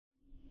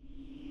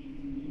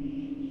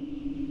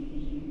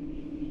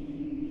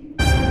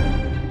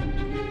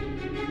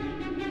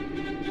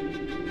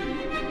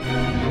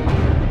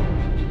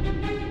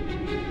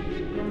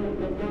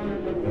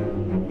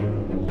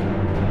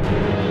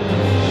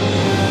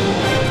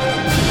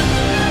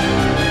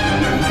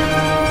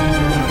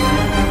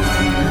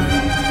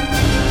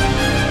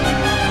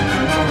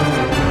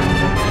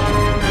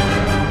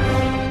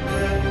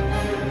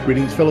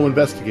Greetings, fellow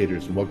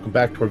investigators, and welcome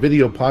back to our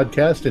video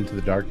podcast, Into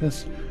the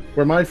Darkness,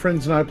 where my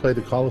friends and I play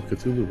the Call of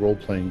Cthulhu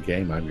role-playing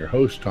game. I'm your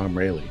host, Tom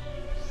Rayleigh.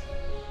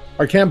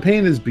 Our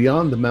campaign is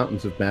Beyond the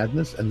Mountains of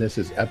Madness, and this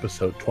is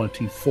episode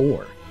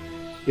 24.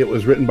 It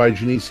was written by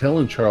Janice Hill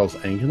and Charles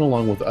Angen,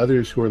 along with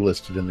others who are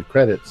listed in the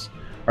credits.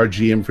 Our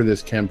GM for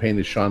this campaign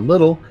is Sean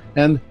Little,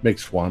 and Mick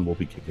Swan will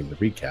be giving the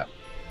recap.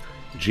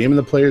 The GM and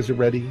the players are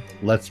ready.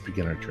 Let's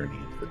begin our journey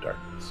into the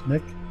darkness.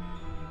 Mick?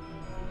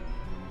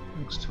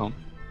 Thanks, Tom.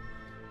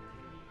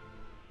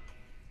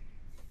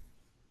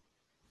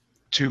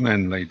 2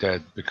 men lay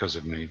dead because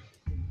of me.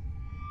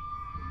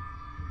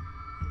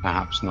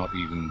 Perhaps not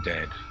even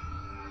dead.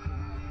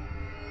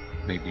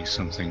 Maybe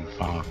something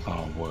far,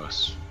 far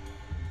worse.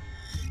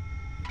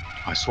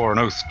 I swore an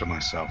oath to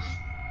myself.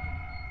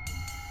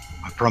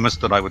 I promised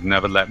that I would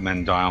never let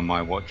men die on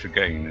my watch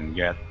again, and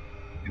yet,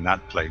 in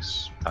that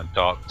place, that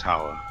dark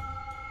tower,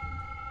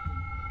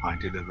 I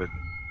delivered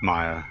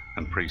Maya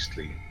and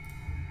Priestley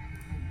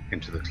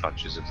into the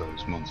clutches of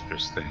those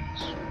monstrous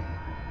things.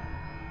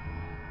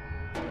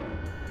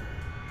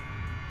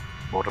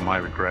 What are my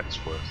regrets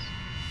worth?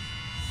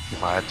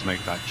 If I had to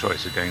make that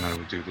choice again, I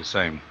would do the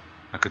same.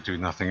 I could do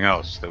nothing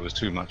else. There was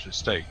too much at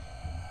stake.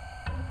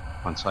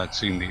 Once I'd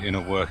seen the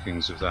inner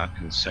workings of that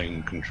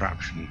insane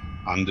contraption,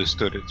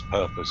 understood its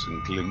purpose,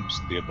 and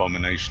glimpsed the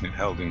abomination it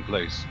held in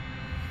place,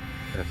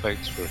 their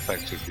fates were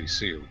effectively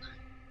sealed.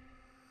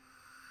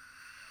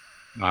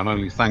 I'm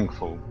only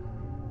thankful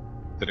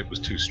that it was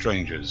 2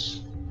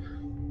 strangers,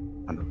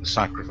 and that the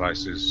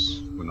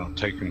sacrifices were not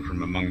taken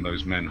from among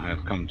those men I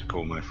have come to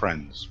call my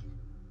friends.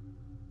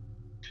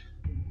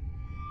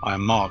 I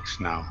am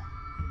marked now,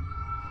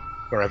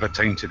 forever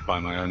tainted by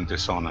my own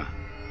dishonor.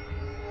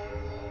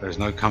 There is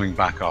no coming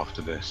back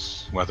after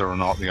this, whether or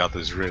not the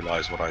others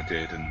realize what I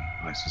did, and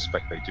I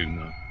suspect they do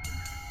know.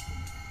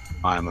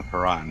 I am a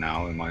pariah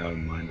now in my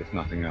own mind, if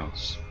nothing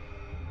else.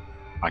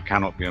 I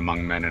cannot be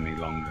among men any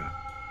longer.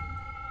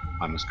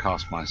 I must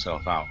cast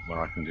myself out where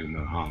I can do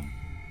no harm.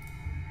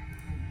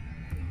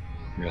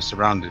 We are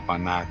surrounded by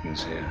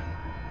madness here.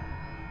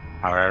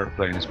 Our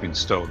aeroplane has been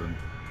stolen,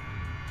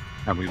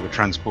 and we were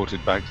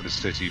transported back to the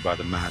city by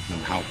the madman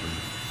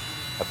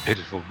Halpern, a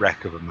pitiful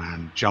wreck of a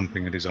man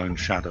jumping at his own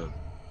shadow.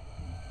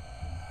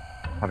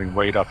 Having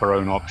weighed up our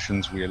own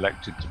options, we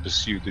elected to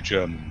pursue the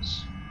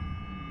Germans.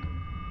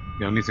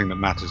 The only thing that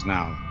matters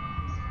now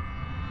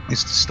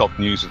is to stop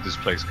news of this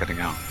place getting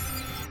out.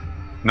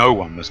 No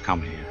one must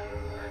come here.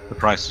 The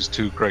price is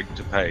too great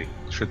to pay.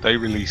 Should they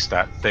release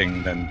that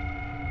thing, then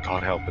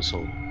God help us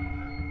all.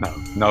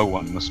 No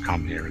one must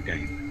come here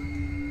again.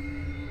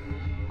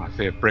 I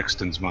fear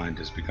Brixton's mind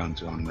has begun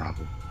to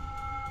unravel.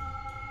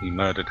 He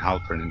murdered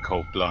Halpern in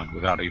cold blood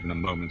without even a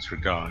moment's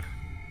regard.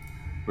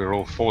 We're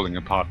all falling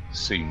apart at the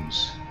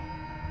seams.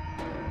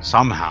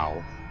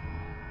 Somehow,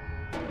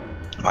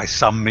 by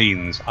some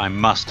means, I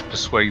must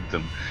persuade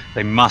them.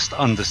 They must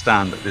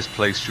understand that this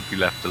place should be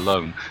left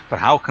alone. But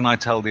how can I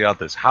tell the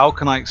others? How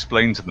can I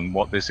explain to them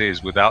what this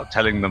is without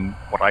telling them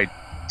what I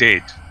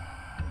did?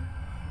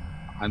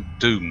 I'm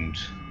doomed.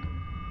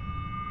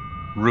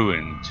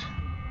 Ruined.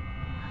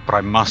 But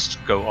I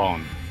must go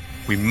on.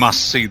 We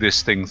must see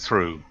this thing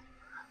through.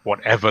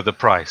 Whatever the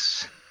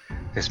price,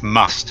 this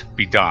must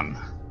be done.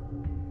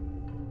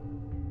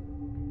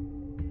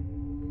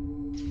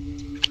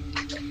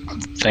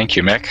 Thank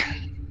you, Mick.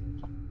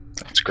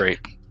 That's great.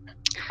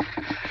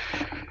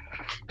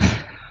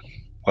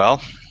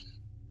 Well,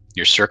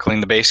 you're circling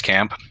the base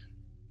camp.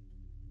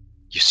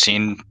 You've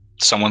seen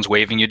someone's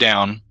waving you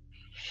down.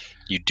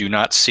 You do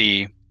not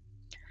see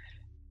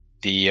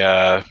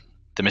the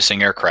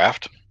missing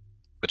aircraft,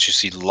 but you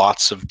see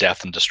lots of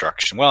death and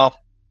destruction. Well,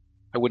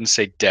 I wouldn't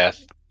say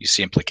death. You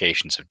see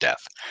implications of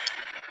death.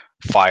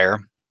 Fire,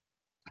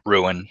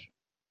 ruin,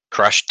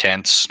 crushed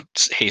tents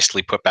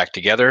hastily put back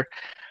together,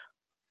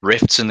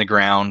 rifts in the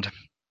ground.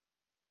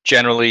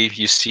 Generally,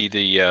 you see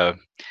the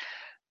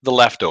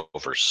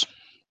leftovers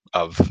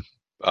of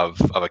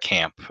a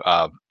camp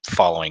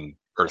following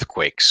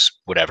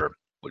earthquakes, whatever.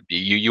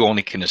 You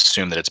only can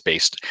assume that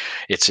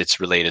it's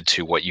related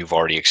to what you've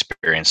already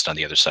experienced on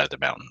the other side of the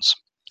mountains.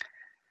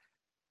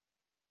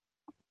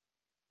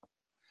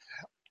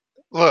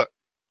 Look,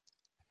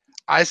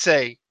 I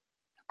say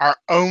our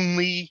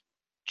only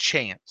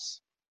chance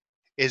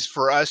is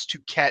for us to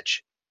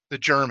catch the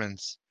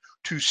Germans,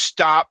 to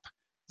stop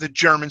the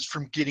Germans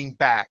from getting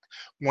back.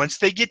 Once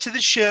they get to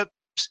the ships,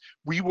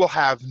 we will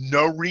have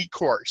no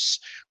recourse.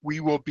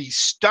 We will be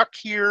stuck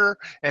here,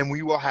 and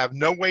we will have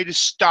no way to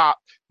stop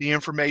the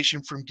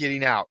information from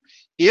getting out.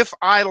 If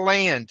I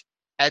land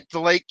at the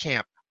lake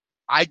camp,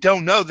 I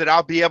don't know that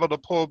I'll be able to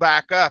pull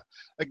back up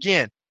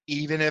again.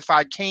 Even if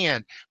I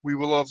can, we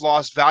will have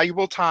lost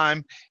valuable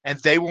time, and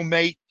they will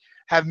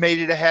have made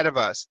it ahead of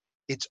us.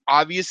 It's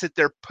obvious that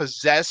they're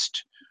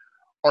possessed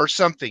or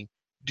something.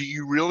 Do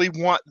you really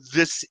want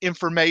this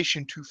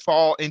information to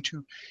fall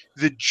into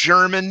the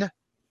German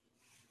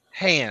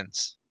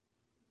hands?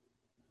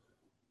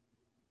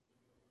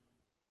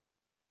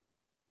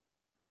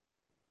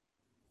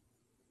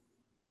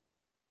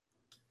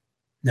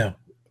 No.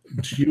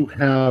 Do you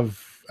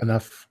have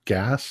enough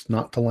gas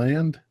not to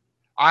land?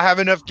 I have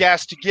enough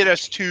gas to get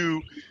us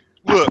to.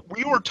 Look,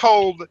 we were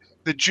told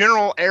the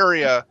general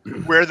area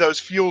where those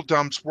fuel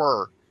dumps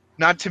were.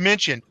 Not to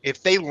mention,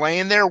 if they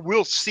land there,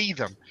 we'll see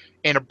them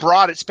in a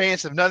broad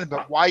expanse of nothing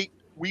but white.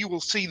 We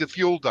will see the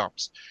fuel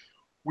dumps.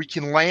 We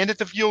can land at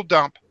the fuel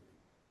dump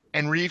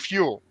and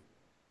refuel.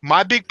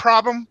 My big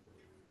problem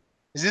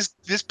is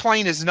this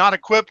plane is not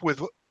equipped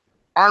with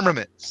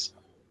armaments.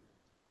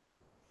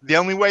 The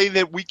only way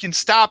that we can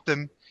stop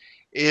them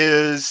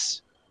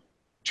is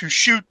to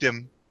shoot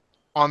them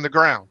on the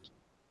ground.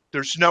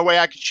 There's no way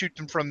I could shoot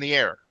them from the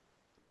air.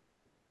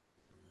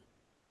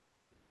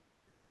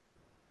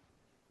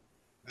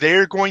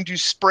 They're going to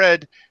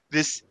spread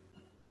this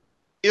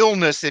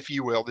illness, if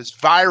you will, this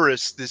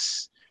virus,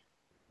 this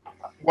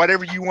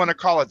whatever you want to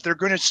call it. They're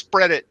going to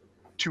spread it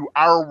to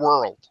our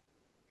world.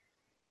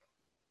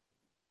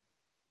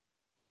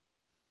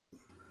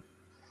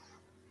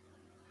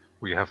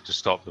 We have to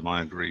stop them,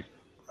 I agree.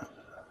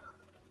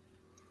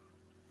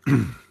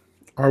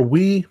 Are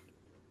we...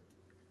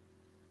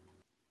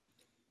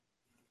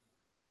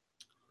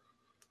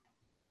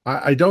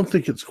 I don't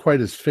think it's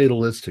quite as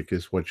fatalistic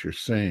as what you're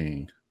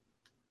saying.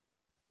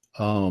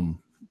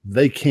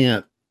 They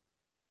can't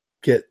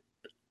get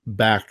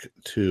back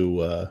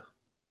to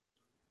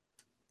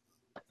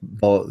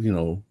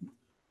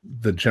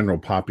the general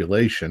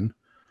population.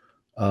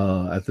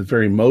 At the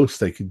very most,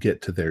 they could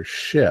get to their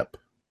ship.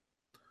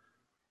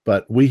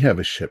 But we have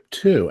a ship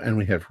too, and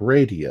we have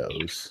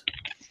radios.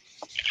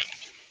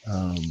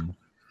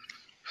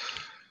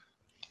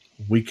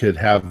 We could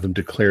have them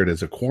declared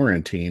as a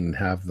quarantine and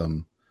have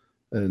them.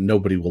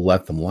 Nobody will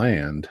let them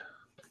land.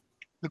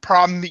 The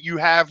problem that you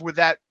have with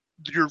that,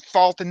 your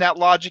fault in that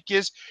logic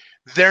is,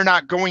 they're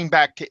not going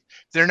back to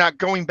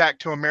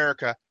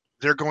America.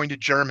 They're going to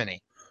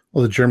Germany.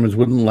 Well, the Germans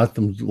wouldn't let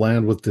them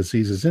land with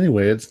diseases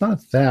anyway. It's not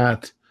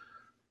that.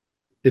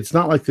 It's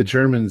not like the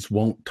Germans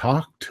won't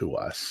talk to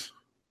us.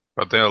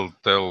 But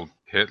they'll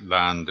hit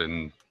land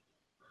in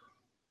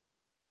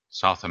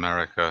South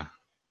America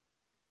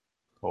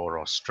or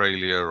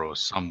Australia or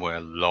somewhere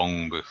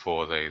long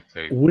before they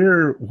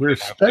we're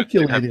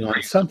speculating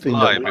on something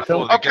that we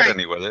don't get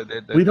anywhere.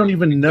 We don't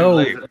even know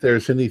that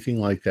there's anything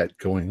like that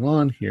going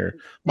on here.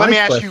 My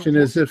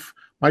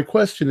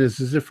question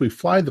is if we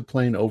fly the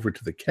plane over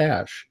to the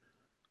cache,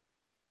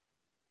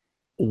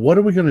 what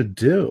are we going to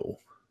do?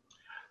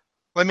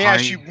 Let me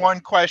ask you one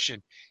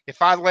question.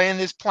 If I land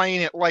this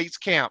plane at Late's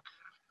camp,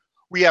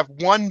 we have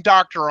one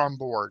doctor on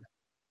board.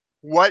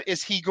 What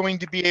is he going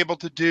to be able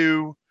to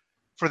do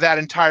for that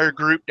entire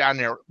group down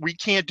there? We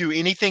can't do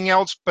anything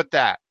else but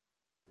that.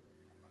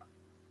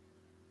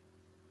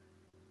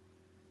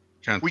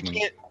 We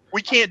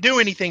can't do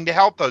anything to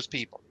help those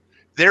people.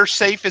 They're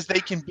safe as they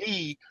can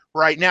be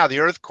right now. The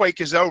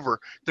earthquake is over.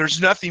 There's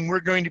nothing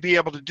we're going to be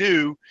able to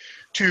do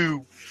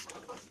to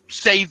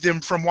save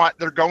them from what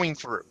they're going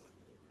through.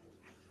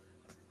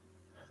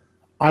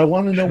 I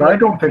want to know. I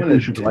don't think we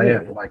should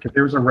land. Like, if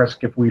there's a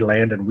risk if we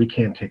land and we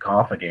can't take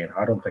off again,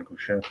 I don't think we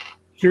should.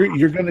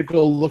 You're going to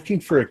go looking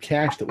for a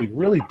cache that we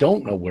really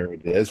don't know where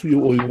it is. We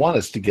want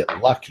us to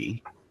get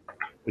lucky,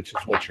 which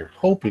is what you're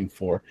hoping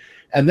for.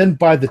 And then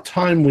by the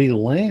time we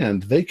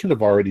land, they could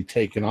have already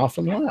taken off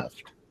and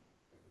left.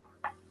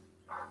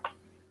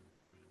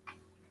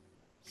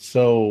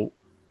 So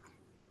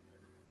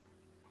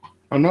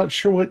I'm not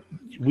sure what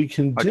we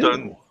can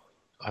do.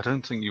 I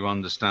don't think you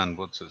understand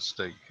what's at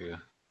stake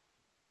here.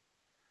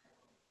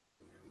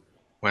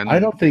 I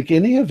don't think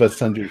any of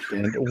us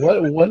understand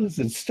what is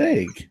at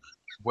stake.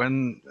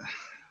 When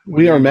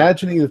we are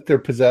imagining that they're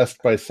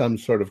possessed by some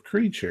sort of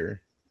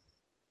creature,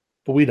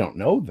 but we don't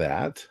know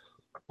that.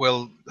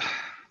 Well,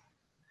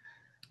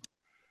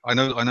 I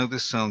know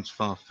this sounds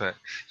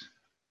far-fetched,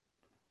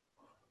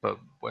 but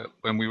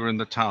when we were in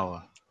the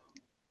tower,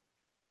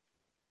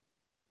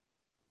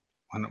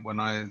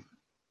 when I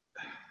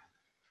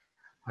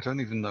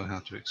don't even know how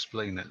to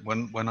explain it.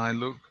 When I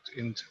looked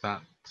into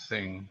that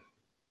thing,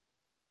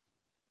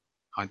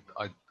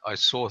 I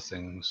saw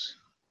things.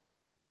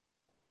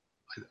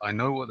 I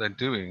know what they're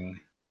doing.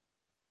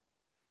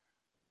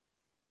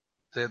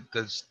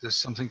 There's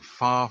something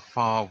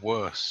far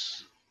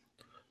worse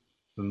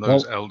than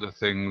those elder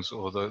things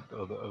or the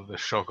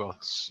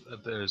Shoggoths.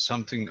 There's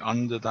something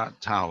under that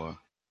tower,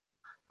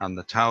 and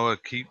the tower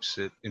keeps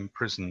it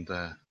imprisoned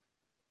there.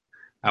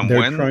 And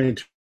they're trying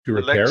to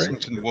repair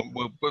Lexington,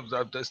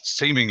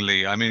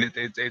 seemingly, I mean,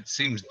 it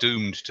seems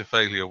doomed to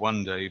failure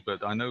one day.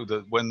 But I know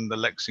that when the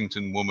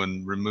Lexington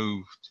woman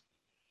removed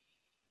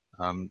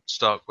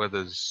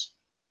Starkweather's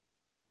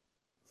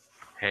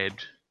head,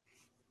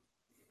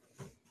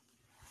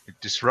 it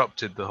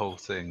disrupted the whole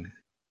thing.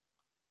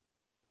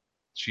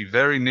 She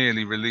very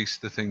nearly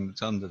released the thing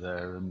that's under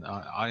there, and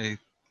I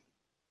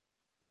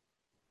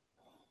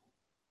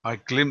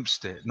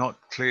glimpsed it, not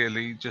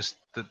clearly, just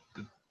the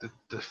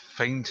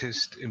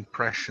faintest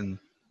impression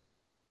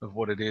of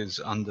what it is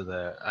under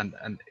there.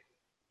 And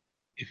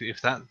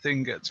if that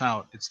thing gets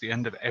out, it's the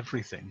end of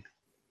everything.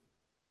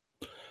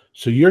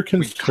 So you're We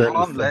concerned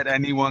can't let that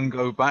anyone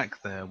go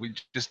back there. We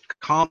just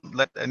can't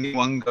let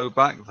anyone go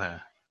back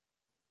there.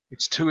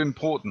 It's too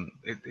important.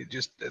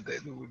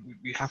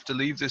 We have to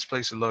leave this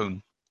place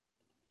alone.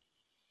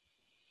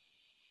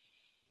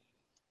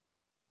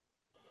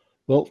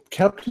 well,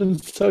 Captain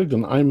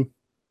Sugden,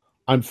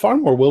 I'm far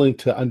more willing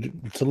to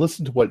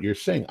listen to what you're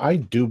saying. I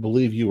do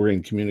believe you were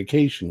in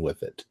communication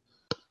with it,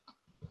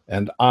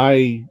 and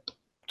I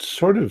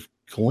sort of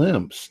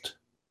glimpsed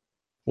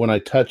when I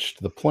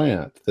touched the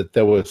plant that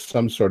there was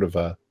some sort of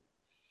I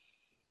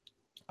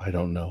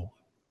don't know,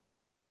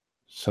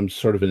 some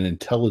sort of an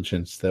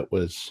intelligence that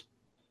was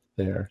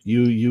there.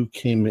 You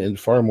came in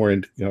far more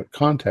in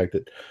contact.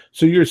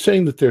 So you're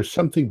saying that there's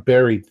something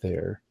buried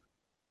there,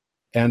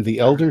 and the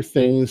elder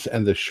things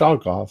and the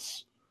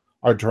Shoggoths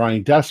are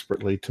trying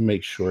desperately to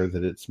make sure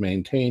that it's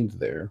maintained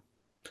there.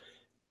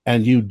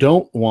 And you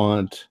don't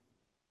want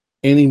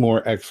any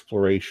more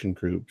exploration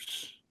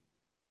groups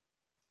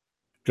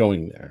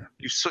going there.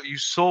 You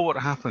saw what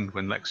happened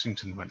when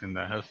Lexington went in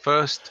there. Her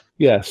first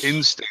Yes,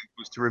 instinct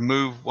was to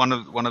remove one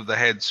of the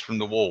heads from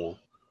the wall.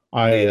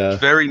 I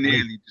Very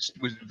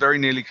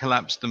nearly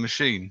collapsed the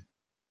machine.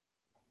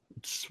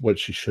 it's what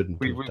she shouldn't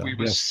We have done.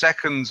 were Yes.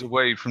 seconds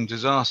away from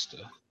disaster.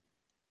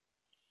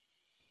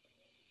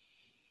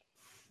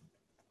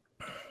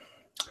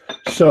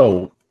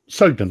 So,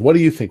 Sugden, what do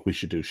you think we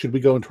should do? Should we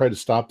go and try to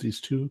stop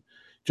these two,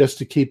 just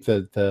to keep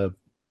the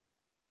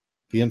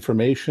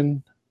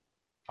information?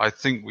 I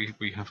think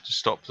we have to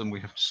stop them. We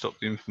have to stop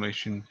the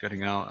information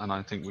getting out, and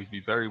I think we'd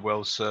be very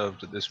well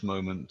served at this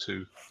moment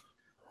to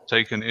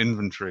take an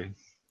inventory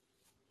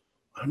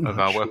I'm of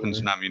not our sure. weapons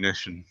and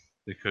ammunition,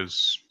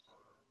 because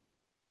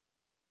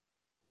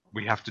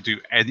we have to do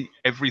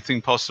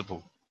everything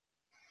possible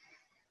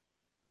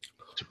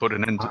to put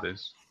an end to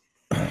this.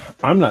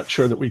 I'm not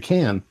sure that we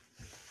can.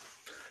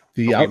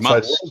 The But we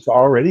outside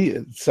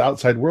must.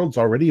 outside world's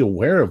already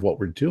aware of what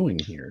we're doing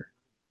here.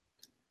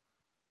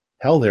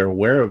 Hell, they're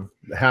aware of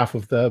half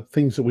of the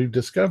things that we've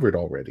discovered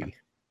already.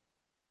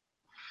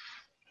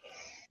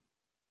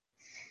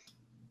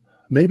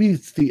 Maybe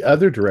it's the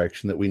other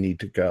direction that we need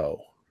to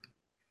go.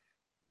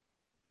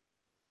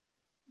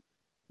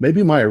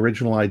 Maybe my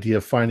original idea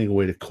of finding a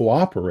way to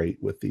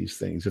cooperate with these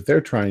things, if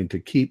they're trying to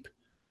keep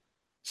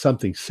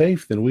something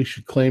safe, then we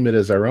should claim it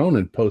as our own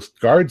and post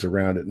guards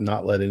around it and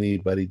not let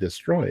anybody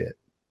destroy it.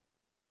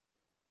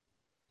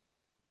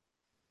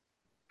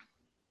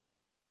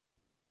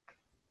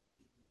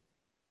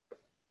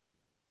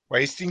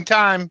 Wasting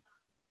time.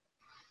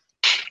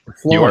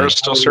 You are Flying.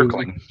 still How we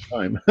circling.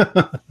 time.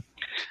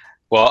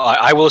 Well,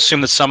 I will assume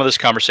that some of this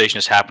conversation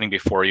is happening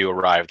before you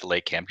arrive at the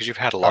lake camp, because you've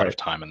had a lot of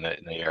time in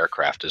the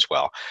aircraft as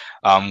well.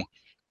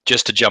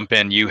 Just to jump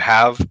in, you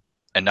have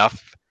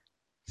enough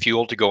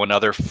fuel to go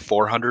another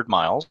 400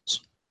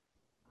 miles.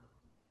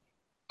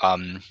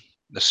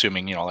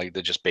 Assuming, like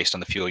just based on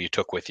the fuel you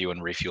took with you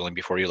and refueling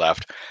before you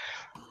left.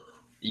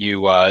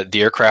 The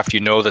aircraft,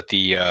 that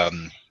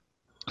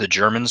the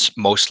Germans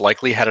most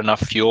likely had enough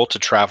fuel to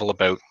travel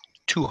about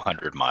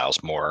 200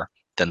 miles more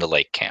than the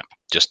lake camp.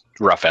 Just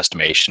rough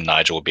estimation,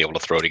 Nigel will be able to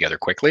throw together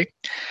quickly.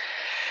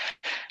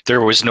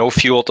 There was no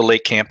fuel at the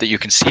lake camp that you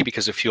can see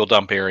because the fuel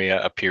dump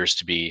area appears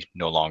to be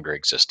no longer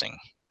existing.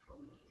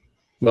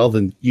 Well,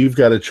 then you've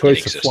got a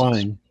choice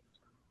of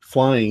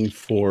flying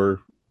for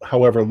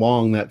however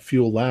long that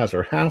fuel lasts,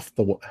 or half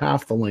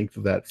the length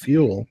of that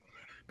fuel,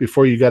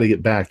 before you got to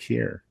get back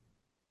here.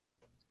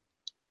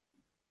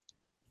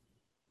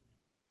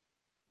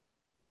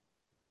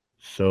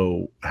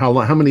 So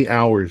how many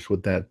hours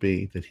would that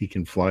be that he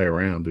can fly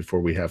around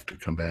before we have to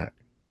come back?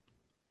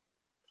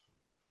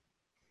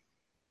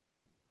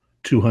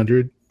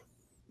 200?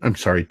 I'm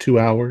sorry, 2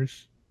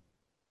 hours?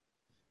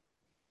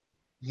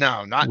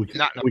 No, not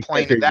in a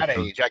plane at that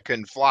age. I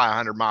couldn't fly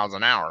 100 miles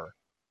an hour.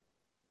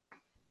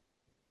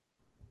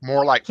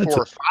 More like 4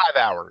 or 5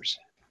 hours.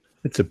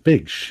 It's a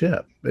big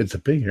ship. It's a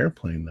big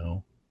airplane,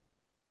 though.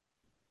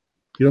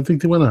 You don't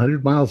think they went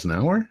 100 miles an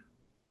hour?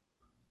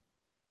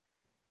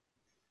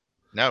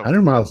 No.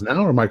 100 miles an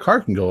hour? My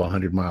car can go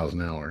 100 miles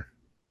an hour.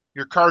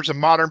 Your car's a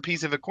modern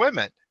piece of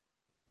equipment.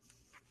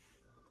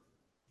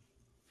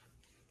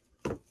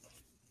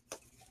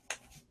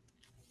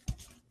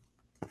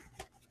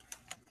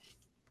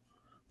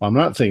 Well, I'm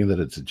not saying that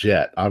it's a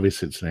jet.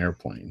 Obviously, it's an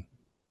airplane.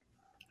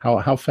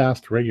 How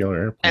fast regular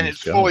airplanes And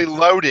it's go? fully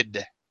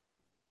loaded.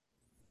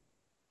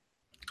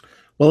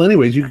 Well,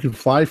 anyways, you can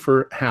fly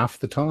for half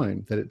the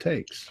time that it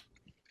takes.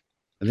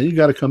 And then you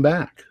got to come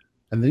back.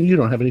 And then you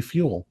don't have any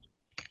fuel.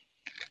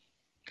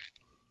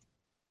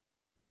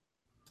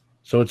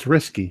 So it's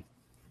risky.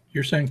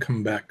 You're saying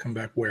come back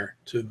where?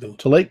 To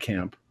lake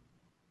camp.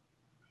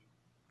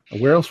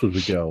 Where else would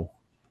we go?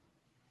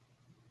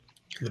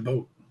 To the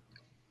boat.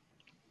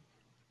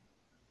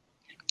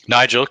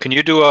 Nigel, can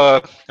you do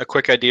a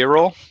quick idea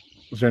roll?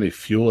 Was there any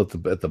fuel at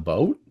the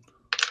boat?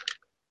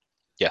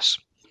 Yes.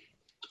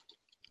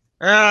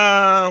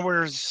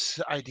 Where's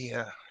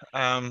idea?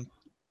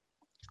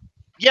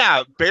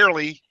 Yeah,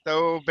 barely,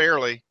 though,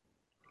 barely.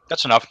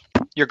 That's enough.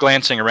 You're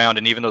glancing around,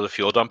 and even though the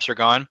fuel dumps are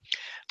gone,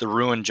 the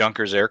ruined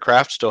Junkers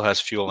aircraft still has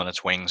fuel in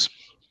its wings.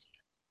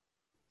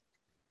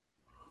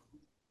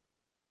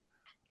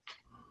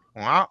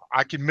 Well,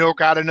 I can milk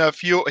out enough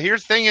fuel.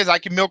 Here's the thing is I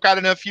can milk out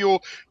enough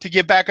fuel to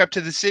get back up to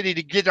the city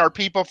to get our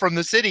people from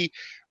the city,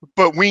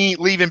 but we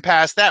ain't leaving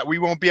past that. We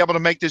won't be able to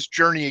make this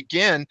journey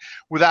again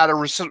without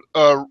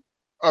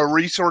a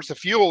resource of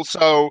fuel.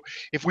 So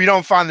if we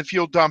don't find the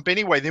fuel dump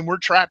anyway, then we're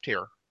trapped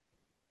here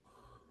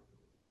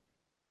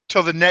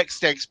till the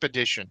next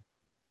expedition.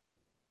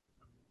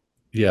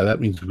 Yeah, that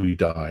means we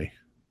die.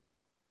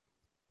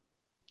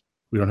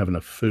 We don't have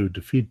enough food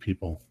to feed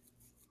people.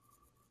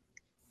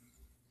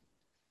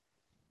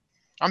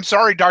 I'm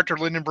sorry, Dr.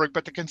 Lindenbrook,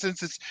 but the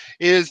consensus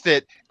is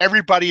that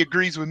everybody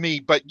agrees with me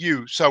but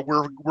you, so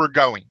we're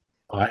going.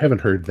 I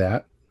haven't heard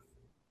that.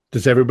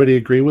 Does everybody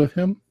agree with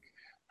him?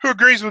 Who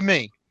agrees with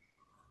me?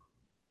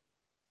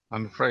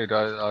 I'm afraid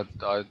I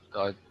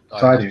I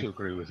have do. to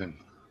agree with him.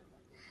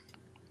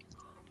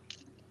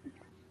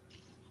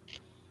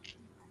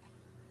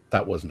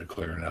 That wasn't a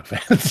clear enough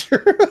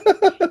answer.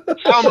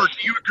 Elmer,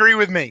 do you agree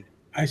with me?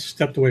 I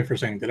stepped away for a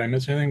second. Did I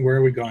miss anything? Where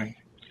are we going?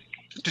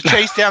 To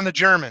chase down the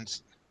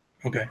Germans.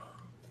 Okay.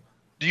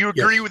 Do you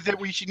agree Yes. with that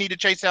we should need to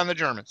chase down the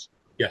Germans?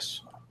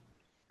 Yes.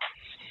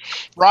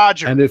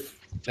 Roger. And if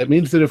that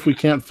means that if we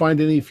can't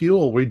find any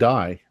fuel, we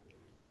die.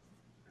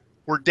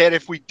 We're dead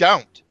if we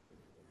don't.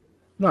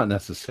 Not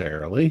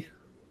necessarily.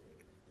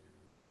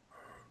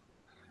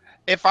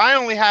 If I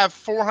only have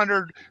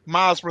 400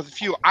 miles worth of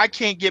fuel, I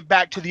can't get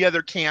back to the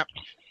other camp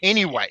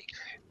anyway.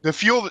 The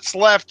fuel that's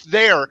left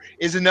there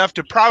is enough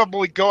to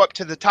probably go up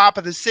to the top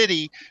of the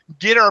city,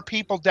 get our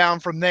people down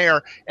from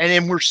there, and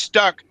then we're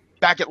stuck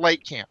back at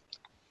Lake Camp.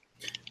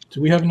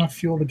 Do we have enough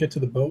fuel to get to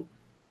the boat?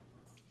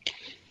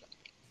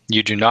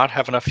 You do not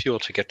have enough fuel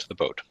to get to the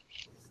boat.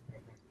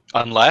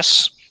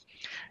 Unless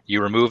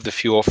you remove the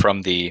fuel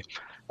from the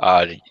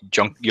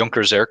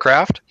Junkers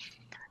aircraft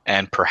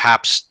and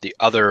perhaps the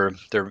other...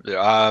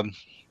 no,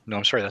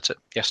 I'm sorry, that's it.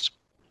 Yes.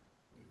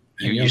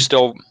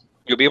 You'll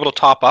be able to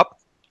top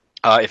up.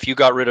 If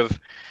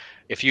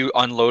you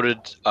unloaded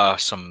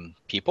some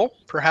people,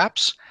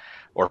 perhaps,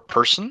 or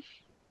person,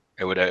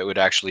 it would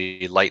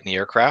actually lighten the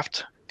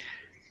aircraft.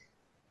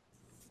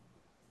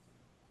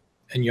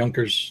 And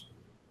Junker's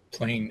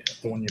plane,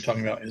 the one you're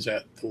talking about, is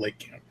at the lake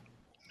camp.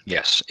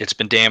 Yes, it's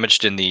been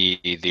damaged in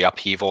the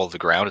upheaval of the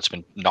ground. It's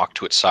been knocked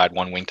to its side,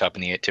 one wing tip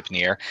in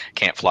the air.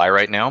 Can't fly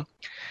right now.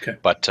 Okay.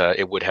 But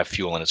it would have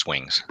fuel in its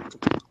wings.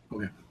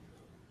 Okay.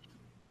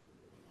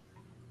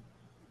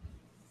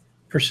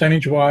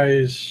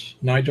 Percentage-wise,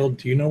 Nigel,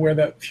 do you know where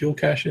that fuel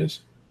cache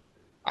is?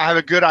 I have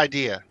a good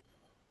idea.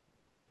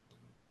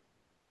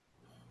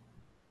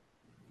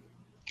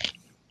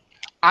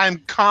 I'm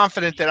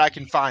confident that I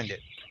can find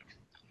it.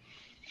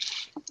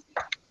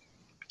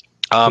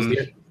 'Cause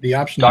the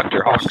option.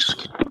 Dr.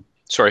 Hawks.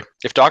 Sorry,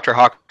 if Dr.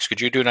 Hawks,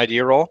 could you do an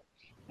idea roll?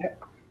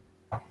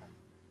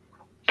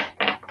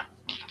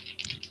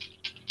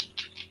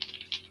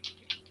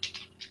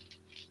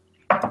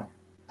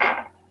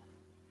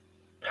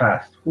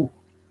 Passed. Ooh.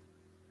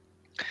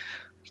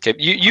 Okay,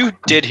 you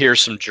did hear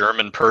some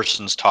German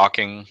persons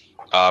talking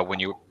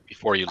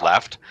before you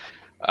left.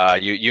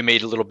 You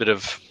made a little bit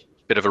of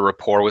a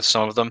rapport with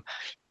some of them,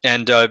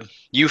 and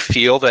you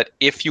feel that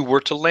if you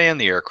were to land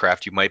the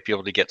aircraft, you might be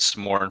able to get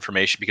some more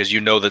information because you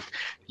know that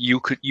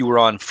you were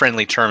on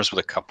friendly terms with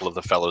a couple of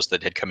the fellows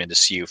that had come in to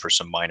see you for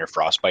some minor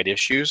frostbite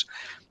issues,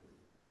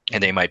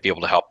 and they might be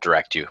able to help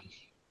direct you.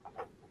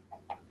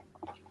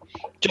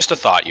 Just a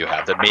thought you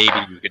had that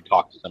maybe you could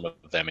talk to some of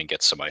them and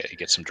get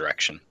some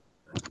direction.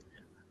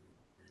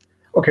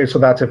 Okay, so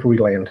that's if we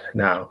land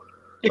now.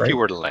 If Right. you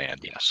were to land,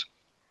 yes.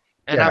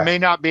 And Yeah. I may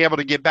not be able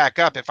to get back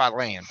up if I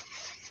land.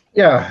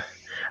 Yeah.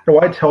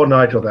 No, I tell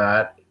Nigel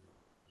that.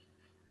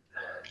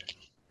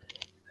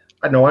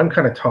 I know I'm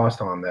kind of tossed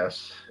on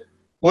this.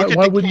 Why Look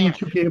at the wouldn't camp.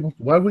 you be able?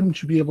 Why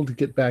wouldn't you be able to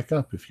get back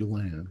up if you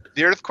land?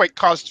 The earthquake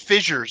caused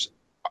fissures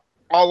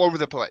all over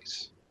the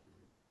place.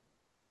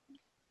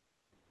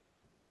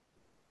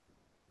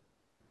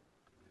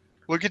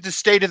 Look at the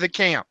state of the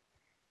camp.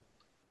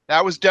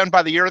 That was done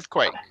by the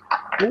earthquake.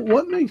 Well,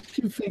 what makes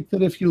you think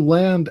that if you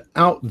land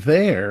out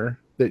there,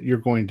 that you're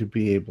going to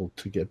be able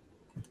to get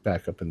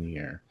back up in the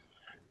air?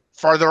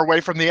 Farther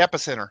away from the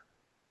epicenter.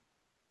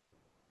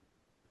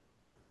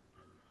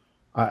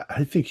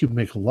 I think you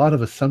make a lot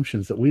of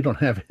assumptions that we don't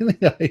have any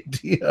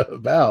idea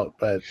about.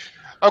 But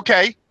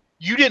Okay,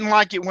 you didn't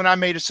like it when I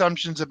made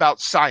assumptions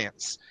about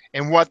science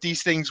and what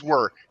these things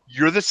were.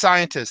 You're the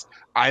scientist.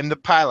 I'm the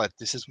pilot.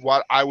 This is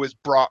what I was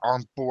brought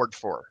on board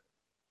for.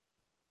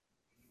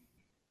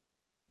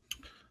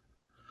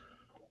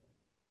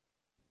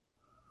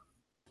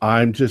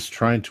 I'm just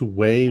trying to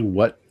weigh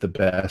what the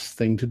best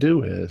thing to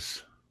do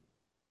is.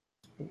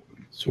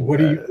 So what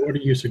are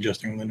you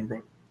suggesting,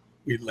 Lindenbrook?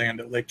 We land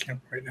at lake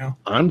camp right now?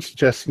 I'm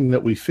suggesting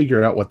that we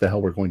figure out what the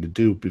hell we're going to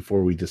do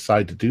before we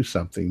decide to do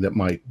something that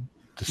might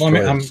destroy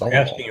Well, I'm us all.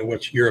 asking you,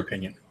 what's your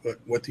opinion?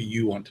 What do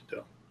you want to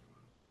do?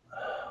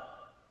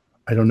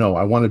 I don't know.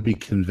 I want to be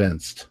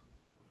convinced.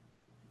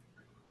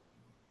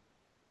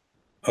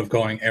 Of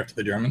going after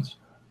the Germans?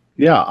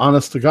 Yeah,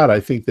 honest to God, I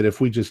think that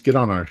if we just get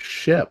on our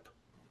ship,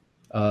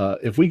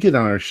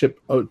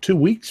 2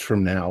 weeks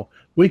from now,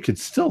 we could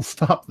still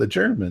stop the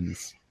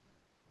Germans.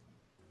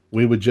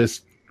 We would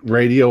just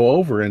radio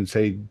over and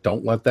say,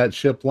 "Don't let that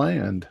ship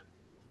land.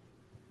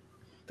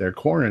 They're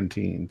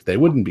quarantined." They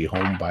wouldn't be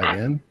home by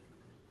then.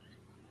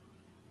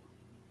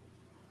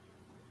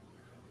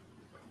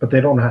 But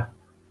they don't have.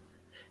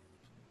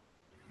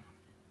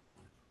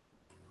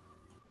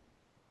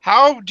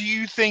 How do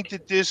you think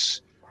that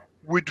this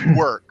would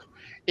work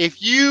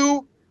if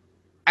you,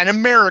 an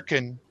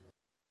American,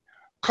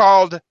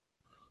 called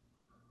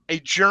a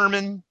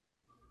German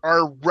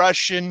or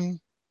Russian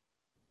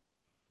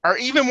or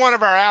even one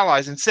of our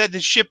allies and said the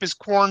ship is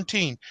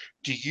quarantined?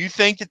 Do you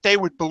think that they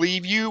would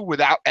believe you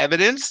without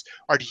evidence,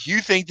 or do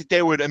you think that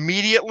they would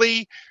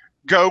immediately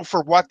go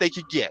for what they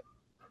could get?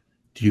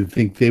 Do you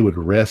think they would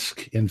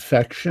risk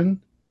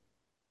infection?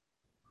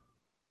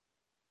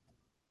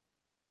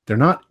 They're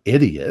not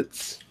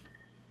idiots.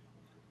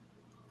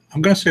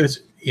 I'm going to say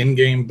this in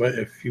game, but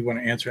if you want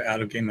to answer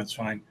out of game, that's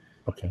fine.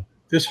 Okay.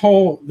 This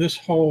whole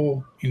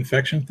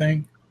infection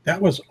thing,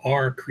 that was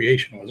our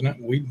creation, wasn't it?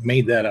 We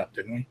made that up,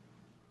 didn't we?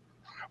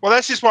 Well,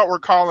 that's just what we're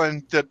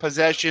calling the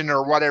possession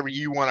or whatever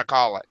you want to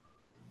call it.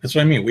 That's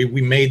what I mean.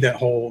 We made that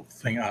whole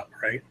thing up,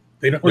 right?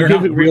 They're not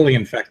really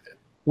infected.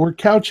 We're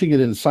couching it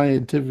in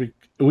scientific.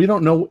 We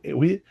don't know.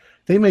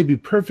 They may be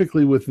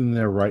perfectly within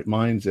their right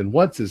minds, and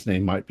what's his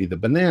name might be the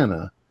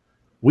banana.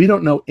 We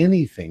don't know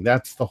anything.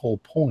 That's the whole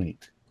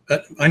point.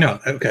 I know.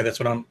 Okay, that's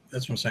what I'm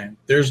saying.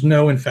 There's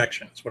no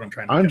infection. That's what I'm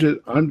trying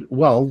to.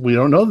 Well, we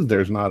don't know that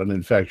there's not an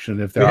infection.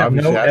 If we have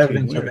no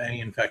evidence of any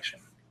infection.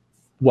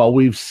 Well,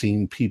 we've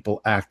seen people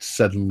act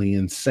suddenly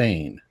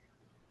insane.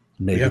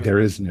 Maybe there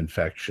is an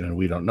infection and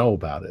we don't know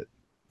about it.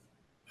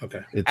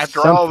 Okay.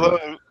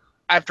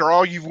 After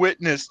all you've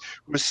witnessed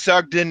with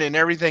Sugden and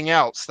everything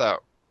else, though.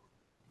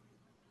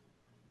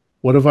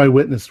 What have I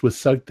witnessed with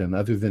Sugden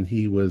other than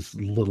he was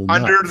little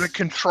nuts? Under the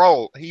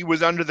control. He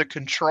was under the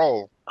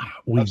control.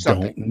 We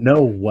don't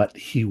know what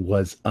he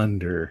was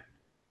under.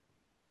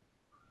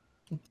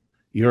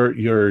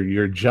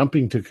 You're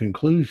jumping to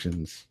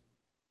conclusions.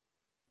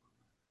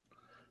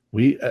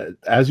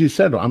 As you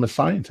said, I'm a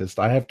scientist.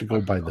 I have to go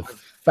by the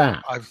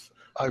facts,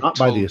 not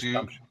by the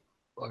assumption.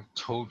 I've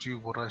told you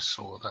what I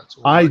saw. That's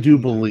all. I do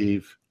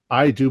believe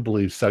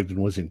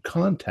Sugden was in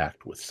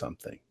contact with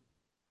something.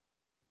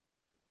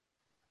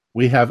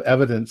 We have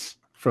evidence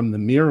from the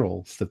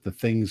murals that the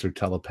things are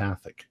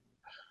telepathic.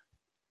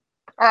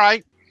 All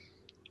right.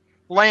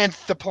 Land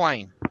the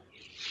plane.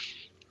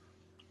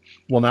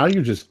 Well, now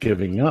you're just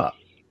giving up.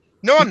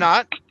 No, I'm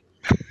not.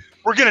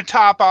 We're going to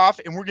top off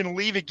and we're going to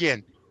leave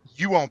again.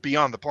 You won't be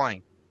on the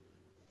plane.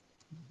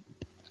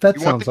 That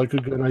sounds like a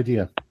good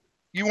idea.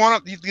 You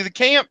want the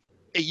camp?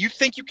 Hey, you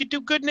think you could do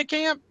good in a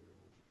camp?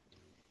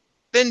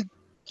 Then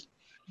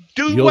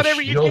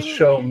whatever you can. You'll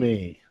show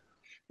me.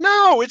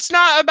 No, it's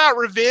not about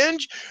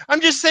revenge. I'm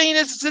just saying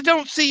I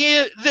don't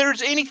see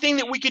there's anything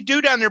that we could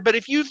do down there. But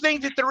if you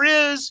think that there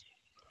is,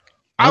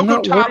 I'll go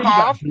top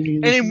off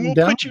and then we'll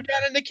put you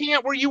down in the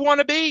camp where you want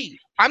to be.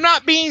 I'm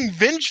not being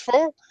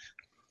vengeful.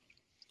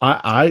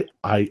 It's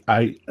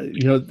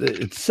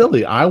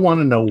silly. I want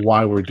to know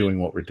why we're doing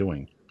what we're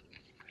doing.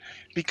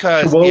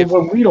 Because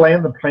when we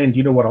land the plane, do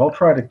you know what I'm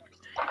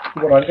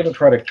going to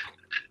try to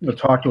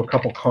talk to a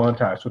couple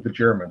contacts with the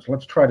Germans.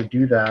 Let's try to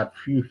do that.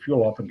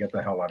 Fuel up and get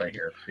the hell out of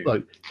here.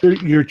 Look,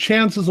 your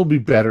chances will be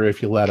better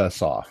if you let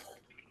us off.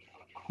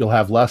 You'll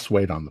have less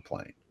weight on the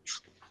plane.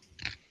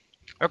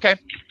 Okay.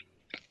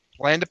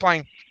 Land the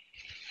plane.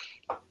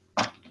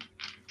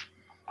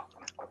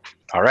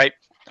 All right.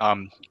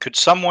 Could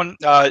someone,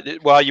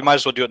 well, you might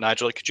as well do it,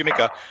 Nigel. Could you make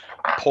a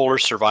polar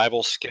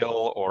survival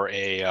skill or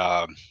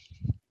a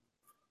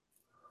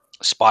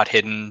spot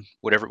hidden,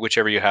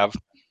 whichever you have?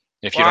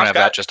 If you don't have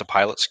that, just a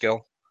pilot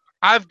skill.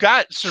 I've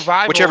got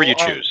survival. Whichever you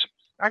choose.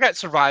 I got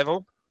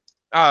survival,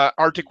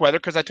 Arctic weather,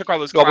 because I took all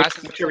those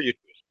classes. Whichever you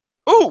choose.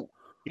 Ooh,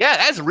 yeah,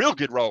 that's a real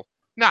good roll.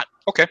 Not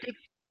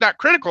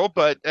critical,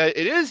 but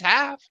it is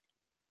half.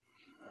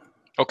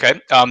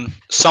 Okay.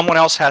 Someone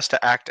else has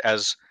to act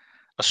as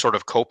a sort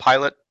of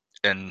co-pilot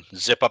and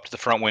zip up to the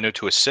front window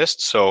to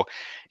assist. So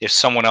if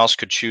someone else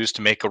could choose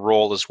to make a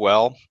roll as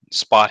well,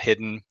 spot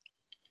hidden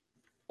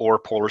or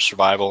polar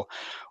survival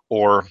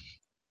or,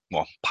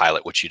 well,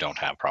 pilot, which you don't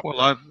have probably.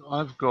 Well,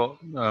 I've got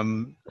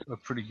a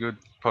pretty good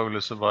polar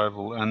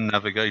survival and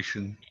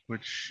navigation,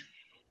 which...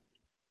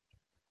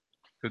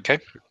 Okay,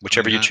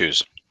 whichever you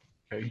choose.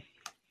 Okay.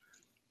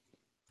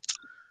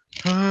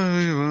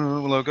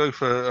 Well, I'll go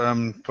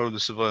for polar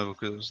survival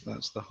because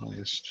that's the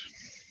highest.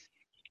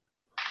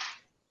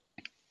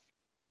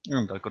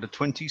 And I got a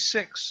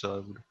 26, so I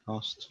would have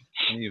passed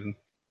even.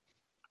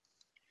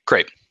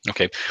 Great.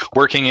 Okay.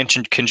 Working in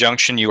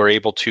conjunction, you are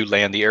able to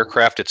land the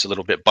aircraft. It's a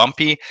little bit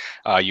bumpy.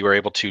 You are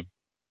able to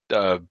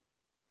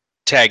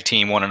tag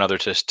team one another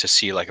to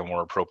see like a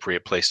more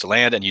appropriate place to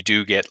land, and you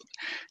do get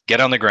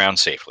on the ground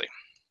safely.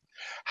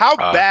 How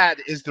bad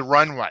is the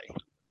runway?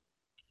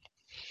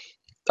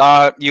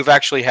 You've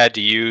actually had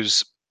to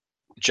use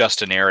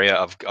just an area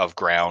of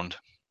ground.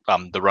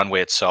 The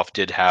runway itself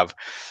did have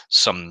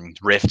some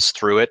rifts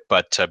through it,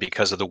 but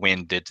because of the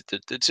wind,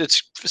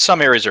 it's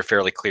some areas are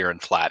fairly clear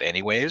and flat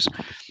anyways,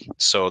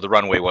 so the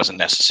runway wasn't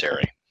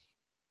necessary.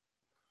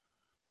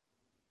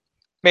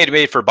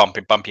 Made for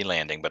bumpy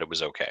landing, but it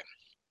was okay.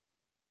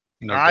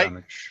 No All right.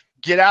 damage.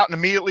 Get out and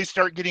immediately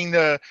start getting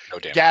the No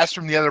damage. gas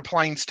from the other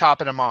planes,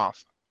 topping them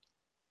off.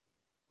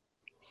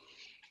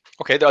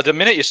 Okay, the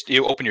minute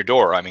you open your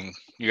door, I mean,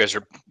 you guys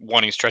are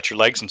wanting to stretch your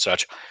legs and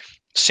such.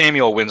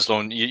 Samuel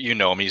Winslow, you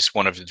know him, he's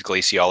one of the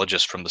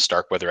glaciologists from the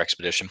Starkweather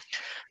expedition,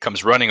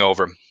 comes running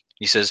over.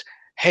 He says,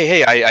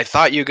 hey, I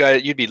thought you'd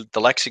be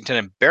the Lexington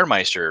and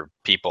Bearmeister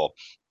people.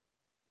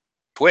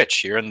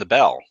 Twitch, you're in the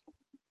Bell.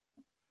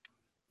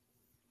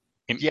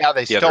 Yeah,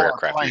 they The stole other our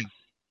aircraft. plane.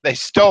 They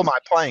stole my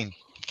plane.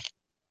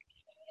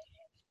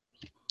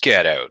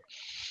 Get out.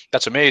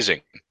 That's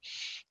amazing.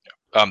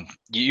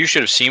 You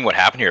should have seen what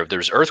happened here.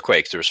 There's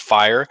earthquakes, there's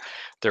fire,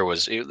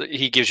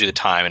 he gives you the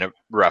time, and it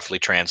roughly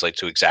translates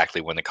to exactly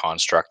when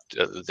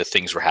the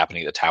things were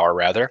happening at the tower,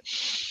 rather.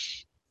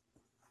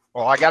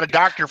 Well, I got a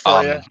doctor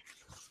for you.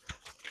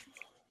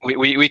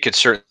 We could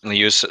certainly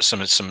use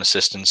some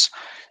assistance.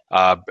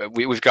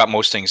 We've got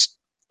most things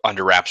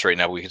under wraps right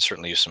now, but we could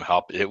certainly use some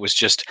help. It was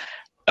just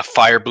a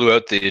fire blew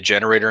out the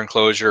generator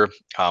enclosure,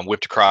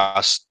 whipped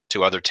across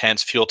to other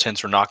tents. Fuel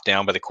tents were knocked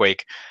down by the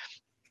quake.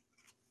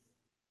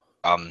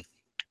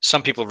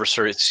 Some people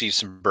received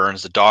some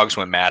burns. The dogs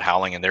went mad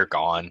howling, and they're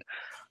gone.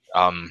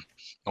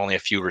 Only a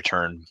few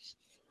returned.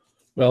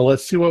 Well,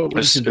 let's see what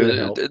we can do to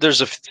help.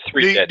 There's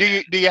three dead.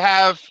 Do you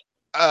have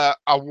a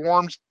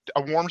warm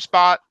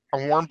spot,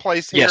 a warm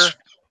place here? Yes.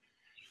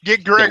 Get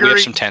Yeah, we Gregory. have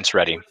some tents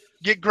ready.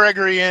 Get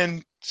Gregory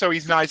in so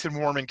he's nice and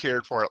warm and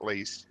cared for at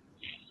least.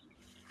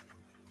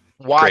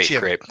 Watch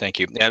him. Great. Thank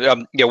you.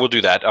 And yeah, we'll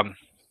do that.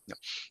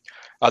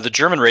 The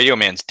German radio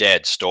man's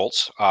dead,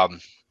 Stoltz.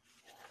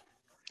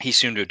 He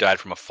seemed to have died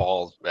from a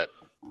fall at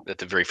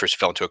the very first,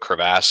 fell into a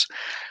crevasse.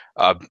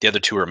 The other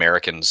two are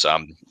Americans.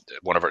 Some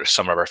of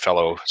our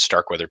fellow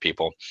Starkweather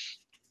people.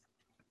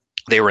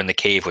 They were in the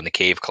cave when the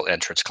cave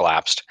entrance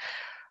collapsed.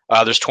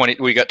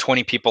 We got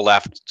 20 people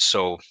left.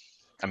 So,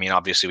 I mean,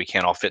 obviously we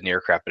can't all fit in the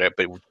aircraft,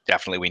 but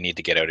definitely we need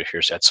to get out of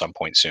here at some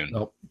point soon.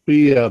 Well,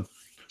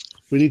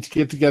 we need to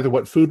get together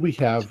what food we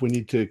have. We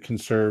need to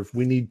conserve.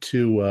 We need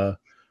to.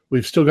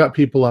 We've still got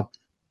people up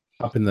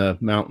in the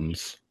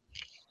mountains,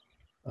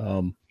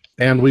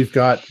 and we've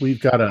got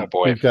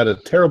a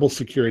terrible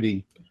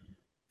security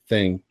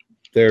thing.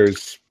 They're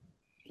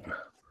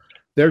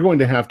going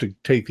to have to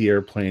take the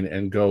airplane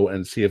and go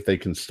and see if they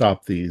can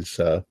stop these.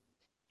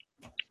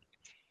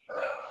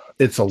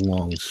 It's a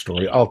long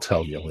story. I'll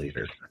tell you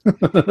later.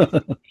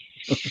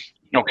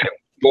 Okay.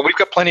 Well, we've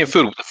got plenty of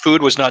food. The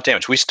food was not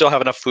damaged. We still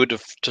have enough food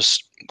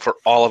for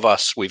all of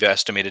us. We've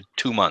estimated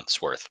 2 months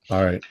worth.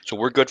 All right. So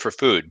we're good for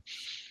food.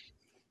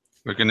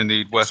 We're going to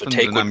need weapons So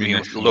and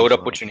ammunition. load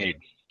up what you need.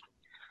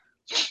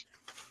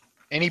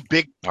 Any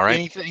big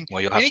anything?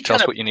 Well, you'll have to tell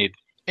us what you need.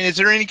 And is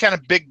there any kind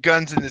of big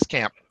guns in this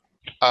camp?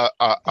 A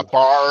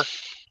bar,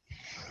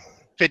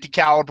 50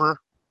 caliber.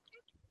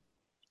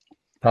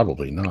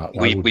 Probably not.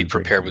 We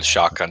prepared with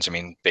shotguns. I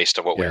mean, based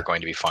on what we're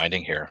going to be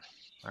finding here.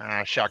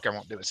 Shotgun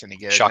won't do us any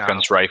good.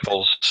 Shotguns,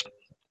 rifles.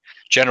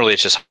 Generally,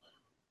 it's just.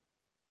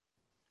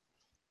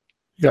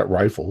 You got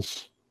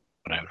rifles.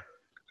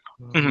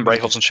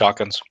 Rifles and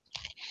shotguns.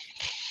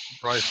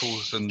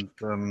 Rifles and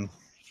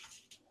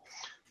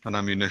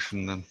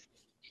ammunition. Then.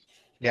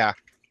 Yeah.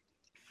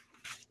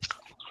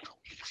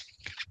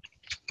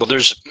 Well,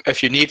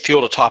 if you need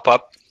fuel to top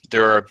up,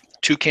 there are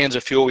 2 cans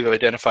of fuel we've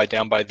identified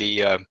down by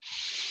the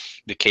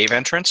cave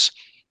entrance,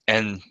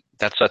 and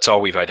that's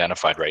all we've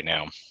identified right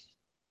now.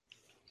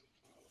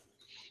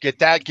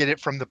 Get it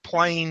from the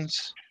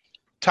planes,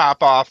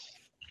 top off.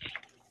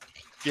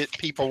 Get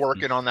people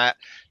working on that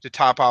to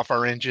top off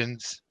our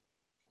engines.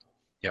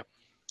 Yep.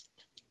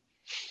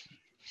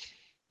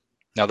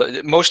 Now,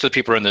 most of the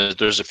people are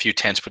there's a few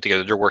tents put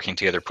together. They're working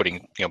together,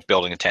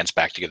 building the tents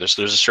back together.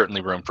 So there's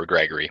certainly room for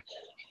Gregory.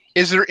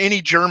 Is there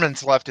any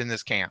Germans left in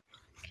this camp?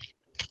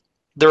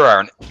 There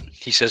aren't.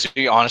 He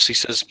honestly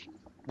says,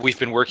 we've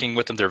been working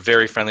with them. They're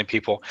very friendly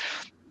people.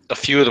 A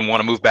few of them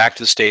want to move back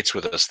to the States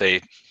with us.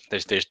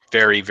 There's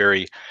very,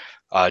 very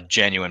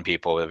genuine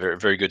people, a very,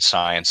 very good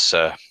science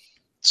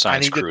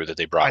crew that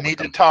they brought. I need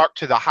to talk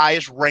to the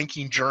highest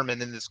ranking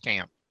German in this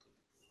camp.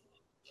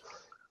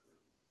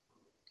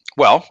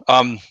 Well,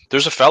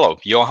 there's a fellow,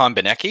 Johann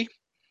Benecke.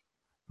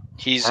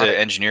 He's an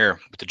engineer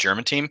with the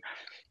German team.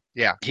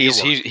 Yeah,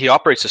 he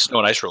operates a snow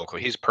and ice roller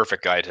coaster. He's a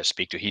perfect guy to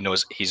speak to.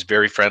 He's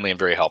very friendly and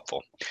very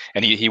helpful.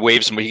 And he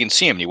waves him. He can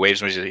see him. He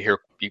waves him.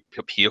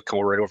 He'll come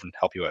right over and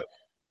help you out.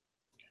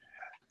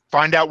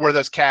 Find out where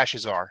those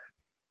caches are.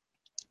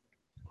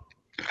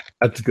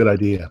 That's a good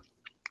idea.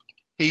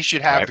 He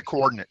should have the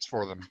coordinates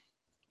for them.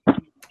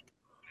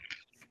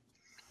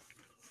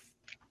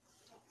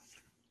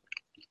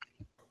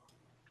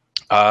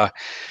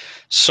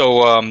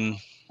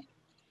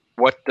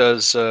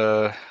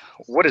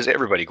 What is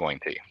everybody going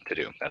to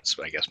do? That's,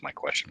 I guess, my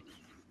question.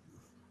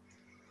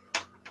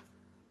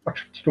 You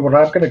know what?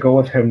 I'm going to go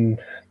with him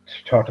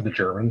to talk to the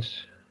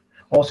Germans.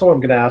 Also, I'm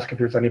going to ask if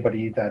there's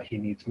anybody that he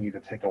needs me to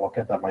take a look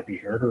at that might be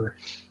hurt or.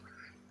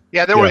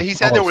 Yeah, he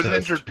said I'll there was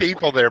assist. injured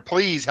people there.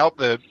 Please help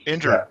the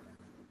injured. Yeah.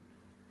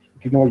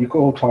 You know, you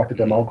go talk to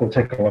them. I'll go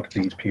take a look at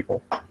these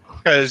people.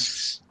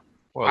 Because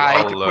Well,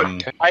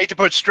 I hate to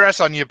put stress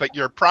on you, but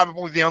you're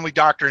probably the only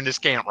doctor in this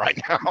camp right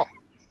now.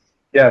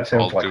 Yeah, it I'll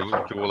sounds like do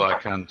it. all I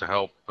can to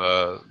help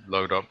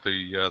load up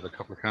the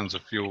couple of cans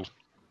of fuel.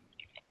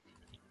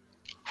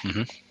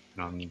 Mhm.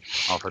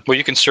 Well,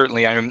 you can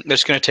certainly. I mean,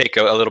 it's going to take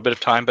a little bit of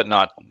time, but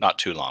not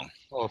too long.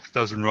 half a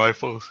dozen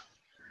rifles,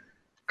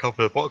 a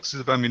couple of boxes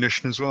of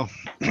ammunition as well.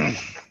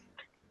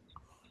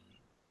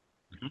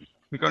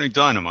 We got any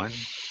dynamite?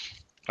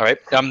 All right.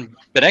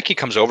 Benecki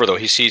comes over though.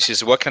 He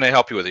says, "What can I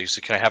help you with?" He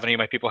says, "Can I have any of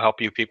my people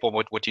help you? People,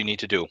 what do you need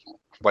to do?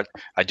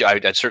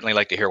 I'd certainly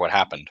like to hear what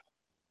happened.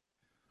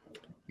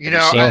 You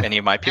Have know, you seen any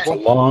of my It's a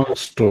people? long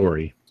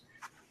story.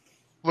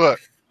 look,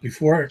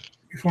 Before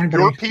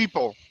anybody,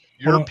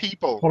 your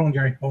people, hold on,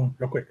 Jerry, hold on,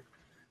 real quick.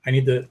 I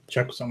need to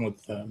check something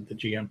with the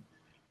GM.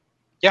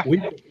 Yeah.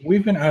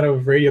 We've been out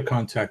of radio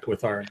contact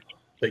with our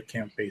lake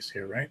camp base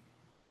here, right?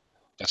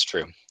 That's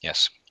true.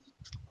 Yes.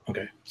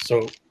 Okay,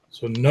 so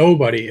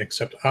nobody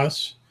except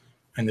us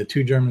and the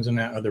two Germans in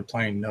that other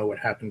plane know what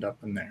happened up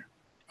in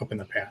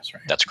the pass,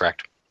 right? That's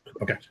correct.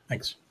 Okay,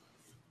 thanks.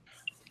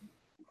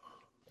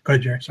 Go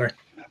ahead, Jerry. Sorry.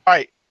 all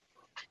right.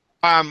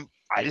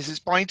 I just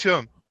explained to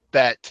him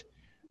that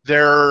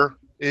there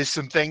is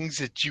some things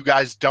that you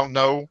guys don't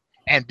know,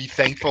 and be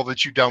thankful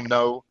that you don't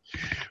know.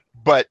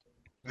 But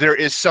there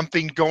is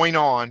something going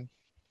on.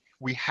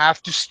 We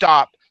have to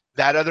stop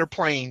that other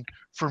plane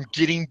from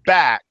getting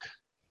back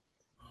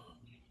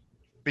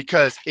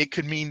because it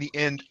could mean the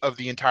end of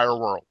the entire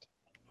world.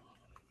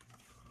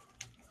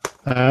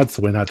 That's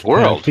the way not to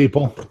World. panic,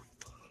 people.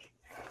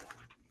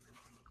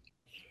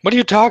 What are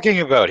you talking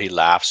about? He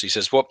laughs. He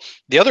says, "Well,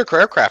 the other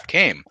aircraft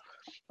came.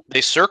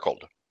 They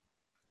circled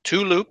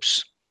 2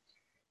 loops,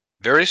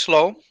 very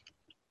slow,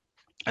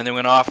 and they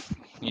went off."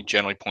 He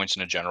generally points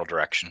in a general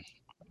direction.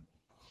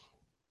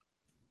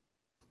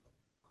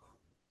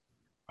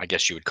 I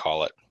guess you would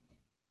call it.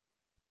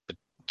 But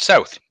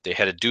south. They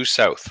headed due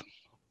south.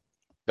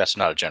 That's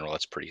not a general.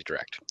 That's pretty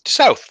direct.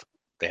 South.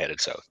 They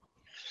headed south.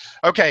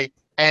 Okay,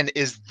 and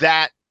is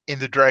that in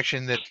the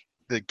direction that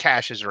the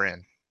caches are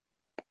in?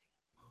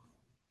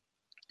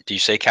 Do you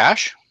say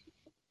cache?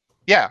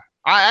 Yeah,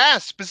 I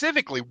asked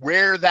specifically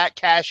where that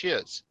cache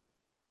is.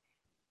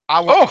 I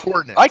want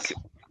coordinates.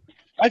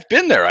 I've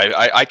been there.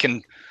 I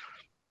can.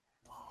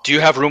 Do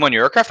you have room on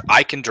your aircraft?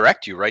 I can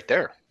direct you right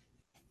there.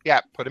 Yeah,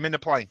 put him in the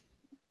plane.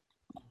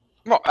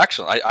 Well,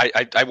 excellent.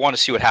 I want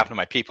to see what happened to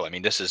my people. I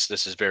mean, this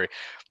is very.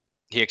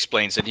 He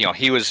explains that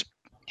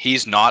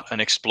he's not an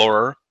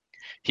explorer.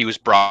 He was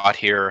brought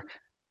here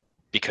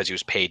because he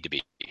was paid to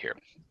be here,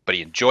 but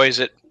he enjoys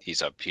it.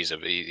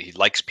 He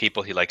likes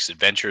people. He likes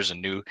adventures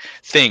and new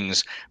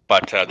things.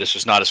 But this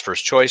was not his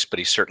first choice. But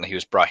he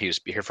was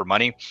here for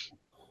money.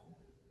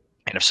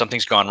 And if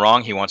something's gone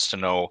wrong, he wants to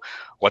know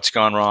what's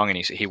gone wrong, and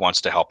he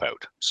wants to help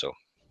out. So,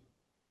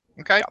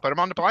 Okay, yeah. Put him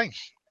on the plane.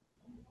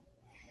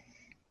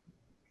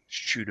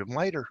 Shoot him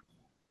later.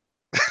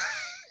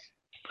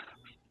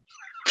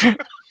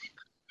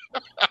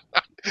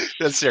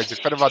 That's serious.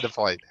 Just put him on the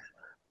plane.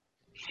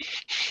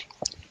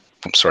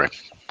 I'm sorry.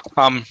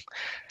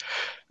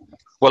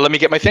 Well, let me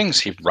get my things.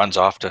 He runs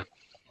off to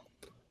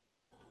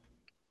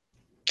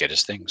get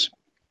his things.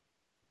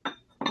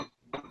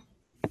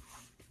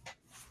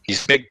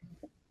 He's big,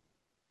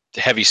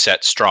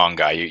 heavy-set, strong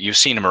guy. You've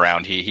seen him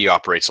around. He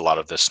operates a lot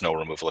of the snow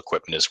removal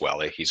equipment as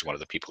well. He's one of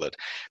the people that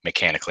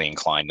mechanically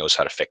inclined, knows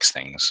how to fix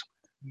things.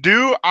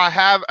 Do I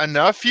have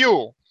enough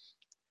fuel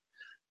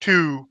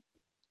to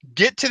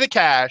get to the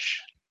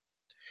cache,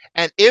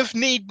 and if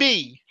need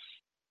be,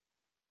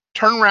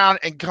 turn around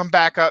and come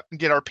back up and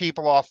get our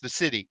people off the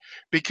city?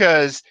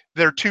 Because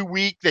they're too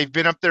weak. They've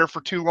been up there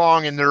for too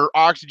long, and their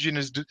oxygen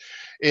is.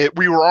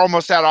 We were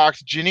almost out of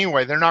oxygen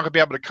anyway. They're not going to be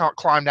able to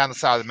climb down the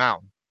side of the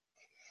mountain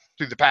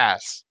through the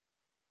pass.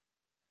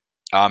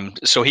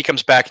 So he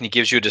comes back and he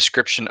gives you a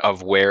description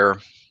of where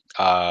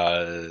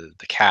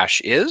the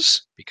cache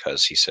is,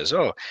 because he says,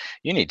 "Oh,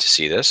 you need to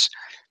see this."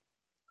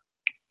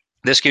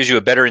 This gives you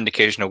a better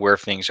indication of where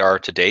things are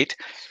to date.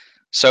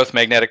 South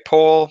Magnetic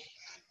Pole.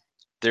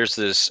 There's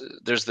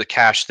the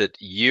cache that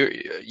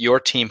your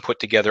team put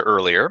together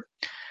earlier.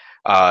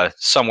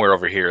 Somewhere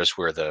over here is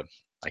where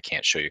I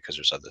can't show you because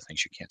there's other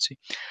things you can't see.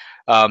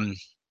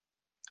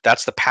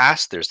 That's the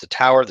pass. There's the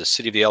tower. The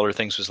City of the Elder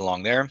things was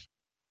along there.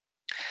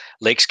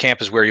 Lakes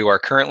Camp is where you are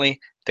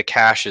currently. The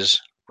cache is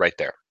right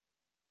there.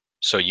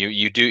 So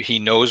he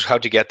knows how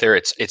to get there.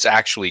 It's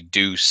actually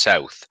due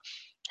south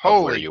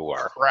of where you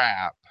are.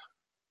 Crap.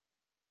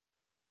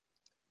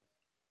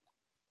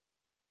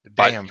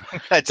 But damn,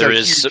 that's there a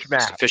is huge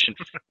map. There's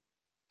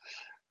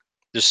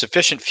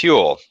sufficient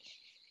fuel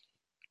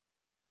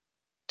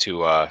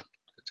to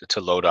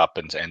load up,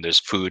 and there's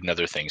food and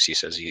other things. He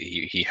says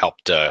he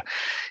helped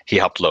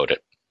load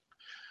it.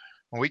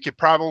 We could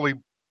probably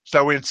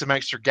throw in some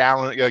extra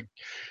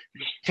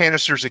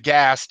canisters of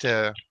gas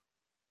to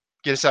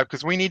get us up,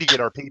 because we need to get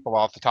our people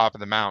off the top of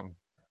the mountain.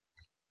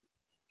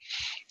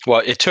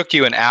 Well, it took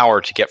you an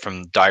hour to get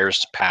from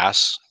Dyer's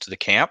Pass to the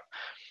camp.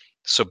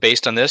 So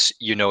based on this,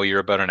 you know you're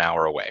about an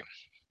hour away.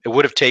 It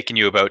would have taken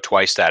you about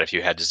twice that if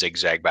you had to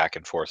zigzag back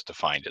and forth to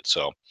find it.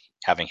 So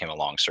having him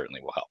along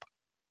certainly will help.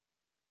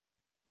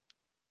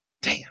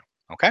 Damn.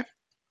 Okay.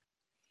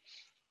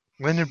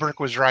 Lindenberg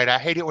was right. I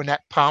hate it when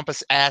that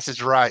pompous ass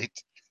is right.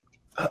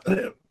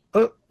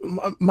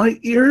 My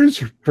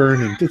ears are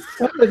burning. Did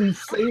somebody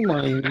say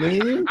my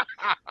name?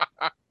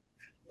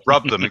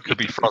 Rub them. It could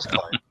be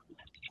frostbite.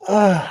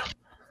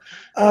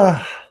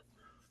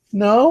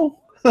 No.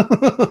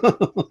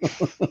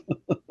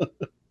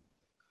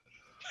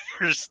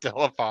 You're still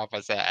a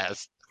pompous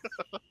ass.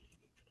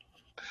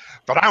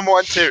 But I'm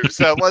one too,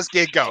 so let's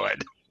get going.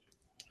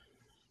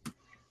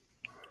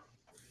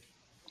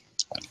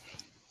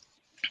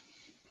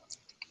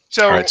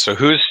 So, all right. So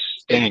who's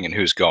staying and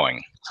who's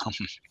going?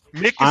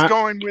 Mick is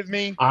going with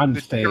me. I'm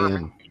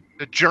staying.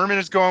 The German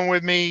is going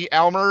with me.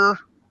 Elmer,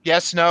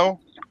 yes, no?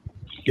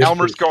 Yes,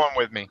 Elmer's please. going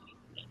with me.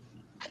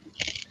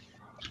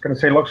 I was going to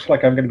say, looks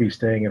like I'm going to be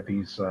staying if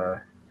these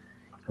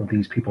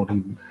people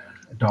need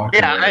a doctor.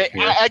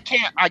 Yeah,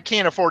 I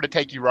can't afford to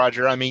take you,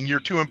 Roger. I mean, you're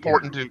too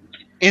important to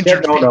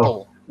injured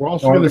people. We're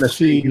also I'm going going to to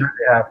see see.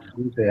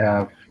 who they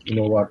have. You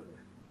know what?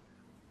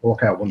 We'll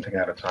look at one thing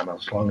at a time.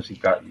 As long as you've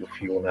got your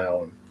fuel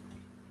now, and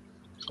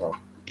so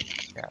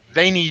Yeah,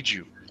 they need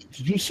you.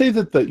 Did you say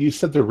that you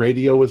said the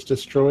radio was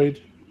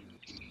destroyed?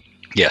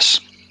 Yes.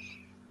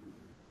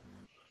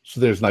 So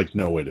there's like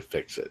no way to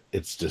fix it.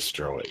 It's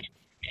destroyed.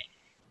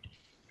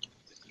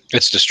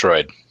 It's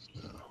destroyed.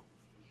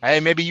 Hey,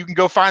 maybe you can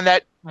go find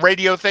that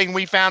radio thing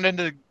we found in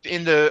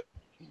the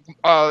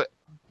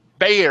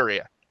Bay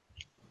Area.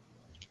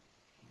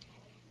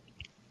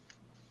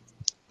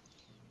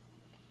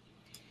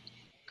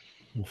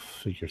 We'll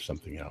figure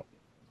something out.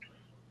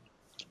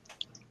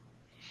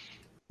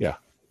 Yeah.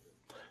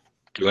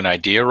 Do an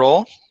idea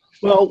roll.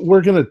 Well,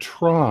 we're going to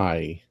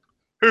try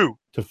Who?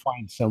 to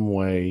find some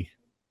way.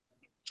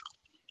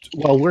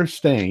 Well, we're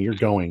staying. You're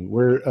going.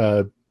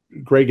 We're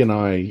Greg and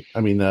I.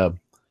 I mean,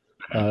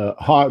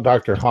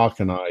 Dr. Hawk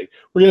and I.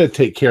 We're going to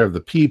take care of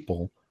the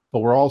people, but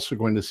we're also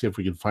going to see if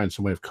we can find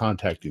some way of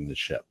contacting the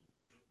ship.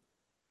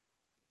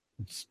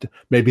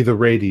 Maybe the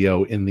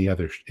radio in the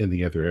other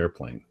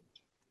airplane.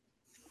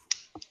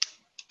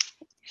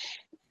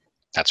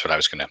 That's what I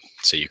was going to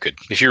say. You could,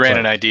 if you ran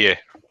an idea.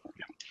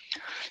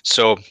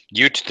 So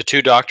the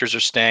two doctors are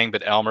staying,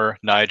 but Elmer,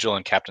 Nigel,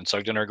 and Captain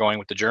Sugden are going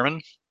with the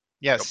German?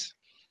 Yes.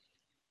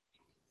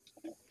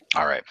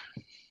 All right.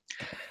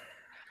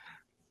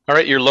 All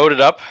right, you're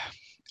loaded up,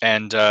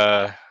 and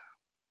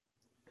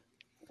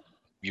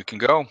you can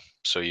go.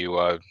 So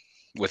you,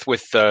 with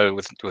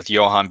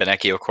Johann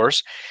Benecki, of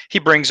course, he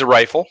brings a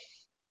rifle.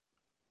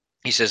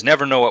 He says,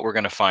 "Never know what we're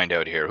going to find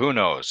out here. Who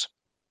knows?"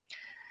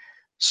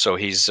 So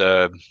he's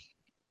set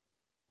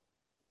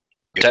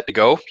to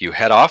go. You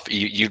head off.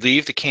 You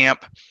leave the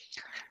camp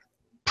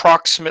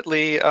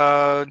approximately,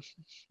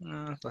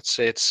 let's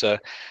say it's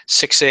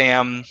 6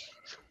 a.m.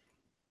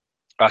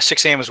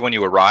 6 a.m. is when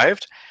you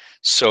arrived.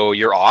 So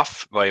you're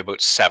off by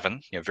about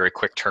 7. You have very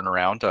quick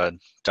turnaround,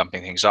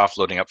 dumping things off,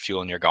 loading up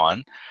fuel, and you're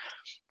gone.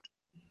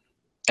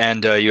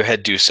 And you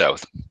head due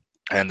south.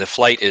 And the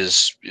flight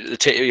is,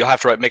 you'll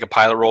have to make a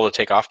pilot roll to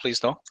take off, please,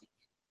 though.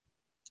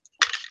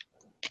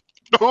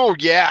 Oh,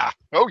 yeah.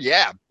 Oh,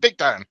 yeah. Big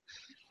time.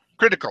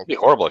 Critical. It'd be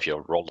horrible if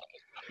you rolled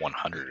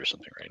 100 or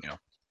something right now.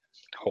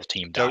 The whole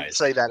team dies. Don't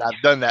say that. I've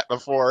done that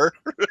before.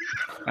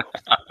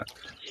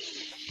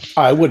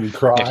 I wouldn't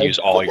cry. You have to use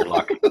all your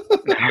luck.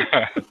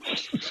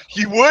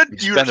 You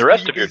would? You spend the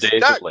rest of your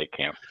days at lake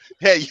camp.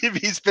 Yeah,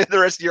 you spend the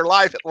rest of your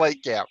life at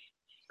lake camp.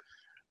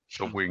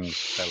 The wings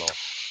fell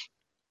off.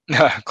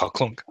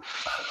 Clunk.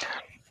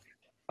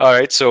 All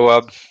right,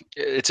 so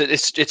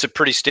it's a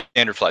pretty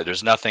standard flight.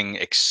 There's nothing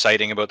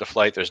exciting about the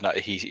flight. There's not.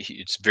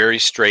 It's very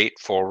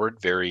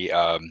straightforward, very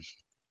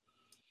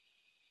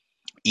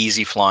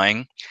easy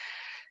flying.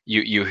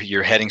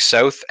 You're heading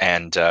south,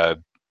 and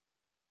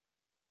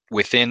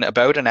within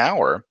about an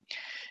hour,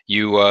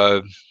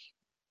 you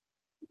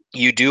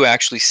do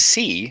actually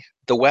see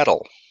the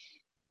Weddell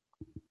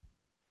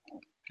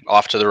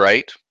off to the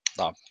right.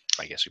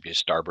 I guess it'd be a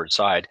starboard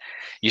side.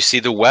 You see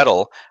the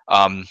Weddell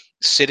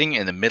sitting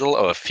in the middle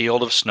of a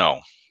field of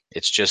snow.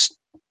 It's just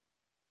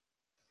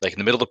like in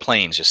the middle of the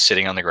plains, just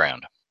sitting on the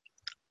ground.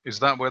 Is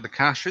that where the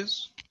cache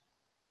is?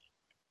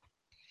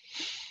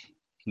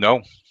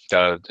 No,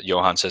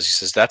 Johann says. He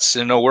says that's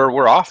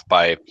we're off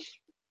by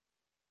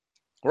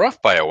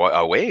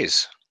a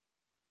ways,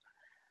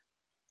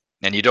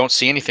 and you don't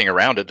see anything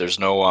around it. There's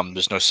no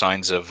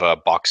signs of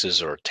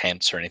boxes or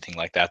tents or anything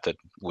like that that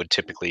would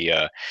typically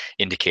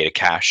indicate a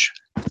cache.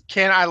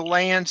 Can I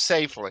land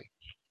safely?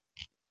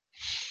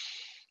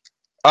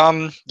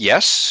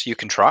 Yes, you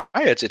can try.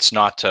 It's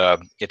not.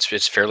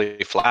 It's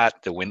fairly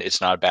flat. The wind.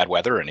 It's not bad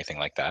weather or anything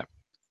like that.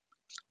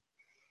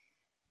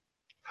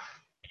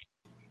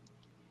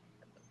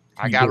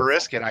 I gotta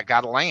risk it. I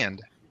gotta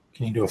land.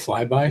 Can you do a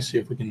flyby? See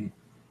if we can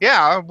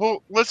Yeah,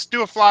 well, let's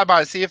do a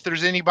flyby. See if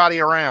there's anybody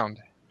around.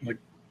 like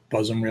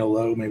buzz them real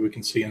low. Maybe we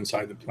can see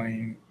inside the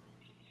plane.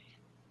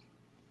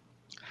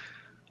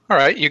 All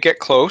right, you get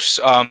close.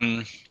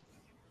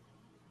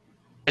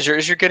 As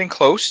you're getting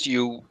close,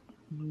 you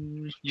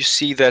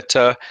see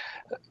that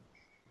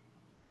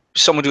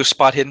someone do a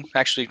spot hidden.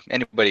 Actually,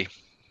 anybody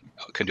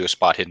can do a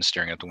spot hidden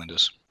staring out the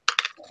windows.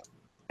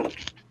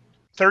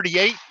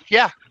 38.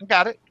 Yeah, I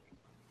got it.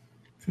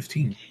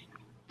 15.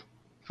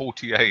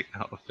 48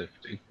 out of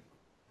 50.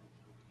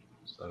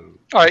 So.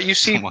 All right, you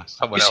see someone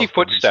you see else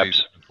probably footsteps.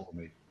 sees it before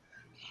me.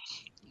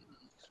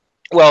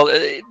 Well,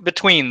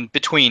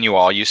 between you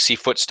all, you see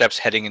footsteps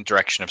heading in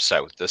direction of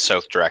south, the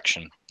south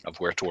direction of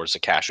where towards the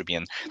cache would be.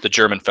 And the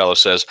German fellow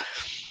says,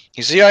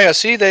 "You see, I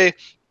see they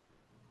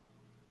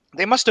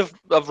must have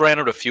ran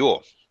out of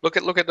fuel. Look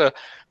at the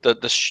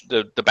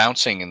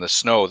bouncing in the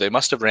snow. They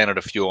must have ran out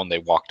of fuel and they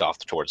walked off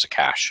towards the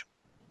cache."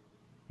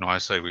 No, I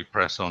say we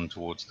press on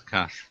towards the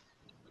cache.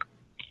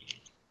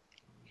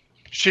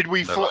 Should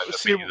we They'll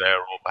either be there,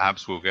 or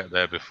perhaps we'll get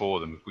there before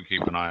them if we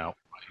keep an eye out.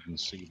 I can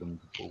see them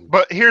before.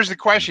 But here's the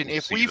question: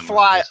 if we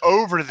fly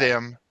over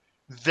them,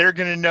 they're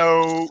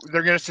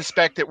gonna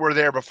suspect that we're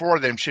there before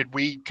them. Should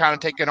we kind of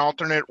take an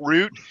alternate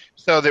route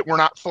so that we're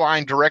not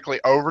flying directly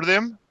over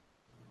them?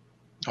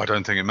 I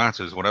don't think it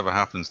matters. Whatever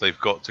happens, they've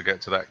got to get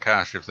to that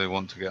cache if they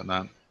want to get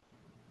that.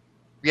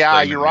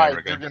 Yeah, you're right.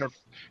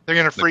 They're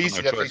gonna freeze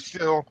to death. They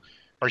still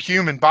are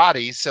human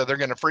bodies, so they're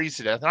gonna freeze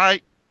to death. All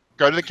right,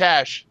 go to the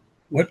cache.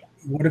 What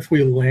if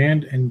we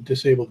land and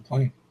disable the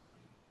plane?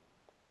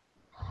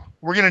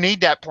 We're gonna need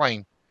that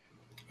plane.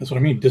 That's what I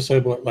mean.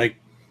 Disable it, like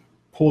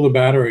pull the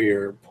battery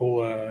or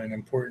pull an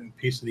important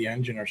piece of the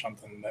engine or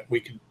something that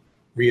we could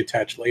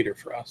reattach later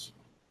for us.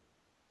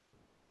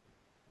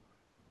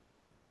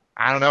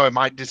 I don't know. It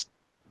might just.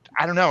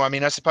 I don't know. I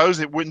mean, I suppose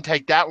it wouldn't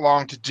take that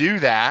long to do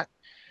that.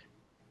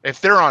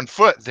 If they're on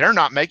foot, they're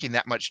not making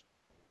that much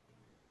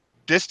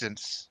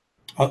distance.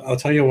 I'll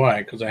tell you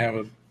why. Because I have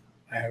a.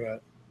 I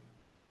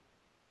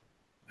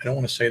don't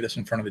want to say this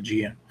in front of the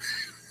GM.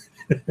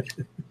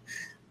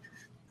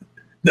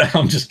 No,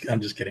 I'm just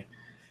kidding.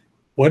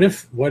 What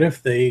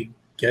if they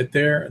get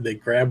there, they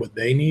grab what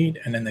they need,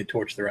 and then they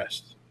torch the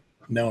rest,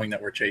 knowing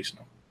that we're chasing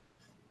them?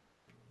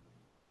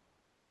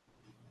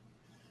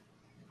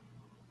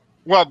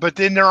 Well, but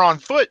then they're on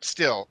foot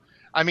still.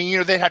 I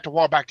mean, they'd have to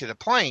walk back to the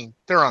plane.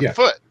 They're on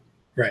foot.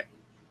 Right.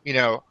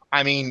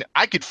 I mean,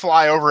 I could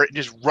fly over it and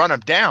just run them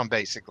down,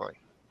 basically.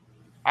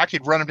 I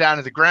could run them down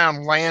to the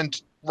ground,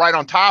 land right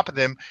on top of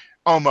them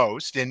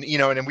almost, and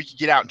and then we could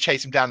get out and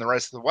chase them down the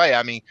rest of the way.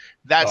 I mean,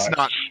 that's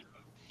not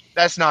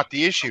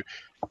the issue.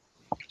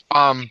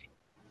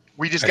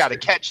 We just got to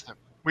catch them.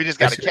 We just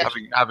got to catch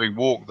them. Having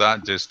walked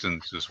that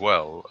distance as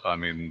well, I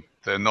mean,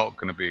 they're not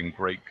going to be in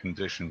great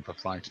condition for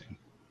fighting.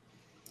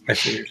 I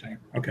see what you're saying.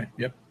 Okay.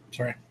 Yep.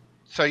 Sorry.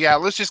 So yeah,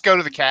 let's just go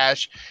to the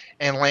cache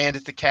and land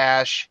at the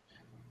cache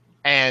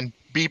and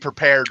be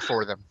prepared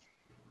for them.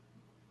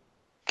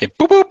 Okay.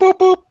 Boop boop boop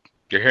boop.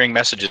 You're hearing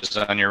messages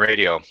on your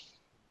radio.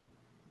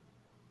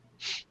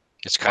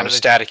 It's kind of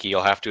staticky.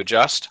 You'll have to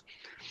adjust.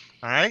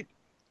 All right.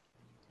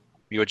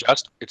 You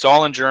adjust. It's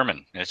all in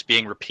German, and it's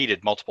being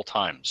repeated multiple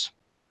times.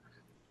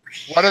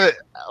 What are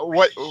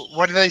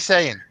they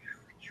saying?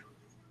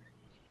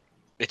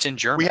 It's in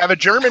German. We have a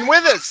German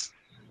with us.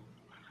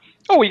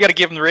 Oh, you got to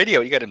give him the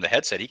radio. You got him the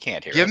headset. He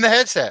can't hear. Give him the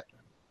headset.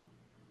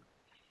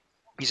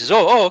 He says,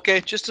 "Oh, okay.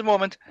 Just a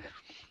moment."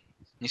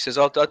 He says,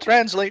 "I'll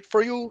translate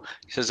for you."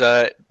 He says,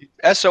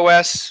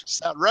 "SOS."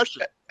 It's not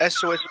Russian.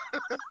 SOS.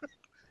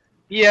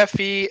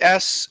 BFE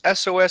S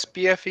SOS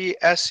BFE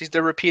S.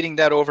 They're repeating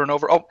that over and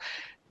over. Oh,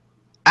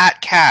 at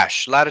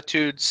cache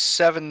latitude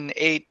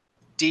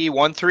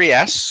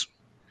 78D13S.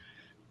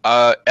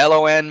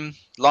 LON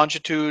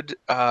longitude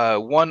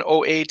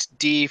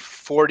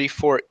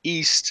 108D44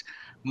 east.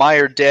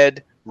 Meyer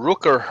dead.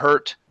 Rooker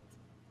hurt.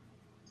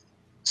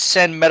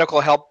 Send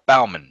medical help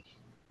Bauman.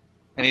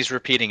 And he's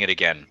repeating it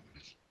again.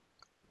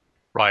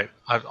 Right.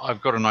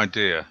 I've got an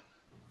idea.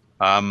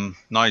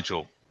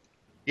 Nigel.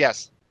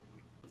 Yes.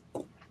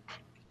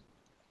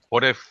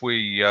 What if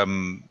we,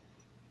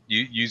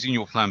 using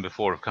your plan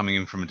before of coming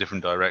in from a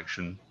different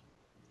direction,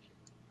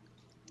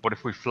 what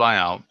if we fly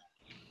out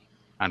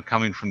and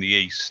come in from the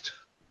east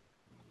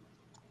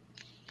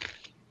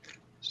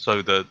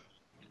so that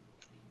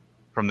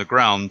from the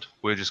ground,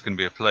 we're just going to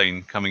be a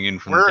plane coming in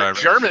from the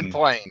direction. We're a German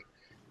plane.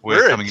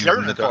 We're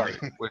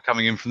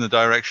coming in from the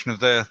direction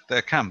of their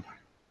camp.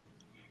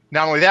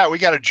 Not only that, we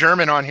got a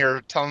German on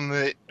here telling him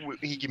that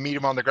he can meet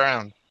him on the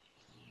ground.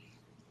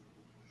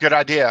 Good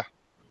idea.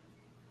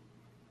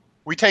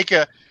 We take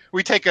a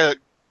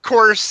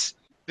course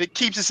that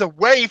keeps us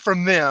away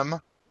from them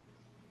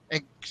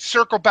and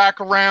circle back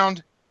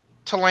around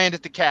to land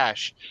at the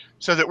cache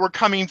so that we're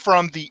coming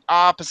from the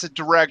opposite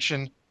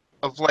direction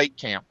of Lake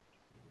Camp,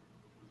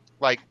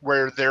 like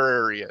where their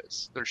area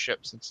is, their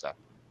ships and stuff.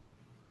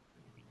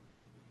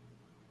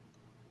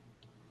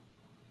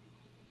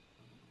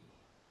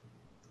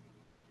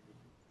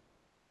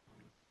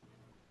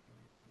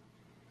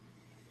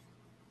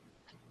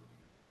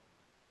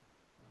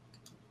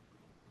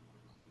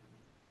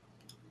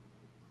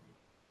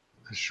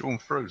 Is Sean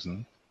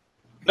frozen?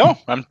 No,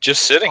 I'm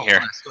just sitting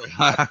here.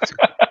 Sorry.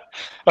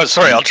 Oh,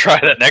 sorry. I'll try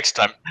that next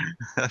time.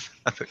 I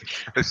thought you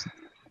were frozen.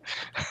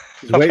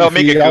 He's waiting I'll for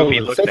make a you all goofy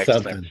to look say next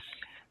time. something.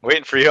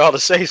 Waiting for you all to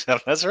say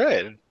something. That's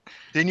right.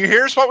 Didn't you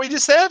hear us what we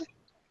just said?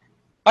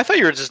 I thought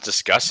you were just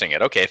discussing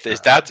it. Okay, if I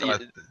that,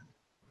 thought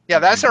Yeah,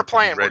 that's we our would be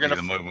plan. Ready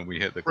the moment we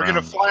hit the We're ground.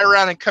 gonna fly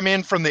around and come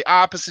in from the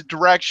opposite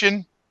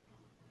direction.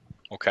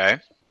 okay.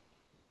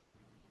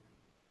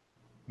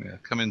 Yeah,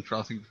 come in.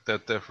 I think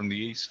that they're from the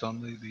east,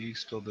 aren't they? The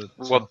east or the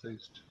Well,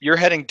 southeast? You're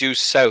heading due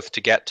south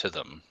to get to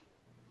them.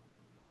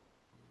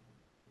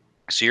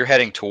 So you're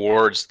heading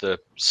towards the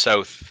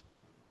south,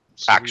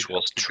 So we'd actual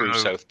have to true go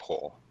south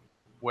pole.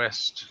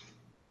 west.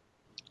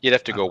 You'd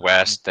have to go and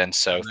west, then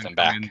south, then and come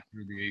back. in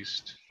through the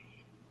east.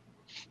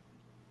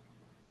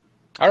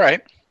 All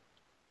right.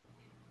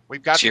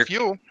 We've got So the you're-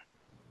 fuel.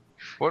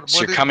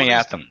 So you're coming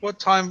at them. What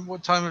time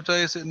of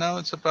day is it now?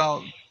 It's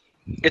about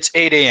It's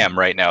 8 a.m.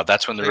 right now.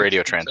 That's when the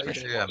radio it's 8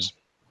 transmission a.m. was.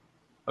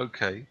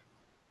 Okay.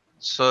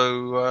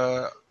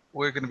 So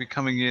we're going to be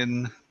coming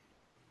in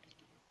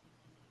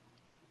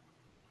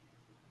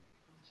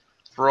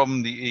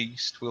from the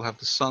east. We'll have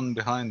the sun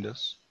behind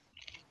us.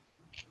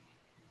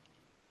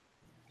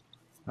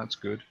 That's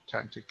good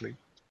tactically.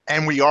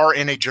 And we are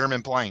in a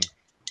German plane.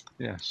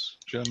 Yes,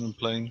 German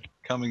plane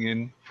coming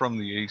in from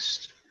the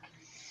east.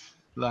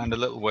 Land a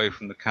little way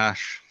from the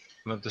cache.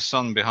 We'll have the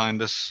sun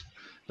behind us.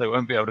 They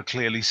won't be able to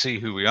clearly see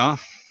who we are.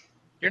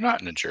 You're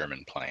not in a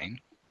German plane.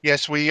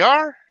 Yes, we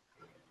are.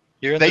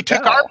 You're in They the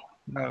took Bell. our.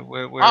 No,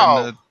 we're Oh.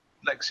 in the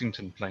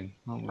Lexington plane,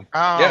 aren't we?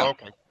 Oh, Yeah.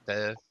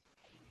 okay.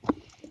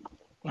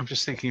 I'm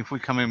just thinking if we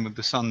come in with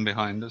the sun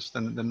behind us,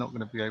 then they're not going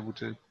to be able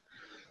to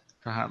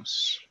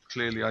perhaps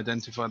clearly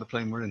identify the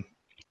plane we're in.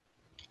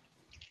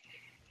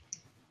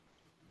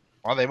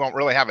 Well, they won't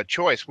really have a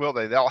choice, will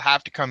they? They'll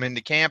have to come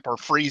into camp or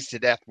freeze to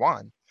death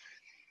one.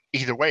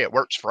 Either way, it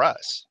works for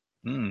us.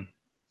 Hmm.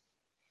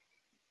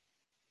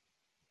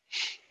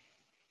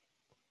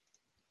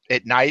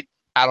 At night,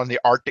 out on the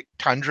Arctic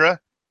tundra,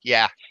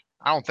 yeah,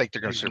 I don't think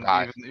they're going to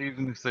survive.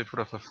 Even if they put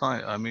up a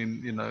fight, I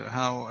mean, you know,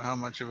 how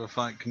much of a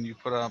fight can you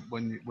put up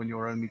when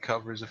your only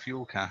cover is a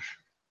fuel cache?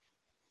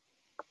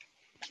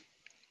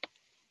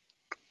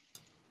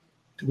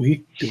 Do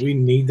we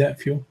need that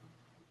fuel?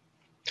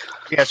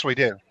 Yes, we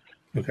do.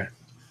 Okay.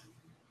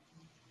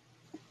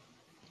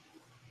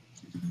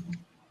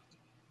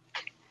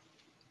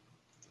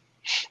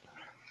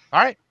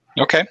 All right.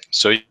 Okay,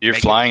 so you're Make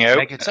it- flying out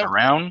make it so.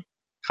 around,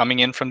 coming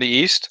in from the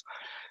east.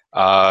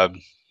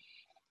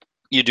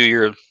 You do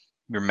your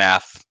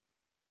math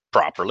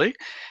properly,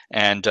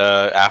 and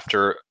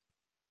after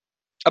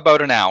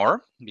about an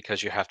hour,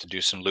 because you have to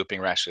do some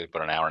looping, actually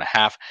about an hour and a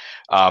half.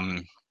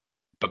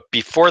 But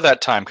before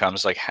that time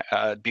comes, like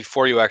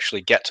before you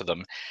actually get to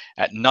them,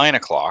 at 9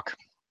 o'clock,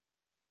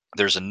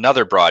 there's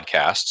another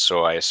broadcast.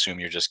 So I assume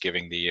you're just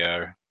giving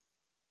the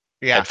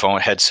Yeah.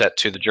 headset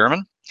to the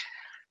German.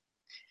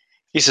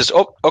 He says,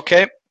 "Oh,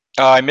 okay.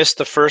 I missed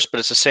the first, but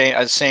it's the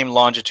same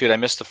longitude. I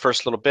missed the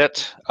first little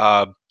bit.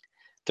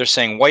 They're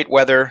saying white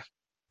weather.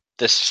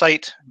 This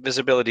site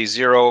visibility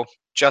 0.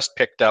 Just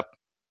picked up.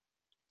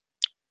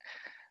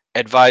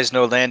 Advise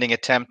no landing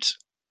attempt.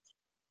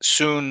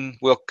 Soon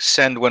we'll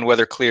send when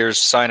weather clears.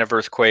 Sign of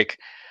earthquake.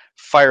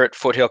 Fire at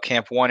Foothill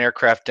Camp. 1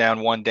 aircraft down,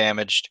 1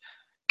 damaged.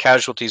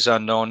 Casualties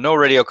unknown. No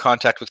radio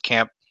contact with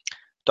camp.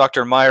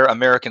 Dr. Meyer,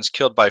 Americans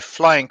killed by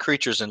flying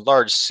creatures in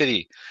large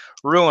city.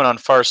 Ruin on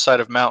far side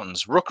of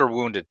mountains. Rooker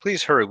wounded.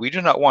 Please hurry. We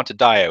do not want to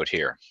die out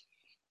here.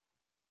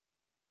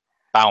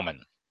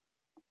 Bauman."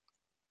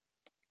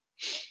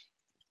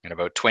 And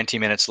about 20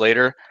 minutes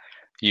later,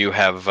 you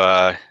have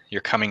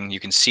you're coming. You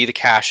can see the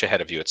cache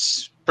ahead of you.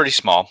 It's pretty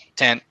small.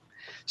 Tent,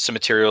 some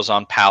materials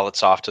on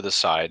pallets off to the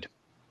side.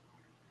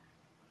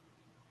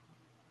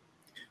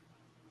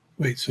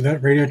 Wait, so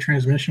that radio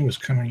transmission was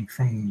coming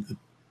from the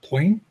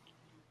plane?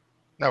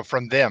 No,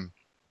 from them.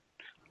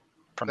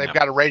 From They've them.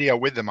 got a radio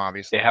with them,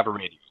 obviously. They have a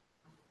radio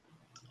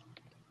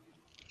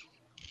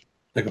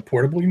Like a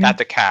portable, you mean? at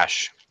the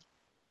cache.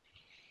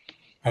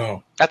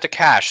 Oh, At the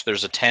cache,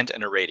 there's a tent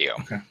and a radio.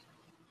 okay.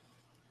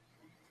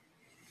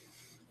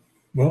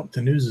 Well,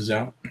 the news is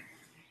out.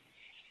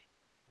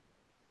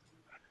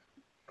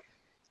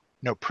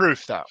 No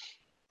proof, though.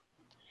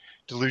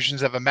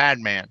 Delusions of a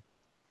madman.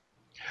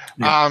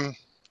 Yeah.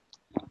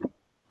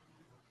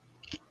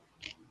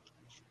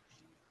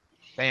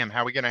 Damn,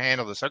 how are we going to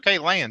handle this? Okay,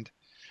 land.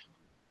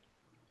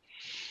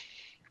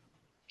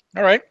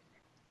 All right.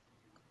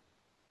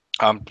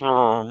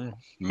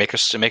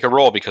 Make a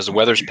roll because the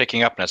weather's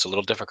picking up and it's a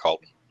little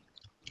difficult.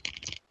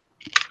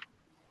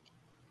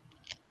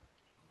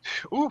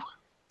 Ooh.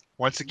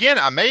 Once again,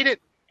 I made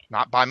it.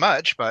 Not by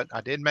much, but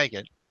I did make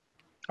it.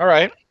 All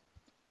right.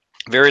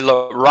 Very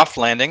rough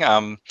landing.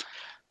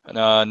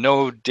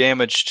 No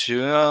damage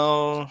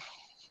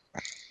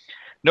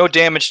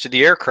to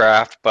the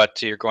aircraft,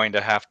 but you're going to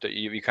have to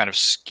you kind of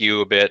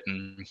skew a bit,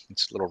 and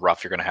it's a little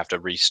rough. You're going to have to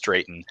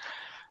re-straighten.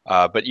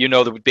 But you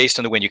know that based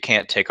on the wind, you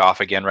can't take off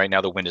again right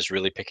now. The wind is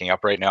really picking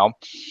up right now.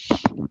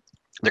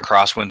 The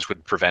crosswinds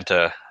would prevent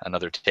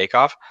another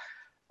takeoff.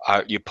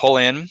 You pull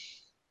in.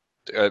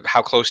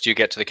 How close do you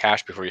get to the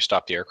cache before you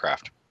stop the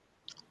aircraft?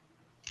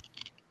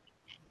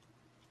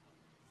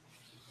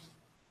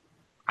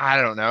 I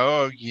don't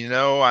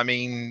know. I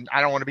mean,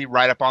 I don't want to be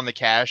right up on the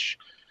cache.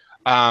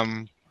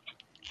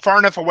 Far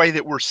enough away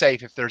that we're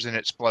safe if there's an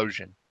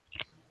explosion.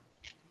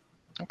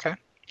 Okay.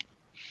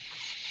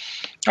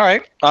 All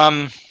right.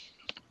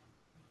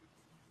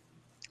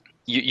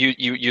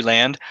 You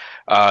land.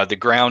 The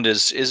ground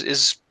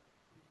is.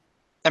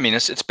 I mean,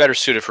 it's better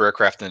suited for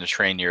aircraft than the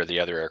train near the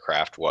other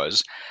aircraft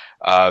was.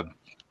 The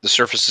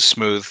surface is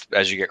smooth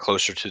as you get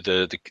closer to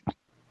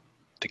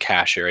the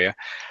cache area,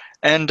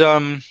 and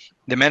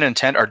the men in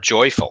tent are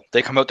joyful.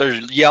 They come out there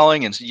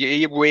yelling and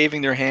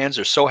waving their hands.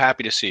 They're so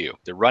happy to see you.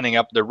 They're running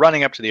up. They're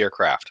running up to the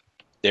aircraft.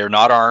 They're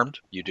not armed.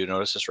 You do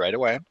notice this right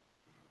away.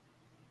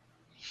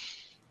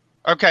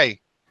 Okay.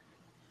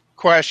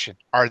 Question: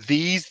 are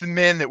these the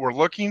men that we're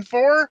looking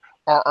for,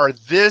 or are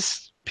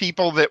this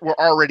people that were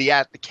already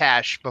at the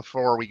cache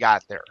before we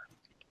got there?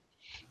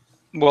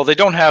 Well, they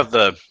don't have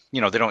they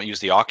don't use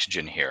the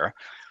oxygen here,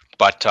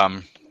 but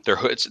their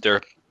hoods.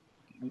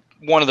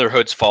 One of their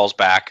hoods falls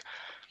back,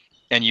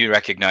 and you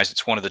recognize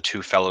it's one of the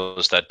two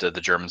fellows that the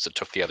Germans that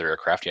took the other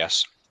aircraft.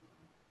 Yes.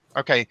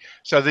 Okay,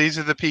 so these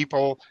are the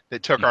people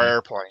that took our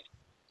airplane.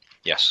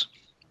 Yes.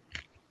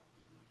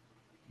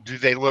 Do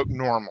they look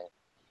normal?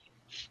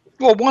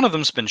 Well, one of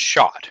them's been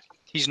shot.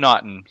 He's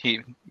not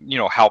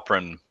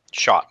Halpern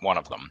shot one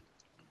of them.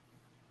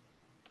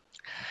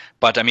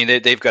 But I mean,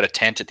 they've got a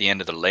tent at the end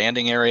of the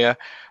landing area.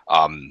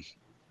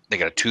 They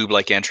got a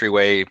tube-like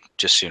entryway.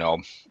 Just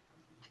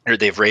or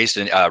they've raised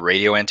a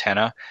radio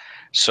antenna,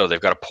 so they've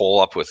got a pole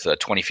up with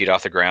 20 feet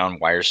off the ground,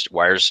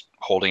 wires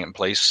holding it in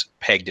place,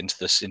 pegged into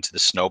the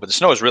snow. But the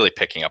snow is really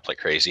picking up like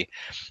crazy.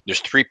 There's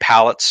 3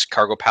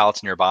 cargo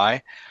pallets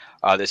nearby.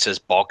 That says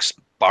Balks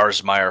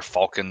Barsmeyer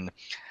Falcon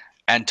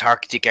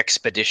Antarctic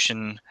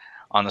Expedition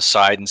on the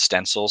side and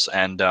stencils,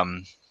 and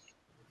all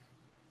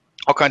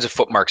kinds of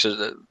footmarks.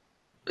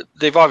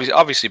 They've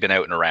obviously been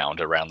out and around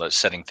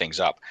setting things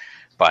up,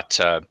 but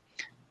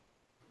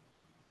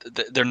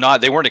they're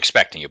not. They weren't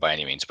expecting you by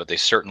any means, but they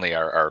certainly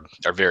are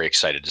very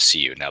excited to see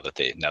you now that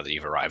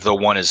you've arrived. Though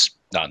one is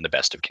not in the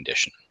best of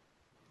condition.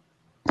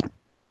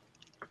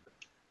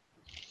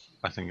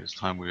 I think it's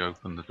time we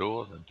open the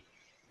door then.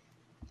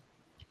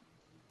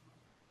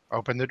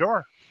 Open the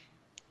door.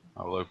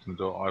 I will open the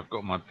door. I've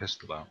got my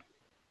pistol out.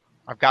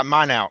 I've got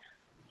mine out.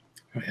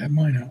 I have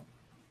mine out.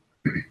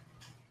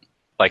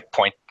 Like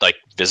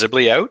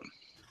visibly out?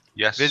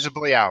 Yes.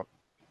 Visibly out.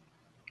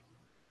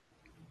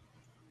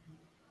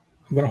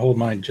 I'm gonna hold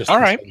mine just all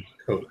right. inside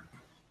the coat.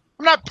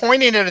 I'm not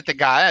pointing it at the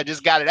guy. I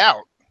just got it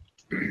out.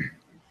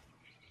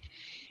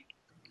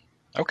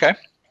 Okay.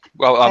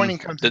 Well,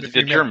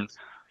 the German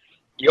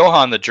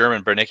Johann, the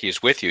German Bernicki,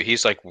 is with you.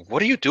 He's like,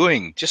 "What are you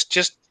doing? Just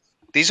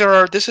these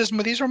are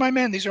my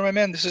men. These are my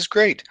men. This is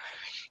great.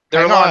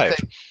 They're alive.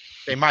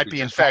 They might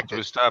be infected."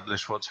 To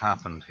establish what's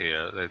happened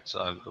here, it's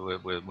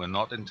we're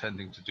not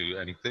intending to do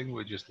anything.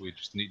 We just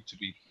need to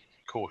be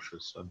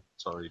cautious. I'm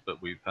sorry,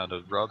 but we've had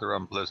a rather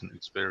unpleasant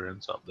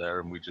experience up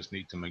there, and we just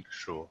need to make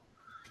sure.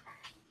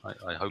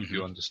 I hope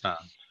you understand.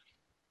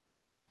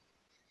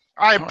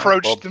 I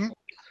approached them.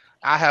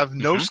 I have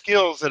no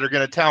skills that are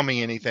going to tell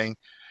me anything,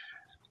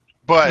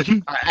 but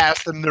I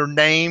asked them their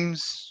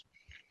names,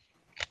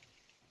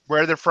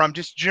 where they're from,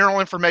 just general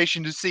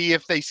information to see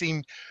if they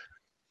seem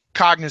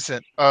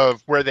cognizant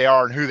of where they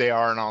are and who they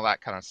are and all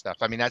that kind of stuff.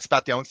 I mean, that's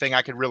about the only thing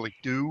I could really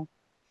do.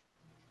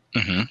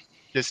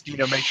 Just,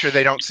 make sure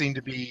they don't seem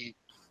to be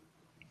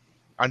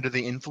under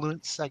the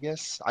influence, I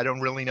guess. I don't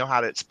really know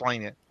how to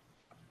explain it.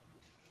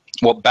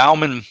 Well,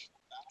 Bauman,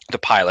 the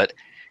pilot,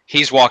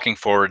 he's walking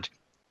forward.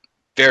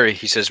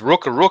 He says,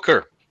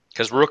 Rooker,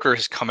 because Rooker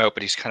has come out,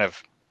 but he's kind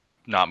of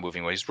not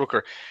moving away. He's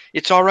Rooker.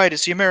 It's all right.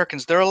 It's the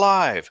Americans. They're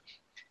alive.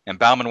 And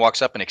Bauman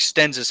walks up and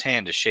extends his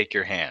hand to shake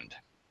your hand.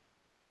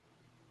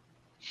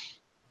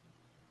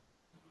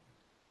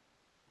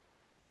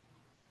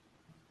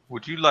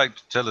 Would you like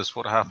to tell us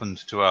what happened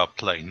to our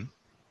plane?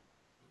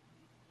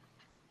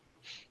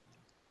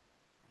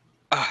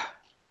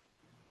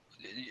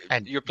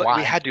 And why?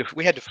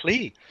 We had to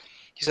flee.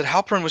 He said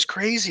Halpern was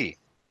crazy.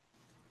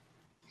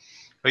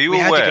 Are you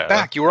aware? We had to get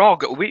back. You were all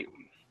we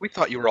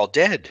thought you were all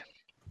dead.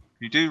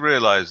 You do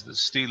realize that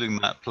stealing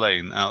that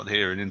plane out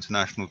here in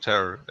international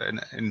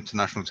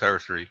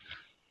territory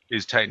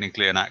is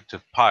technically an act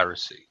of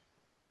piracy.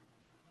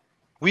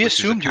 We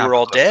assumed you were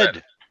all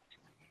dead.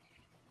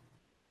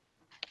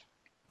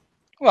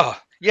 Well,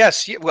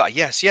 yes,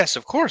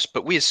 of course,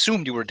 but we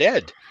assumed you were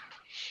dead.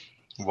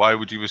 Why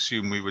would you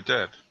assume we were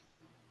dead?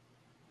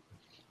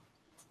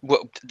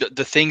 Well,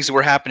 the things that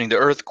were happening, the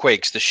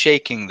earthquakes, the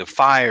shaking, the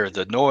fire,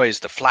 the noise,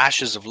 the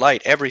flashes of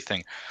light,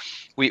 everything.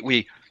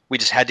 We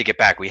just had to get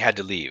back. We had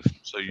to leave.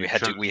 So we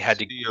had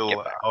to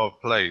steal our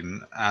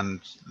plane and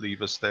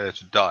leave us there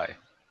to die.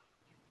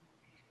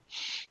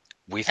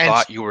 We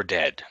thought you were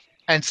dead.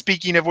 And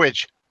speaking of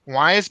which,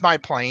 why is my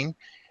plane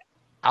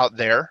out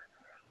there?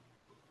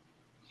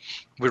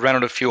 We ran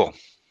out of fuel.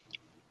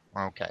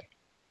 Okay.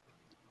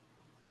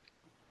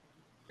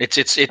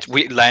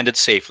 We landed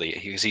safely.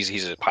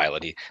 He's a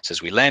pilot. He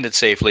says we landed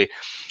safely,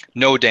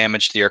 no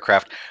damage to the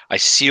aircraft. I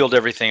sealed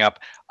everything up.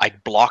 I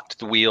blocked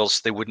the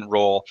wheels; they wouldn't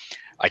roll.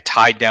 I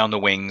tied down the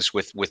wings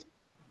with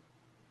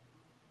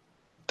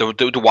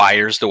the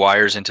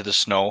wires into the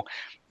snow,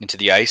 into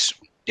the ice.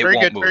 It Very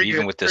won't good. move Very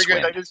even good. with Very this good.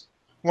 I wind. just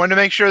wanted to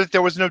make sure that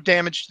there was no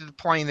damage to the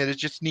plane, that it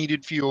just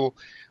needed fuel.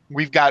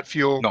 We've got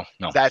fuel. No.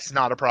 That's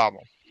not a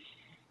problem.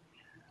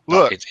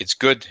 No, Look, it's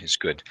good. It's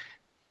good.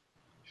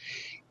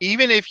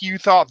 even if you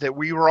thought that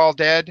we were all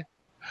dead,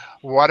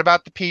 what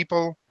about the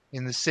people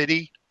in the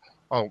city?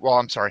 Oh, well,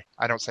 I'm sorry.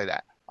 I don't say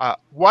that.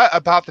 What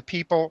about the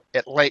people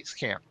at Lakes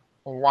Camp?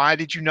 Why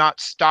did you not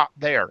stop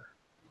there?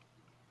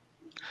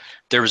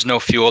 There was no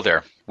fuel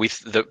there.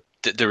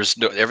 There was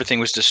no, everything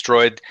was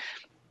destroyed.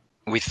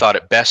 We thought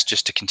it best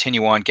just to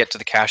continue on, get to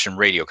the cache and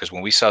radio, because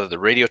when we saw that the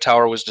radio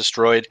tower was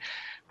destroyed,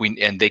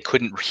 and they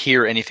couldn't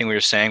hear anything we were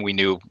saying, we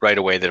knew right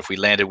away that if we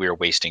landed, we were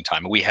wasting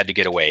time. We had to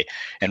get away.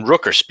 And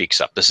Rooker speaks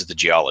up. This is the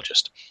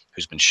geologist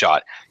who's been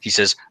shot. He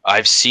says,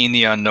 "I've seen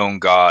the unknown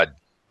God.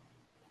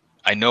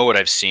 I know what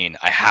I've seen.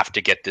 I have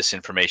to get this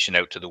information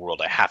out to the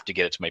world. I have to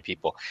get it to my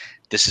people.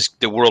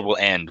 The world will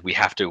end. We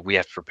have to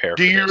prepare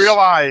Do for you this."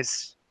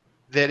 realize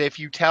that if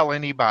you tell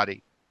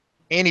anybody,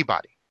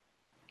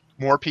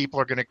 more people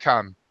are going to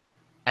come,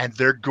 and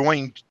they're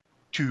going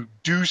to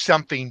do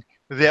something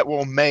that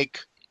will make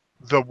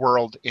the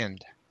world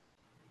end?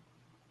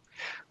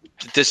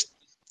 This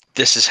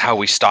is how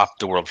we stop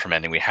the world from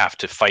ending. We have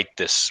to fight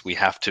this. We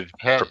have to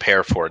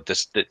prepare for it.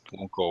 That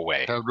won't go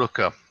away. Herr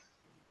Rooker.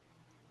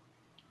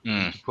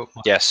 Put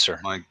Yes, sir.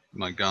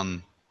 my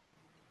gun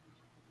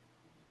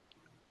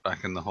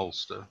back in the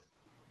holster.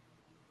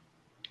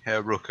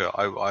 Herr Rooker,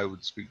 I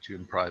would speak to you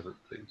in private,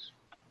 please.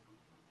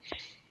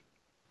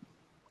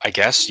 I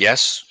guess,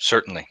 yes,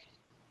 certainly.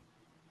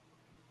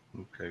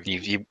 Okay.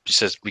 He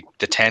says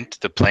the tent,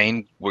 the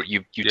plane.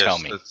 You yes, tell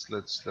me.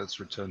 Let's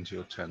return to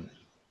your tent.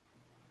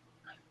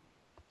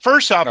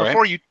 First off, All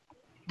right.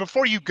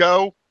 before you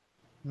go,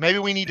 maybe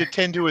we need to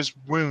tend to his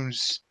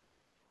wounds.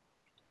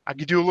 I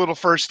could do a little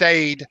first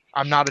aid.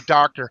 I'm not a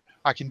doctor.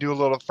 I can do a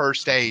little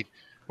first aid.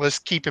 Let's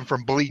keep him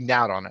from bleeding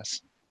out on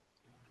us.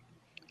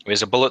 He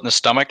has a bullet in the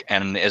stomach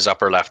and in his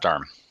upper left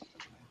arm.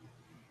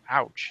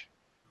 Ouch.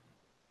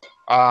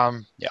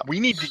 Yeah. We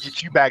need to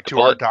get you back The to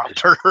our bullet-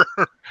 doctor.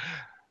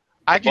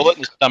 The bullet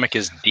in the stomach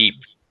is deep.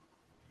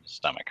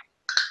 Stomach.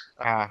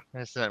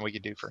 That's nothing we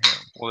could do for him.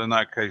 Well, in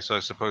that case, I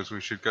suppose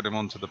we should get him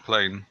onto the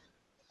plane.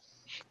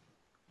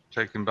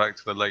 Take him back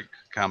to the lake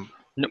camp.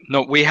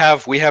 No, we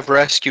have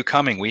rescue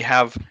coming.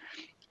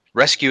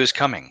 Rescue is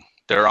coming.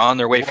 They're on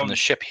their way from the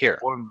ship here.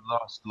 Won't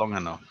last long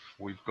enough.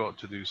 We've got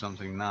to do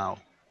something now.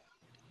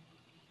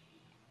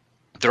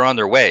 They're on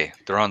their way.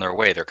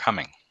 They're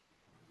coming.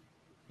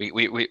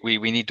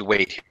 We need to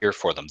wait here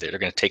for them. They're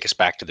going to take us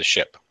back to the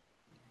ship.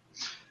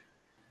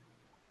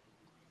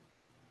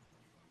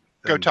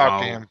 Go Then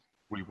talk to while him.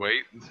 we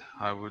wait,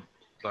 I would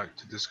like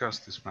to discuss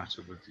this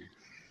matter with you.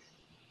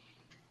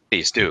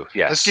 Please do.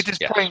 Yes. Let's get this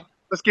yeah. plane.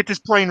 Let's get this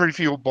plane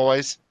refueled,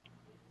 boys.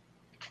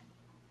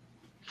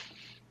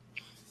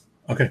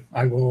 Okay,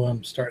 I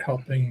will start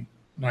helping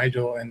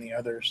Nigel and the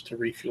others to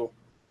refuel.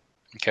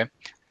 Okay.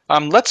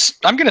 I'm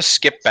going to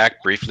skip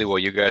back briefly while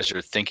you guys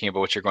are thinking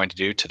about what you're going to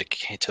do to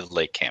the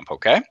lake camp.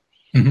 Okay.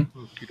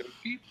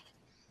 Okey-dokey.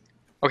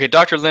 Okay,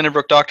 Dr.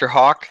 Lindenbrook, Dr.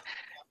 Hawk,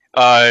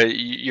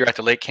 you're at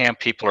the lake camp.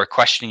 People are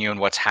questioning you and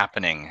what's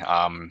happening.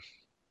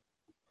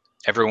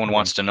 Everyone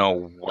wants to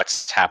know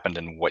what's happened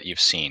and what you've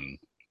seen.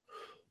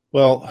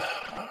 Well,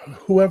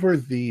 whoever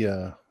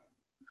the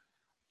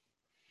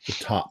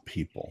top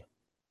people,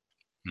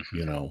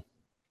 you know,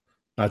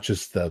 not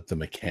just the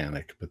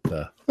mechanic, but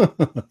the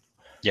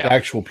Yeah. the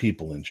actual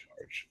people in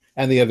charge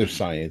and the other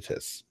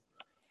scientists.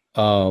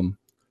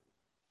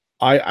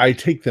 I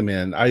take them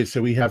in. I say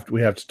we have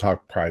to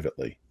talk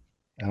privately,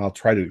 and I'll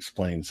try to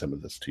explain some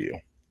of this to you.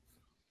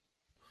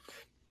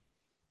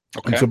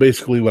 Okay. And so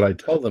basically what I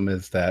tell them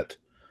is that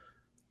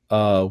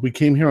we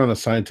came here on a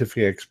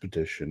scientific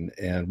expedition,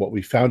 and what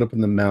we found up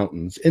in the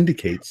mountains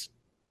indicates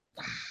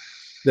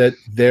that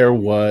there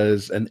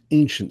was an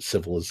ancient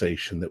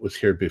civilization that was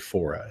here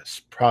before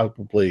us,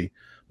 probably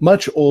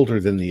much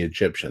older than the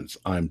Egyptians.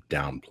 I'm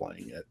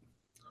downplaying it.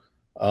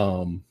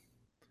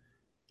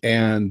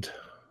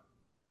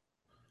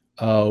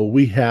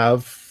 We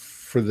have,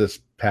 for this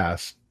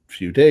past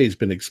few days,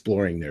 been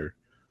exploring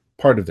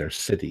part of their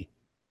city.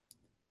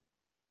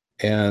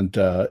 And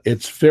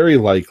it's very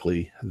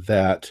likely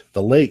that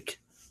the lake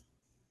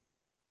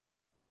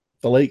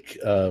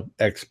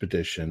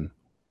expedition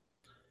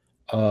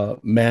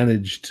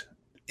managed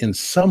in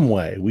some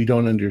way, we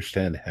don't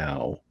understand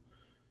how,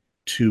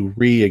 to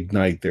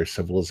reignite their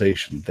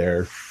civilization.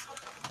 They're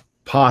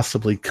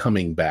possibly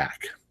coming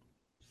back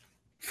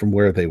from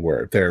where they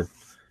were. They're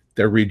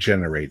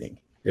regenerating,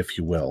 if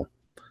you will.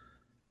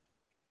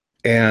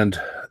 And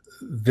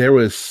there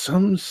was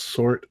some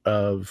sort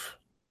of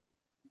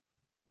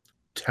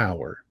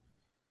tower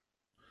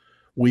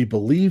We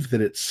believe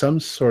that it's some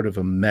sort of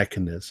a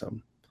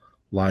mechanism,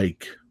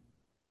 like,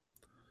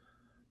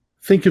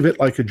 think of it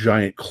like a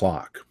giant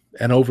clock.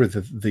 And over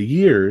the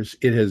years,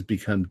 it has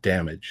become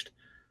damaged.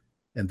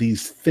 And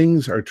these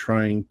things are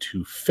trying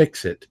to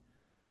fix it.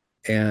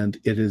 And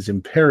it is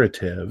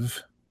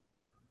imperative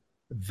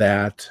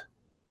that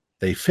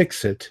they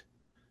fix it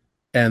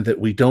and that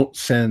we don't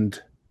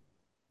send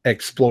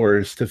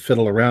explorers to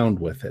fiddle around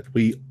with it.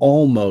 We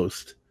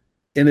almost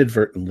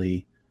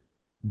inadvertently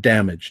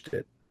damaged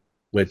it,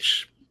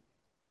 which,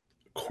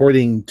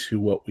 according to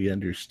what we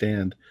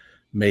understand,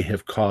 may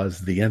have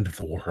caused the end of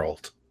the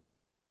world.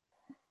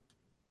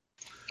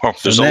 Well,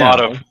 So there's a now,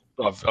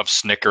 lot of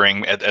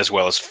snickering as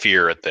well as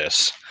fear at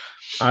this.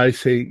 I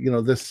say,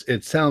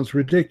 it sounds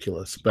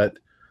ridiculous, but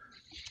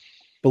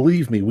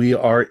believe me, we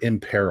are in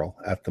peril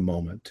at the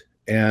moment.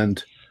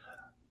 And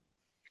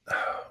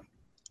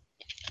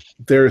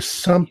there's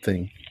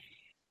something,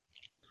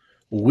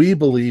 we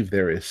believe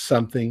there is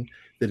something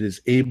that is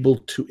able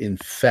to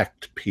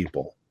infect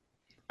people.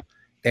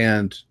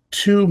 And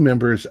 2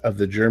 members of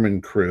the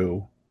German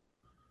crew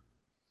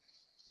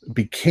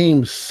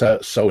became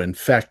so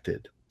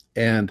infected,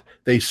 and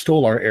they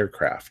stole our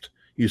aircraft.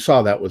 You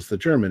saw that was the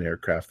German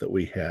aircraft that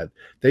we had.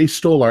 They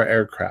stole our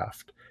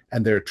aircraft,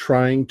 and they're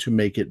trying to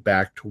make it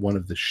back to one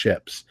of the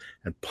ships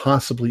and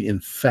possibly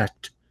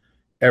infect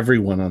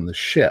everyone on the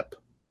ship.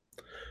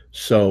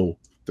 So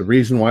the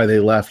reason why they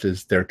left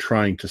is they're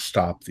trying to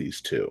stop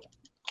these 2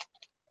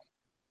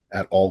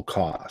 at all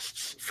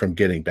costs from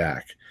getting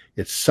back.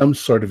 It's some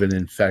sort of an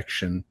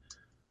infection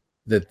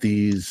that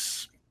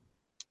these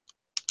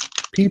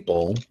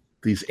people,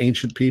 these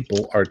ancient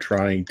people, are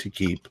trying to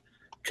keep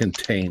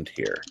contained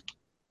here.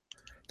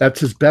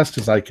 That's as best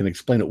as I can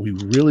explain it. We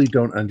really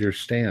don't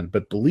understand,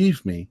 but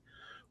believe me,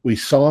 we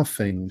saw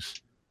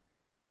things,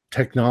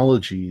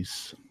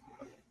 technologies,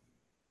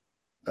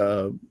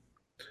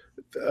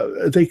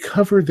 they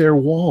cover their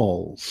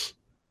walls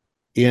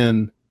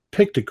in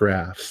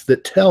pictographs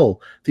that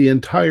tell the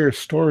entire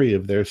story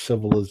of their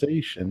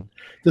civilization.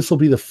 This will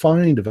be the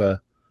find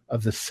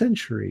of the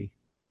century.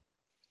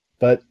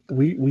 But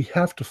we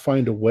have to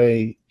find a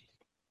way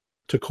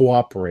to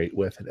cooperate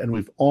with it, and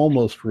we've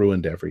almost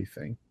ruined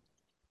everything.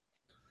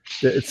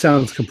 It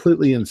sounds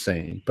completely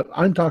insane, but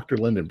I'm Dr.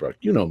 Lindenbrook.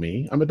 You know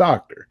me. I'm a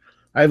doctor.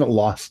 I haven't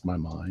lost my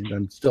mind.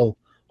 I'm still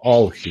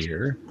all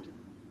here.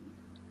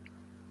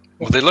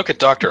 Well, they look at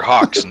Dr.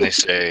 Hawks and they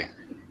say,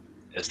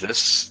 is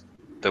this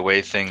the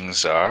way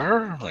things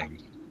are?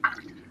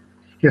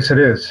 Yes, it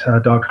is.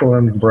 Dr.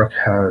 Lindenbrook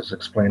has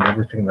explained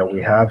everything that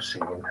we have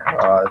seen.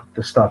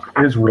 This stuff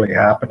is really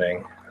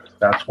happening.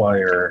 That's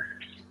why our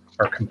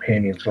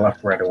companions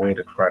left right away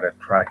to try to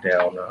track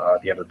down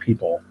the other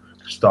people,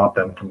 to stop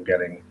them from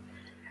getting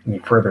any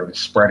further and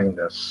spreading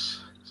this.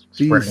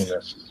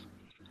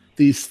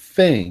 These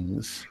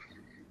things,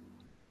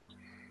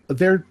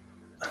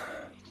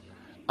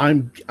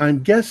 I'm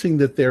guessing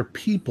that they're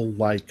people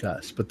like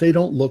us, but they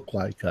don't look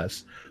like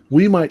us.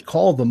 We might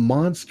call them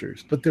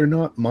monsters, but they're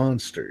not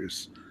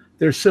monsters.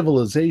 Their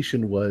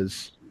civilization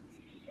was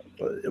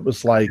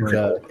like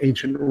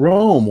ancient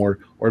Rome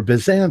or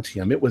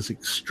Byzantium. It was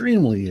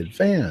extremely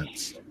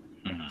advanced.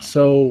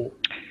 So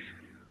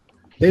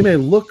they may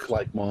look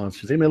like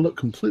monsters. They may look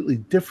completely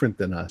different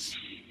than us,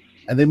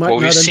 and they might not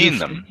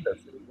understand them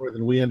more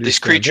than we understand. These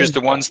creatures,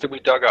 them. the ones that we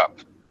dug up,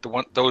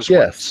 those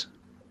yes. ones.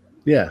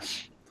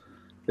 Yes,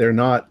 they're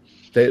not.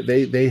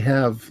 They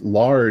have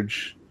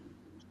large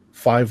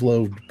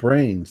 5-lobed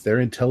brains.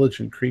 They're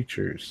intelligent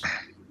creatures,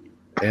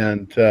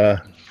 and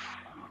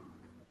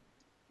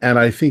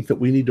I think that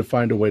we need to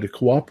find a way to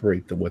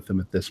cooperate with them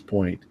at this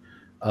point,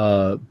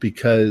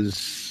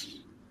 because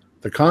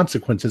the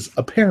consequences,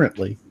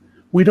 apparently,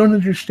 we don't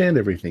understand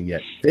everything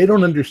yet. They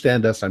don't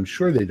understand us. I'm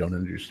sure they don't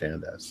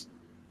understand us.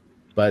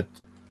 But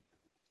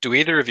do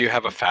either of you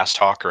have a fast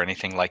talk or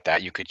anything like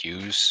that you could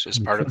use as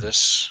part of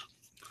this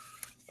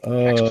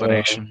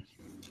explanation?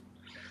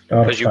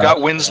 Because you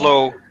got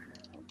Winslow.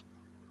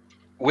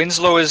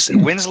 Winslow is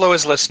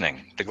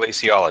listening. The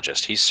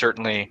glaciologist. He's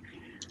certainly,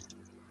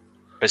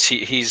 but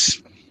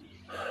he's.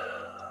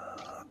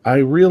 I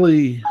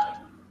really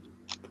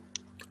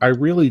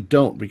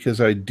don't, because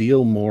I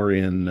deal more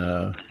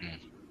in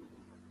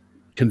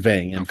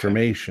conveying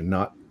information,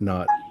 not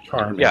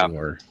charming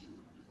or.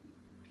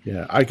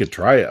 Yeah, I could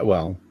try it.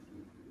 Well,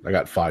 I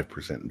got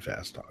 5% in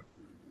fast talk.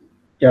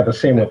 Yeah, the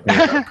same with me.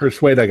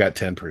 Persuade, I got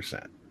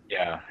 10%.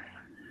 Yeah.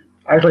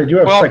 Actually, I do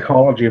have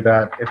psychology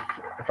that if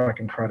I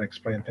can try to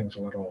explain things a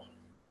little.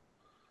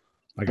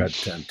 I got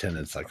 10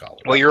 in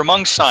psychology. Well, you're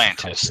among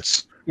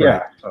scientists. Yeah.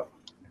 Right. So.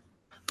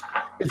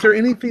 Is there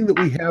anything that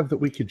we have that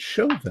we could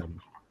show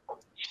them?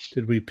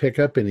 Did we pick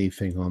up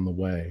anything on the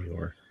way,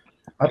 or?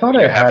 I thought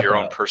you I have had your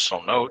own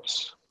personal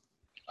notes.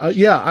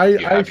 Yeah, I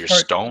have your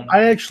stone.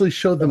 I actually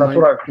showed them my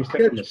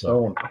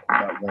sketchbook.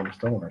 That one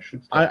stone.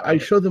 I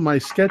showed them my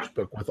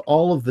sketchbook with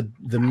all of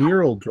the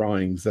mural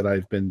drawings that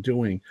I've been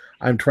doing.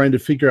 I'm trying to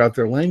figure out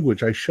their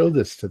language. I show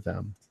this to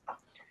them.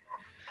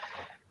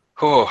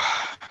 Oh,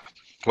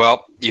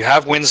 well, you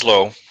have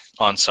Winslow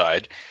on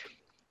side,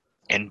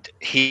 And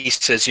he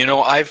says, you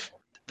know,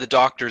 the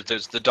doctors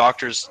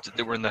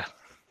that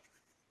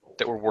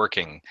were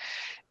working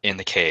in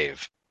the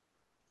cave.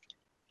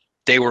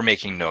 They were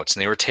making notes,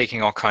 and they were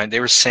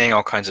saying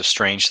all kinds of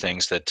strange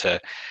things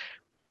that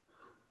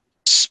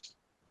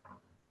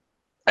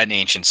an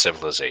ancient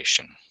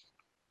civilization.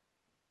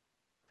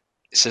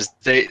 He says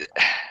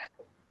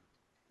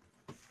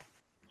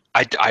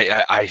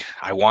I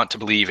want to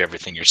believe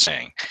everything you're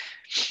saying.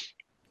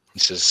 He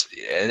says,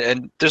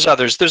 and there's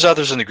others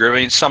in the group.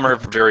 I mean, some are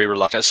very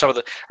reluctant.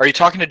 Are you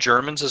talking to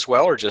Germans as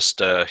well, or just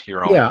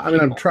your own? Yeah, I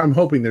mean, I'm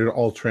hoping they're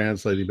all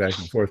translating back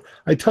and forth.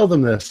 I tell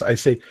them this. I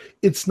say,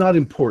 it's not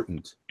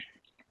important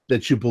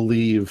that you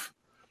believe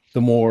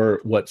the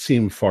more what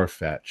seem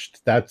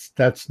far-fetched.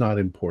 That's not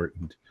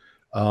important.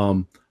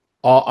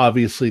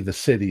 Obviously, the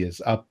city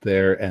is up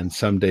there, and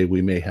someday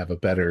we may have a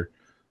better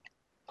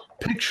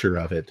picture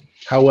of it.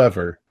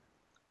 However,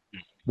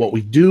 what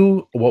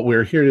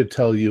we're here to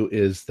tell you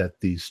is that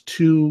these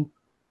two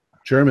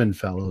German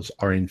fellows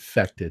are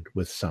infected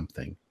with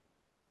something.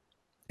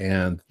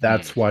 And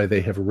that's why they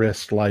have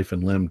risked life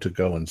and limb to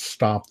go and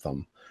stop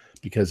them.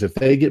 Because if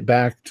they get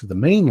back to the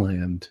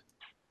mainland,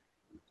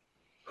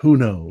 who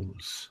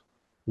knows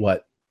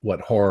what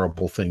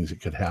horrible things it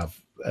could have.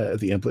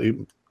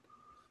 It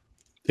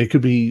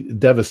could be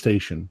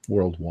devastation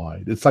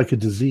worldwide. It's like a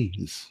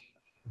disease.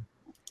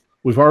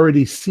 We've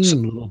already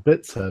seen little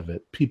bits of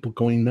it. People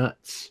going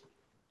nuts.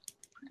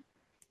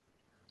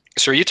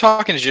 So are you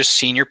talking to just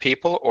senior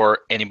people or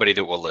anybody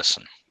that will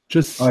listen?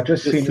 Just senior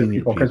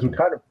people, because we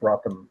kind of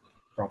brought them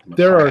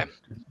there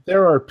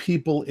are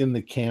people in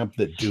the camp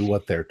that do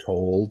what they're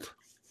told.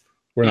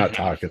 We're not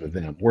talking to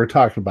them. We're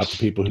talking about the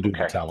people who do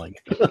the telling.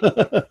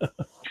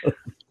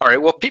 All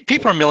right. Well,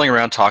 people are milling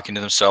around talking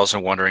to themselves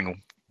and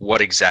wondering what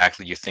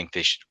exactly you think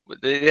they should.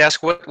 They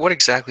ask, what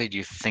exactly do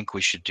you think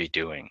we should be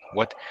doing?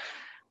 What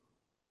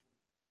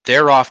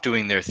they're off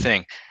doing their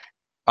thing.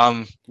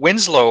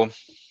 Winslow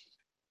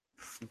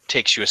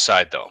takes you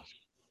aside, though.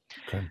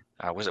 Okay.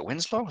 Was it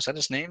Winslow? Was that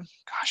his name?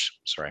 Gosh,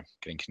 sorry, I'm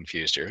getting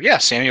confused here. Yeah,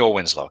 Samuel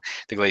Winslow,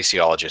 the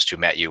glaciologist who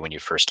met you when you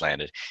first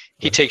landed.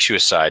 He takes you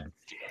aside.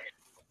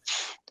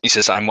 He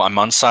says, I'm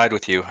on side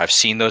with you. I've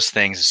seen those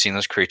things. I've seen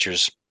those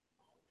creatures.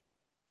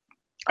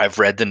 I've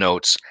read the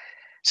notes.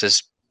 He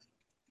says,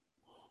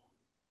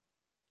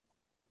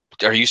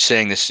 are you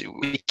saying this,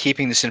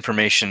 keeping this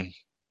information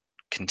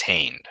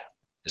contained?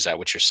 Is that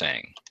what you're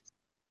saying?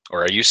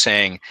 Or are you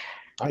saying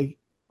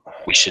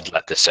we should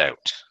let this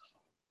out?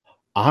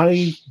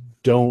 I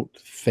don't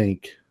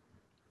think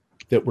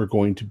that we're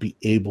going to be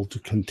able to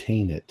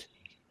contain it.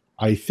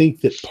 I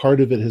think that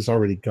part of it has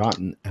already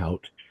gotten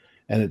out,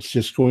 and it's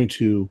just going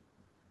to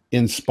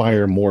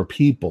inspire more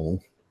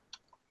people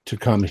to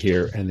come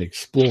here and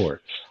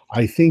explore.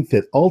 I think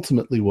that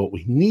ultimately what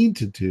we need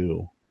to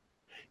do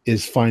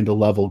is find a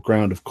level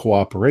ground of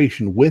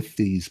cooperation with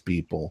these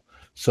people,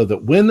 so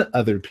that when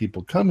other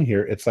people come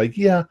here, it's like,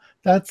 yeah,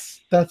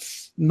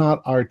 that's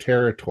not our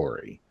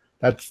territory.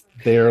 That's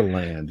their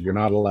land. You're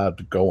not allowed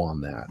to go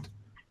on that.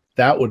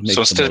 That would make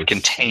so instead of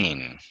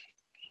contain,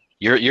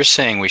 you're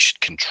saying we should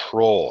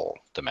control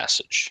the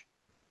message.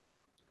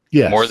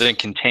 Yes. More than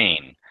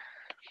contain.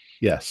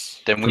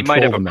 Yes. Then we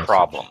might have a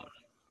problem.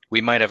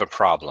 We might have a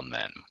problem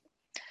then.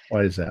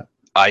 Why is that?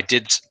 I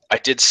did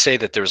say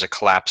that there was a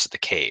collapse at the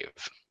cave.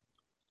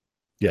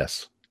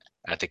 Yes.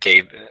 At the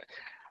cave.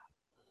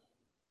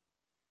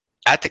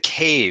 At the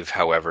cave,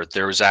 however,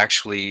 there was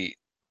actually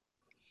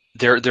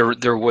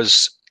there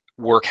was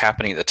work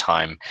happening at the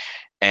time,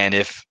 and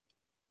if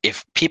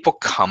people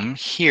come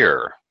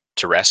here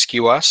to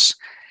rescue us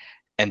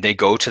and they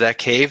go to that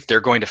cave, they're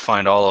going to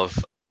find all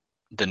of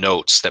the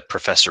notes that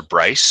Professor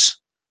Bryce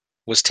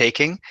was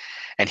taking,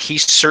 and he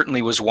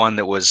certainly was one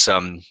that was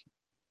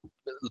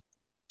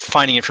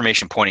finding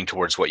information pointing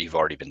towards what you've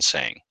already been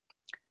saying.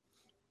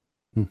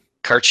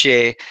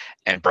 Cartier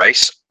and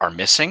Bryce are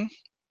missing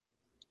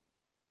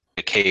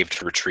the cave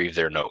to retrieve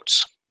their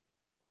notes,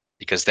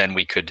 because then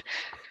we could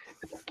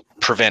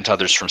prevent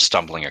others from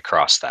stumbling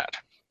across that.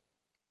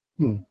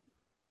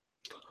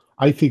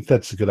 I think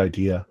that's a good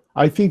idea.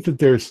 I think that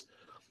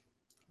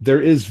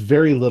there is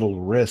very little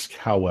risk,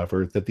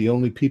 however, that the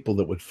only people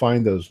that would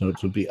find those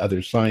notes would be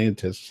other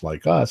scientists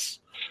like us,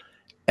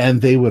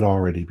 and they would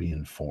already be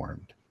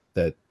informed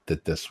that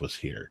this was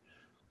here.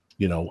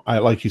 You know, I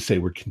like you say,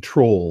 we're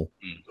control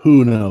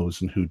who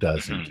knows and who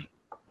doesn't.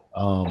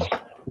 I'll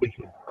take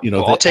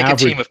a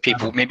team of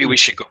people. Maybe we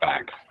should go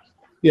back.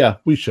 Yeah,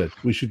 we should.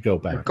 We should go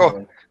back.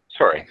 Go.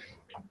 Sorry.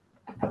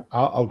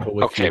 I'll go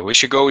with you. Okay, we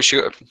should go.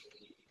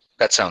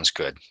 That sounds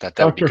good. That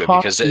would be good,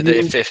 Hawk, because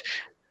if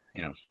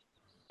you know.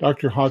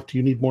 Dr. Hawk, do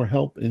you need more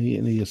help?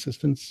 Any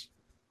assistance?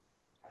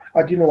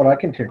 Do you know what? I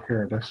can take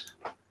care of this.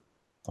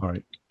 All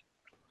right.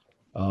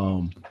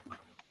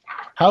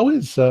 How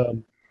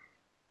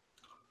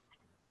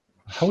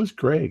is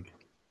Greg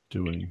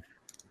doing?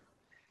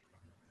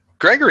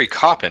 Gregory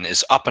Coppin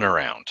is up and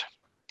around.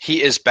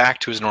 He is back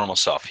to his normal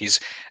self. He's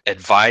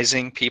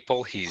advising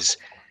people. He's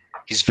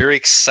very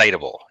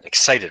excited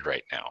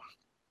right now.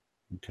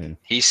 Okay.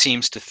 He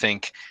seems to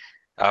think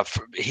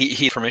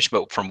he information,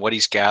 but from what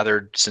he's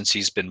gathered since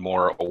he's been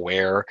more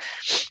aware,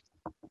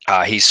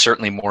 he's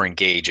certainly more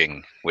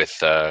engaging with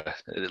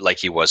like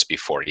he was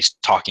before. He's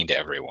talking to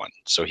everyone,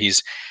 so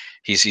he's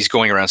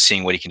going around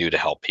seeing what he can do to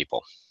help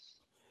people.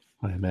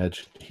 I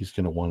imagine he's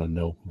going to want to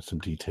know some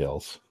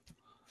details.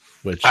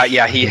 Which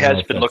yeah, he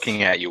has been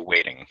looking at you,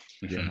 waiting.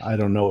 Yeah, I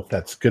don't know if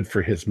that's good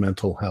for his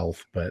mental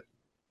health, but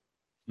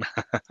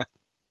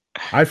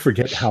I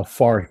forget how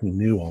far he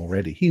knew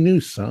already. He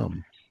knew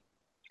some.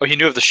 Oh, he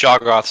knew of the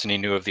Shoggoths and he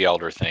knew of the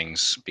Elder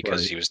Things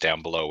because Right. he was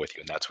down below with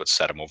you, and that's what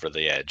set him over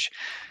the edge.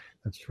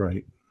 That's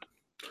right.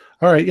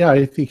 All right, yeah,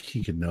 I think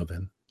he could know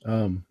then.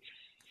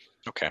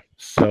 Okay.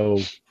 So,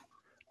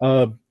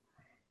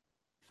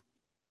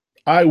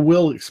 I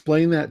will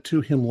explain that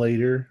to him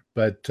later,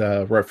 but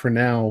right for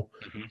now,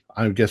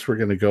 I guess we're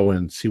going to go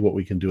and see what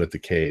we can do at the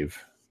cave.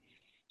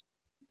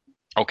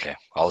 Okay,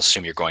 I'll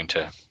assume you're going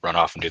to run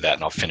off and do that,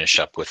 and I'll finish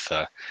up with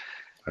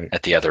Right.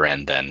 at the other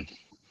end then.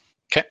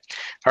 Okay.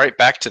 All right,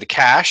 back to the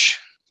cache.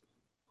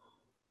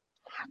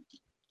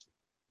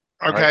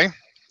 Okay. Right.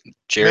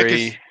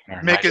 Jerry,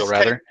 or Nigel,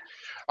 rather.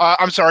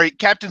 I'm sorry.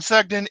 Captain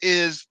Sugden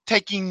is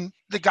taking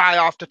the guy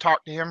off to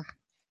talk to him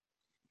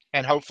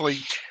and hopefully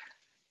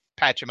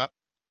patch him up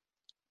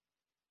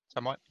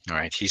somewhat. All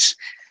right. He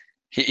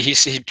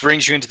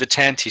brings you into the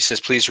tent. He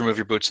says, "Please remove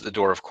your boots at the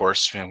door, of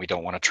course. We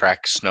don't want to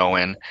track snow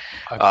in."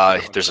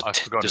 I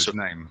forgot his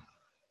name.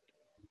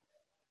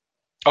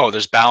 Oh,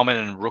 there's Bauman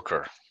and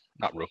Rooker.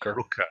 Not Rooker.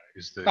 Rooker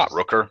is the. Not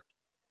Rooker.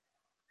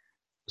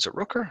 Is it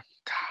Rooker?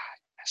 God,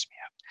 mess me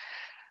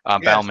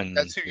up. Yes, Bauman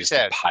that's who you is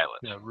said. the pilot.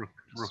 Yeah,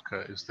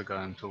 Rooker is the guy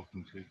I'm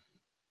talking to.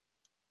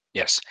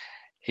 Yes,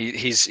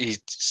 he's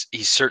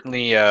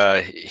certainly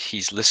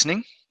he's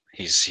listening.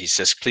 He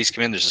says, "Please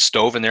come in. There's a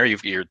stove in there.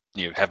 You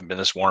haven't been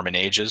this warm in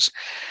ages.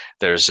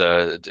 There's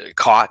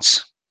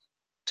cots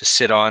to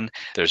sit on.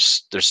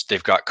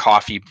 They've got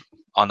coffee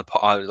on the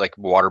like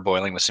water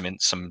boiling with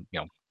some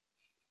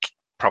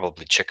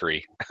probably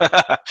chicory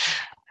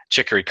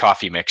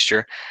coffee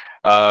mixture."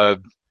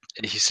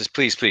 He says,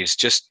 "Please,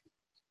 just."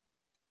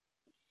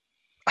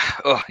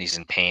 Oh, he's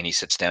in pain. He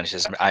sits down. He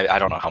says, I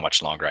don't know how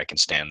much longer I can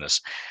stand this.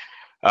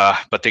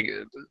 But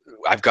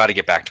I've got to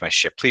get back to my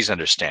ship. Please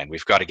understand.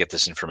 We've got to get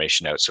this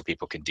information out so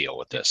people can deal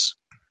with this.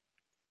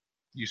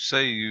 You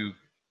say you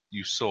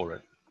saw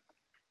it.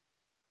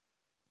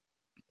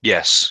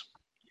 Yes.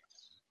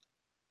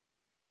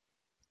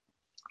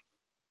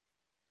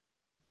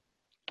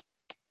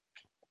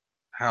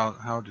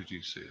 How did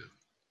you see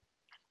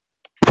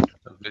it?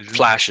 A vision?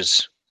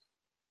 Flashes.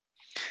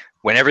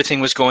 When everything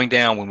was going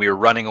down, when we were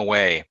running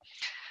away,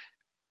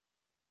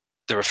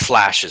 there were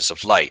flashes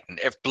of light, and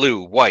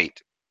blue,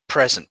 white,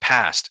 present,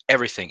 past,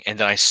 everything. And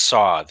then I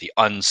saw the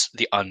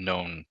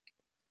unknown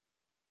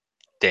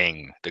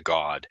thing, the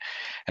god,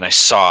 and I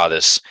saw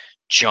this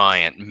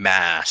giant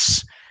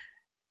mass,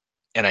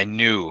 and I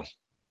knew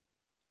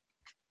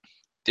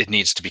it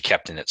needs to be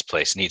kept in its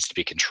place, it needs to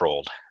be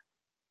controlled.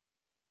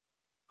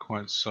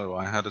 Quite so.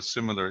 I had a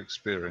similar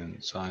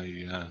experience.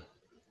 I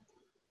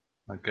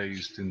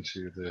gazed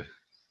into the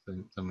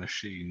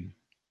machine.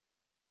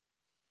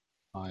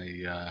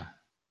 I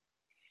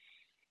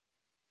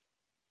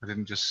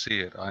didn't just see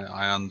it.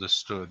 I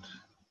understood,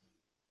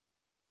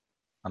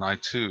 and I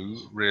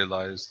too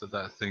realized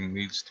that thing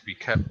needs to be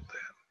kept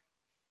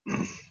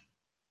there.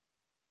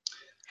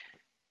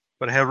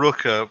 But Herr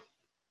Rooker,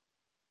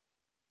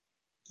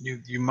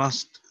 you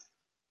must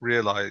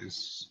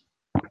realize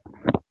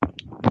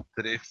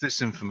that if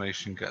this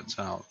information gets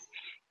out,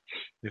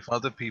 if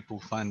other people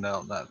find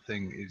out that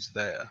thing is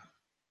there,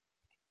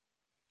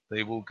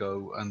 they will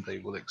go and they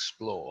will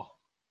explore.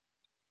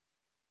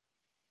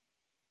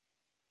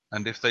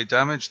 And if they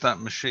damage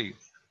that machine,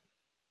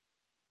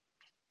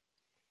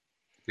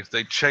 if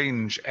they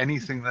change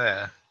anything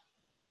there,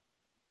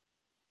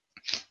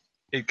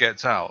 it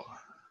gets out.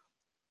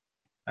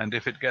 And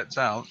if it gets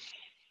out,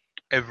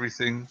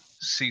 everything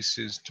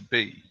ceases to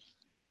be.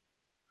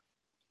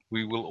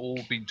 We will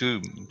all be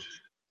doomed.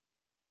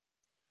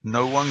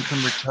 No one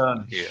can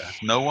return here.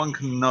 No one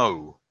can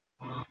know.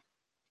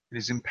 It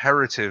is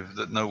imperative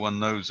that no one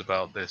knows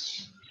about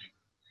this.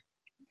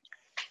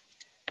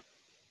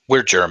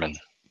 We're German.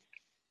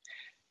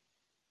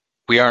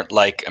 We aren't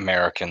like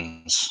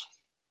Americans.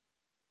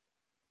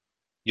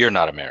 You're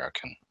not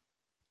American.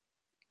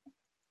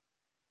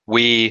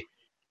 We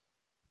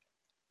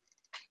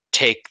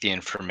take the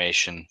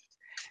information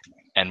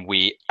and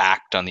we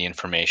act on the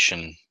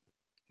information.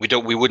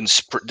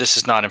 This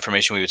is not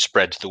information we would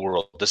spread to the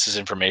world. This is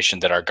information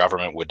that our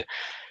government would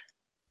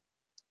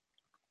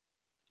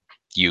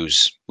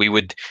use. We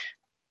would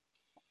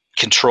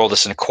control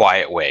this in a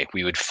quiet way.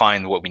 We would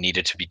find what we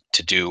needed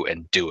to do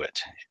and do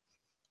it.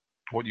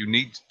 What you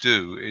need to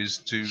do is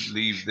to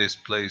leave this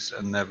place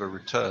and never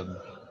return.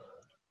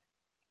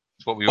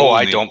 It's what we all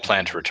I need. don't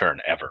plan to return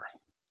ever.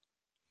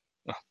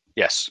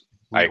 Yes,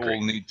 I agree. We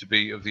all need to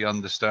be of the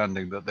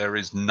understanding that there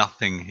is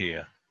nothing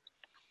here.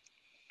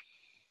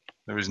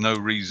 There is no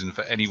reason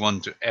for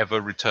anyone to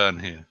ever return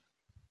here.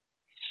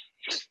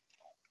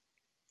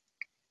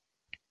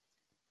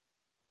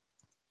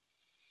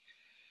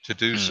 To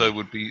do so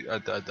would be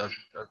a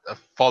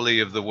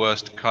folly of the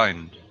worst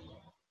kind.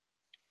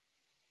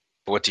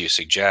 What do you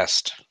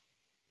suggest?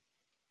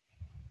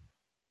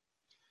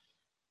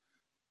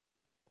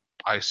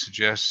 I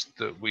suggest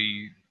that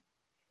we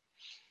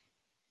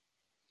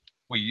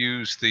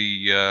use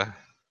the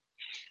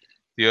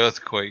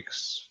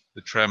earthquakes,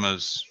 the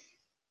tremors,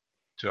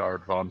 to our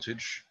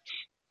advantage,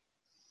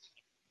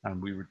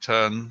 and we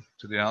return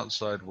to the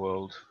outside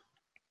world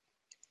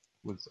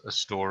with a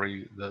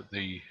story that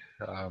the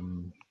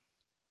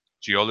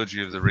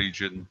geology of the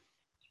region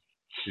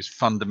is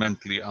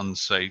fundamentally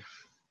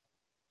unsafe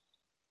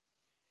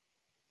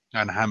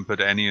and hampered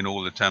any and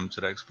all attempts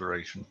at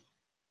exploration.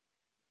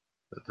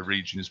 That the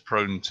region is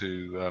prone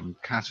to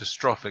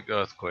catastrophic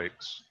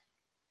earthquakes.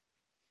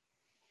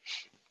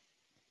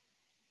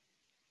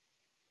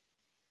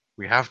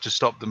 We have to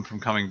stop them from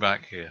coming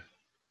back here.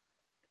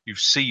 You've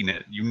seen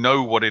it. You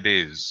know what it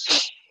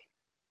is.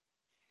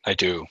 I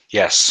do,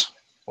 yes.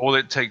 All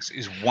it takes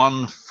is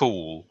one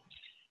fool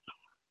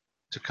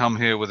to come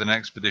here with an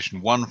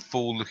expedition, one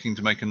fool looking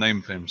to make a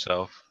name for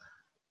himself,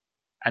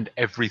 and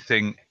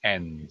everything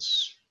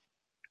ends.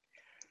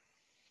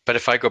 But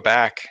if I go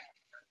back,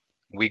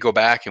 we go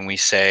back and we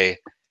say,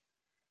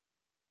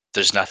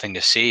 there's nothing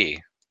to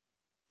see,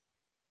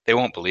 they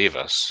won't believe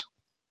us.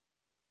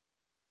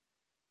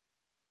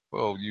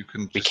 Well, you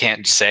can just We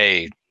can't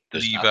say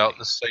there's leave nothing. out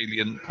the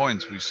salient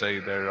points. We say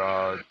there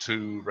are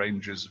 2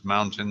 ranges of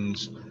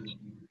mountains,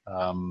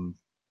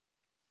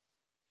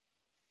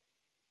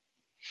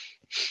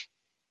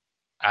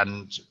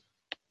 and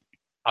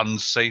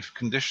unsafe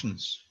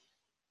conditions.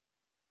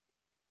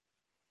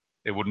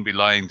 It wouldn't be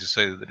lying to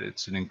say that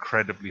it's an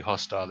incredibly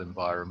hostile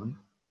environment.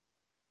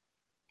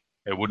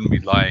 It wouldn't be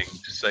lying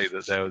to say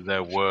that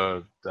there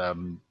were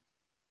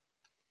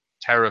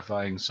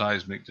terrifying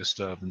seismic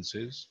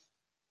disturbances.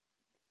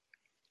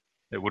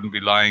 It wouldn't be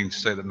lying to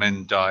say that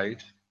men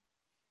died.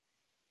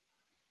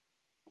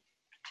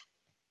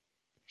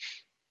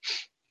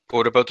 But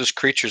what about those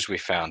creatures we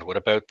found? What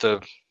about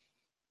the...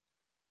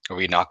 Are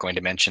we not going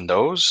to mention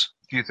those?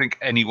 Do you think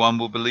anyone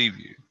will believe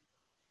you?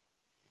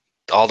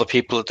 All the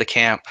people at the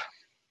camp,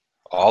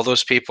 all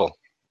those people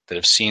that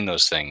have seen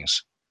those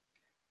things.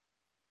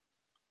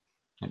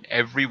 And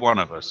every one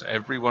of us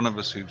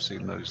who've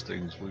seen those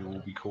things, we will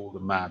be called a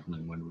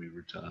madman when we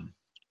return.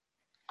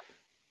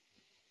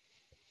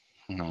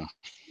 Hmm.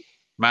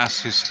 Mass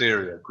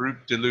hysteria,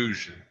 group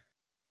delusion,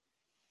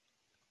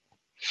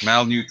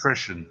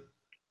 malnutrition.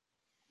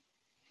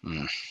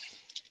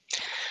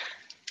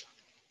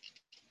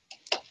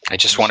 I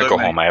just want to go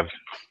home. I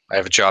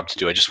have a job to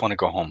do. I just want to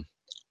go home.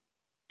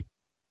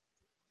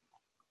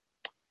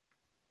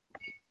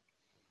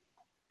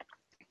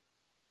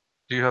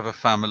 Do you have a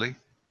family?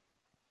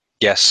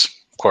 Yes,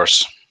 of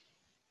course.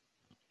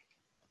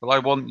 Well, I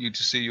want you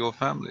to see your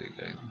family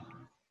again.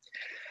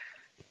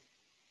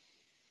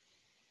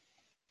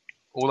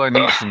 All I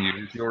need from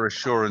you is your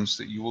assurance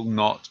that you will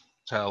not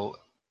tell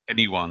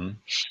anyone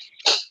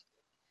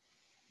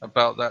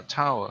about that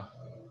tower.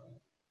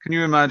 Can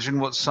you imagine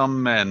what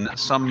some men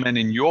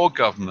in your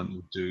government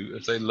would do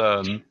if they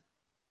learn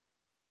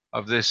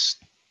of this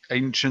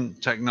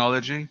ancient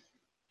technology?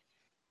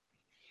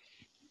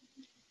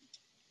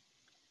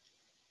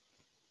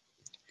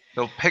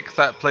 They'll pick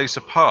that place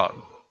apart,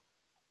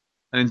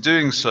 and in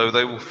doing so,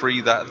 they will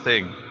free that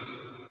thing.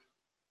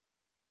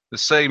 The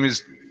same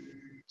is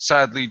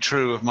sadly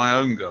true of my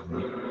own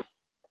government.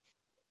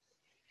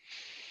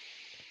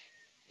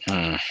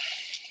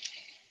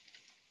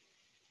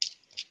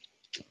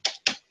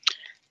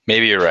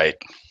 Maybe you're right.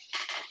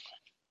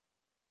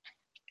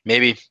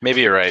 Maybe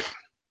you're right.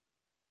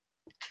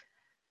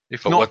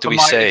 If But not what do for we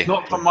my, say? If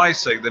not for my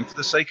sake, then for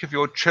the sake of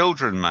your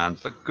children, man,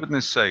 for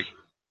goodness sake.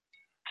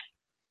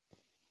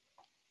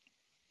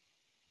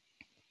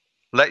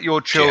 Let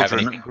your Do you have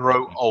children any...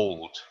 grow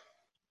old.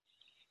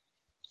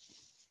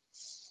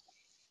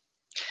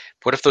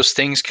 What if those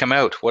things come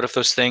out? What if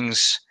those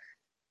things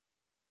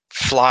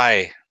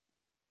fly?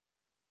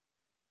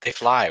 They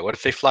fly. What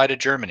if they fly to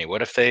Germany?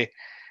 What if they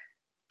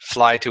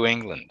fly to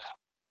England?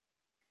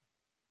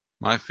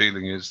 My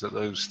feeling is that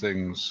those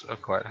things are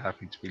quite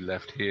happy to be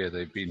left here.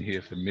 They've been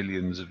here for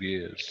millions of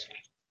years.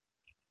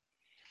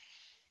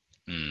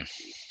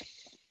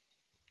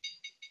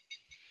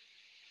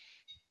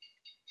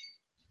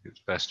 It's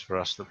best for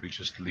us that we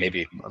just leave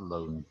them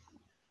alone.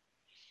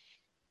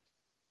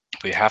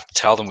 We have to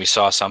tell them we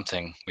saw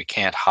something. We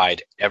can't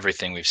hide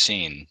everything we've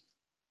seen.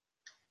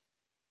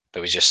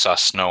 But we just saw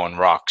snow and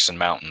rocks and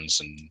mountains,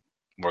 and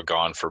we're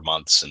gone for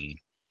months, and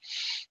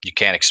you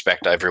can't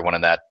expect everyone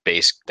in that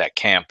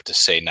camp to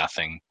say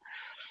nothing.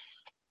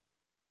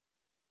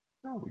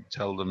 We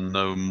tell them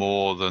no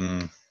more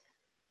than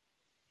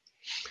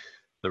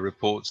the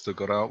reports that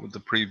got out with the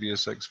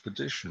previous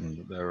expedition,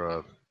 that there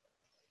are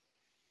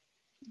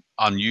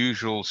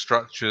unusual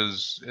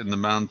structures in the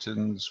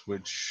mountains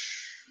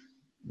which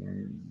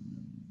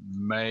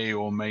may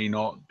or may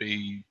not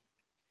be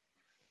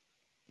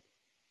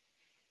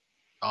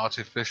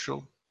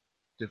artificial.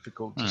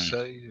 Difficult to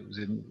say. It was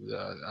in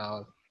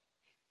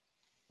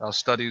Our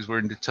studies were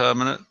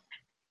indeterminate.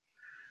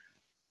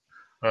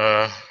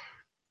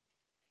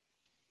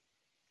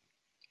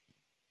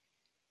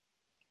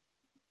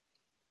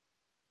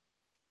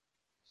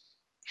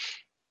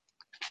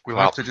 We'll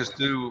have to just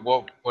do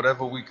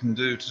whatever we can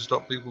do to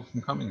stop people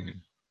from coming here.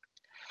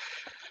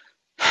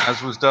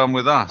 As was done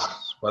with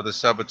us by the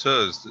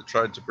saboteurs that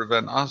tried to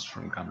prevent us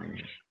from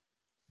coming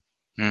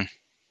here.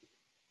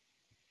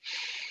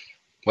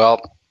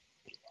 Well,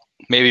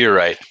 maybe you're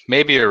right.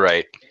 Maybe you're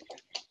right.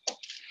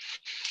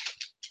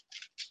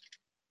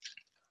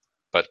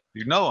 But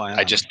you know, I am.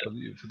 I just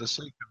for the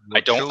sake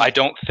of the I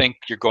don't think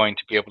you're going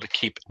to be able to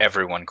keep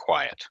everyone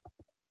quiet.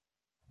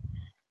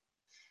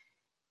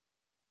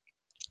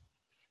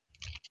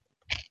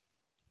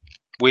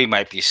 We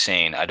might be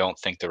sane. I don't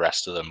think the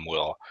rest of them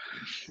will.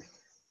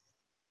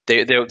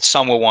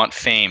 Some will want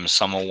fame.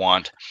 Some will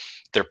want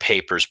their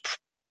papers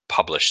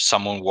published.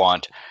 Some will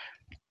want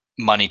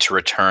money to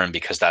return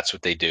because that's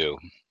what they do.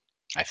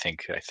 I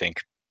think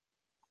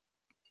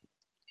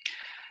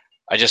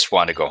I just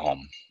want to go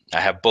home. I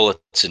have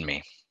bullets in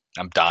me.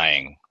 I'm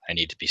dying. I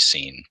need to be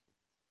seen.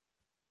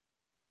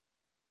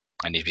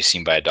 I need to be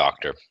seen by a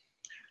doctor.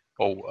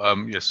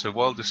 Oh, yes. So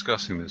while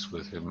discussing this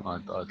with him,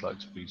 I'd like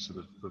to be sort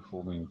of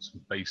performing some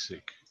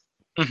basic,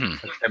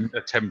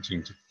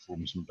 attempting to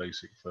perform some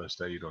basic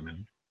first aid on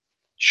him.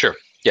 Sure.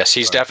 Yes,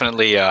 he's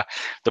definitely.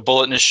 The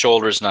bullet in his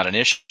shoulder is not an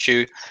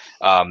issue.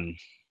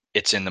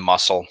 It's in the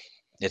muscle.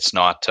 It's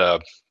not. I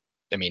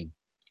mean,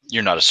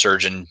 you're not a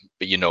surgeon,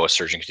 but you know a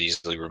surgeon could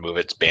easily remove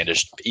it. It's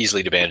bandaged,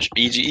 easy to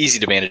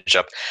bandage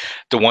up.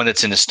 The one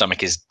that's in his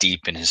stomach is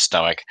deep in his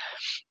stomach,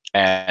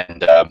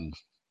 and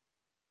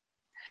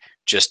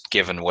just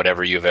given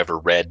whatever you've ever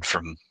read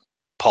from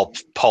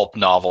pulp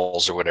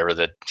novels or whatever,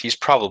 that he's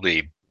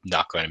probably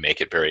not going to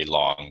make it very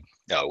long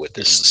with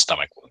this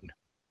stomach wound.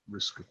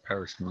 Risk of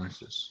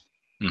peritonitis.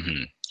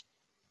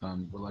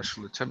 Well, I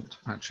shall attempt to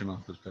patch him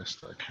up as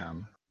best I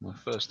can. My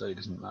first aid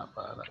isn't that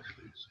bad,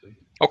 actually. So.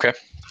 Okay.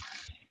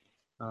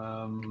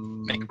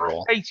 Make a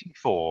roll.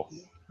 84.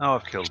 Oh,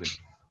 I've killed him.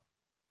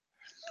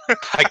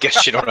 I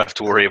guess you don't have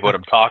to worry about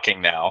him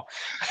talking now.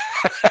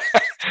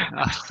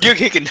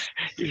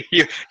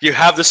 You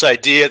have this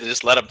idea to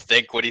just let him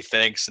think what he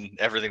thinks, and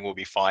everything will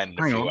be fine in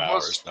a few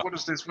hours. What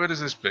is this? Where does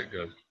this bit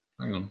go?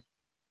 Hang on.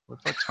 What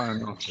if I tie a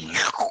knot in it?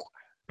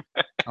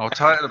 I'll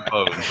tie it a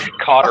bow.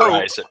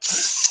 Cauterize it.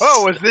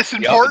 Oh, was this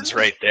important? The oven's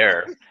right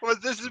there. Was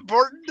this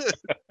important?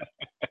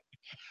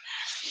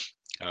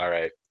 All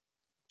right.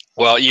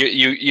 Well,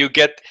 you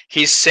get.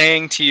 He's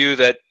saying to you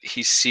that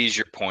he sees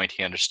your point.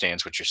 He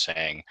understands what you're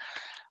saying.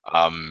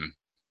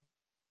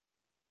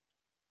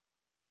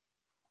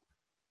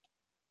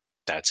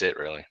 That's it,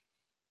 really.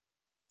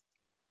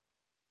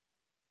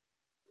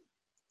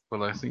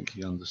 Well, I think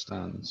he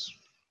understands.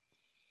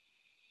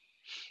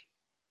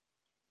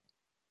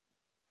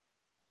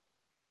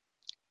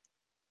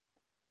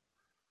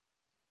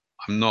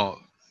 I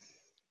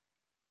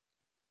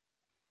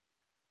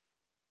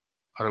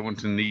don't want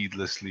to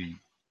needlessly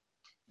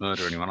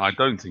murder anyone. I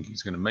don't think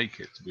he's going to make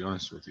it, to be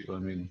honest with you. I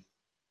mean,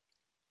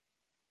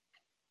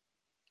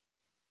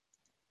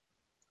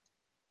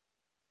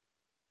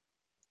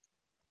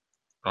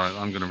 all right,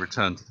 I'm going to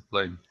return to the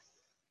plane.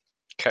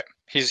 Okay.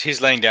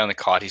 He's laying down the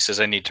cot. He says,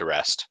 "I need to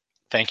rest.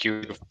 Thank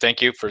you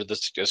for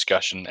this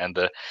discussion and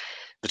the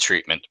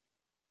treatment."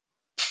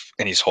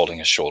 And he's holding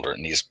his shoulder,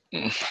 and he's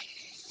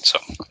so.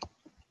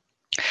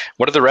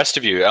 What are the rest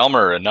of you,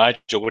 Elmer and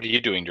Nigel? What are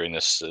you doing during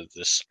this?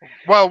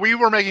 Well, we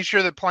were making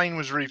sure the plane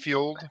was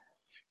refueled,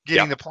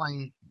 getting the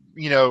plane,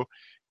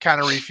 kind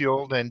of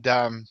refueled, and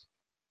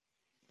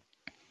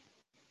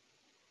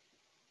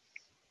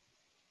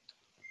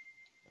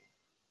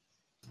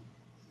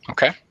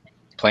okay,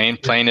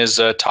 plane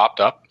is topped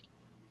up.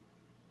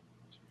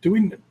 Do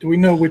we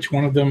know which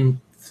one of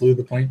them flew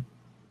the plane?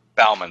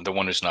 Bauman, the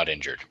one who's not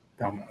injured.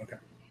 Bauman, okay.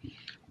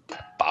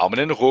 Bauman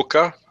and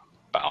Ruka.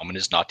 Bauman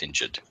is not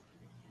injured.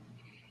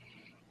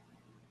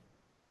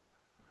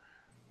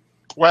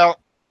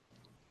 Well,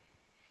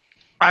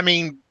 I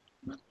mean,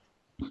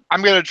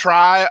 I'm going to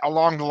try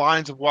along the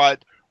lines of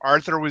what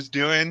Arthur was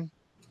doing,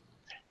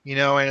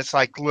 and it's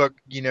like, look,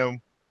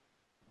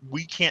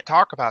 we can't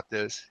talk about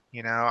this,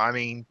 I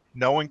mean,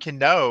 no one can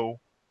know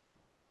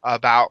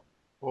about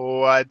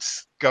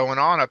what's going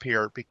on up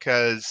here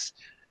because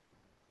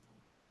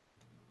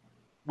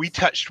we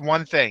touched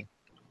one thing,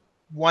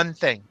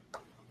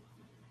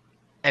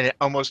 and it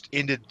almost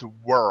ended the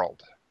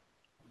world.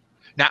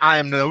 Now, I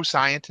am no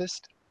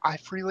scientist. I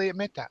freely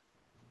admit that.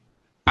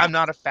 I'm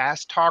not a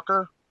fast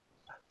talker.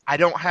 I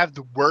don't have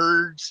the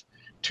words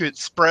to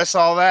express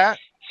all that.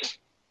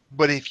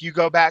 But if you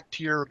go back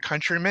to your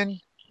countrymen,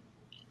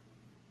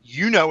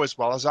 you know as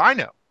well as I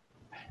know,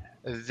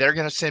 they're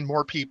going to send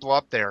more people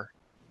up there.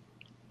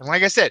 And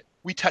like I said,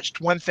 we touched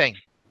one thing,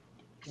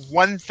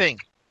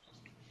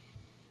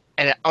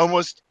 and it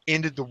almost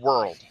ended the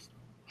world.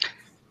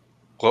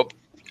 Well,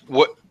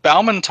 what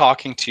Bauman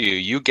talking to you,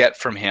 you get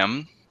from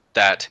him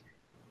that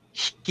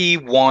he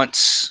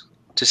wants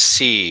to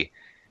see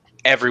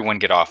everyone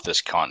get off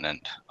this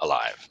continent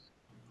alive.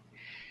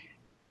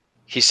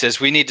 He says,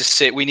 he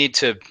says,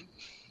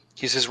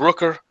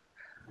 Rooker,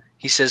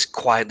 he says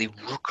quietly,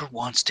 Rooker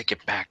wants to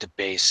get back to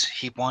base.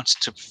 He wants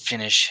to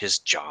finish his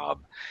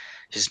job,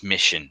 his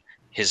mission,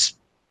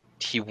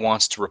 he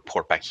wants to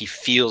report back. He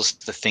feels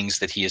the things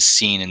that he has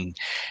seen, and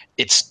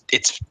it's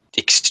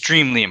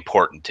extremely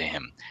important to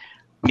him.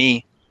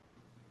 Me,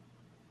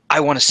 I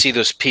want to see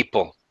those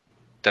people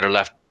that are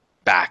left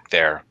back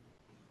there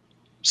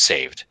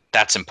saved.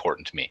 That's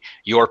important to me.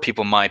 Your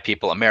people, my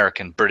people,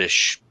 American,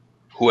 British,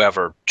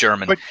 whoever,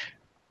 German.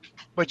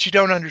 But you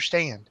don't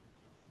understand.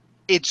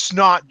 It's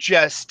not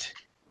just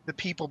the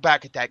people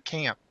back at that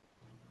camp.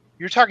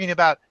 You're talking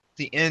about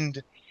the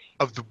end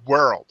of the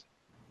world.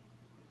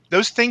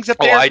 Those things up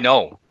there. Oh, I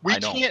know. We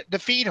can't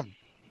defeat them.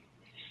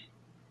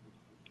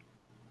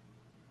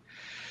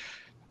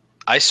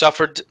 I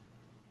suffered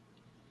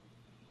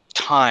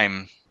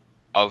time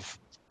of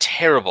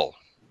terrible,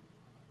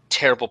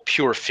 terrible,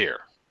 pure fear.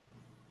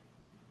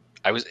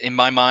 In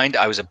my mind,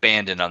 I was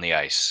abandoned on the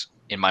ice.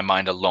 In my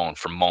mind alone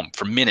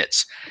for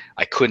minutes.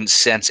 I couldn't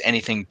sense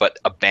anything but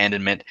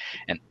abandonment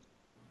and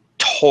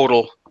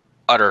total,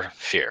 utter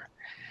fear.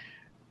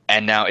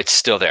 And now it's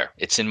still there.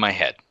 It's in my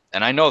head.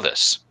 And I know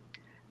this.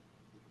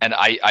 And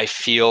I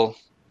feel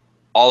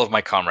all of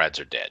my comrades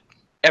are dead.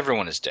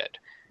 Everyone is dead.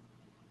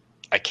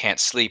 I can't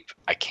sleep.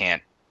 I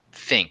can't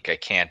think. I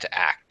can't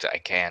act. I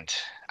can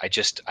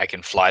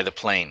fly the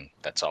plane.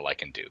 That's all I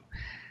can do.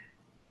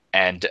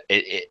 And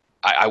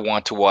I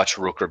want to watch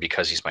Rooker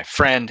because he's my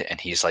friend and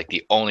he's like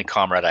the only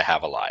comrade I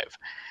have alive.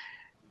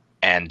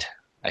 And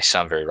I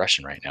sound very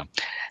Russian right now.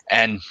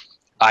 And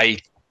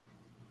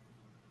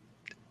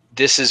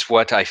this is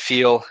what I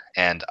feel,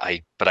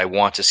 but I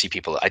want to see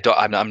people.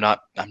 I'm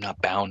not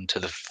bound to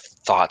the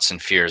thoughts and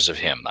fears of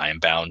him. I am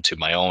bound to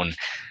my own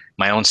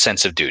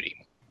sense of duty.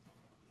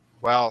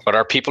 Well, but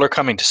our people are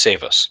coming to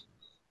save us.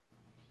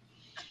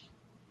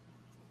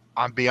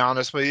 I'll be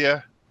honest with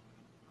you.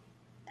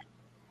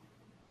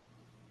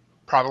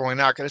 Probably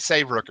not going to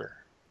save Rooker.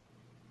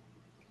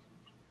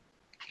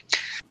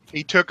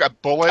 He took a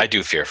bullet. I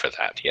do fear for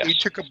that, yes. He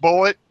took a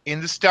bullet in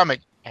the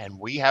stomach, and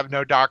we have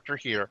no doctor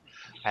here.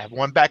 I have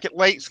one back at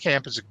Lakes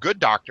Camp as a good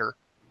doctor,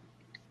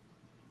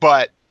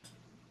 but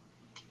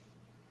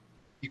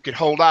you could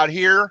hold out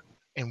here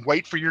and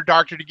wait for your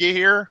doctor to get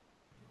here.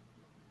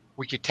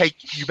 We could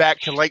take you back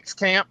to Lakes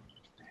Camp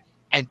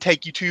and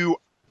take you to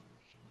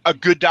a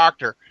good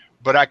doctor.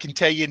 But I can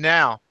tell you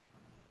now,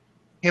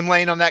 him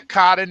laying on that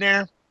cot in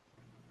there,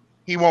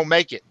 he won't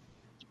make it.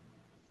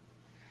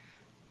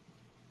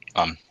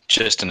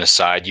 Just an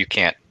aside, you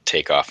can't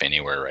take off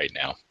anywhere right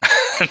now.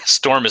 The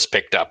storm has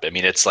picked up. I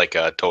mean, it's like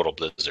a total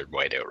blizzard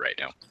whiteout right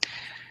now.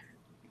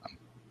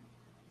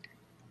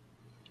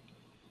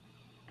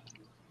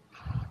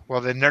 Well,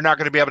 then they're not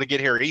going to be able to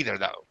get here either,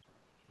 though.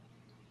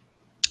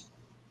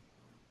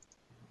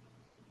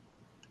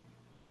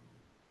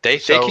 They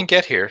can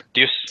get here.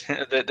 Do you?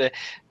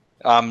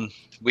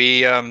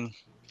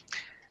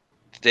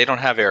 They don't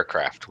have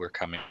aircraft. We're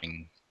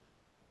coming.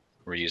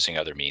 We're using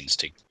other means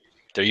to.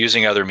 They're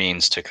using other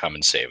means to come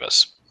and save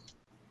us.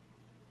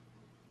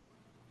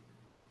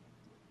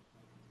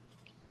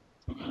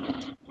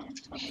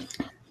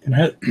 Can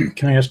I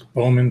ask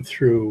Bowman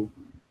through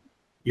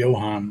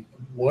Johan,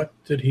 what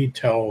did he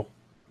tell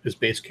his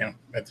base camp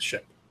at the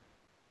ship?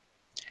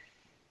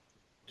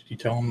 Did he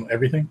tell him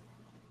everything?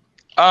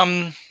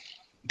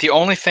 The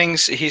only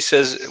things he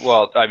says,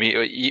 well, I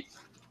mean,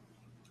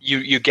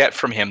 you get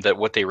from him that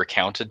what they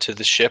recounted to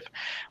the ship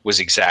was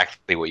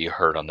exactly what you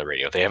heard on the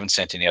radio. They haven't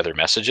sent any other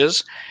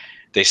messages.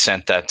 They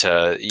sent that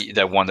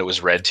one that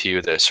was read to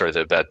you,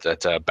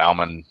 that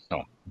Bauman,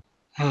 no,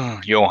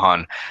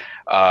 Johan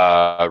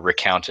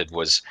recounted,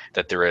 was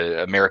that there were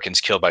Americans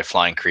killed by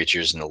flying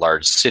creatures in the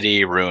large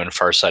city, ruined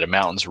far side of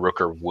mountains,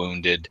 Rooker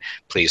wounded,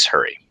 please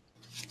hurry.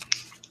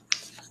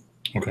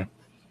 Okay.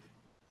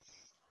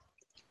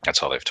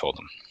 That's all they've told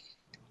them.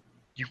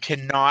 You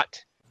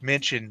cannot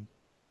mention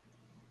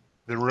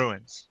the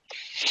ruins.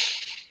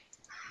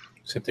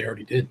 Except they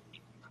already did.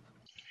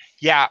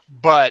 Yeah,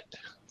 but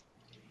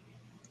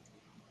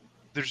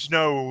there's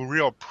no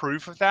real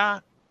proof of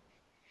that.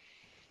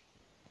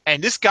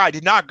 And this guy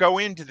did not go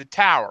into the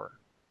tower.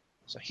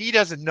 So he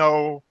doesn't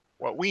know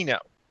what we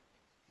know.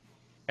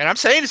 And I'm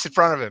saying this in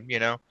front of him, you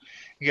know.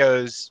 He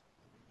goes,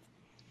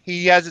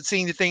 he hasn't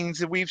seen the things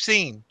that we've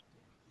seen.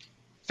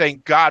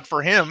 Thank God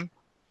for him.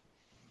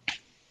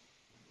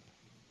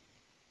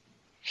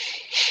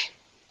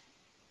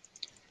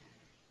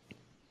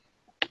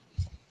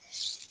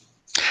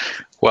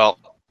 Well,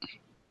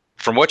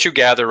 from what you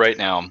gather right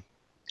now,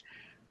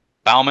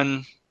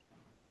 Bauman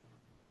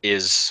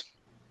is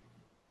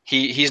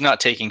he's not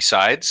taking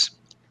sides.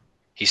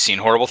 He's seen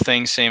horrible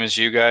things, same as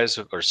you guys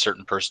or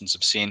certain persons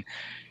have seen.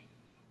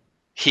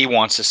 He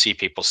wants to see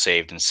people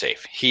saved and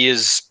safe. He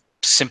is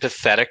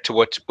sympathetic to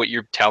what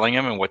you're telling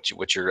him and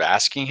what you're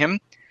asking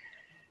him.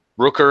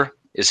 Rooker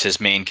is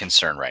his main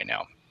concern right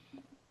now.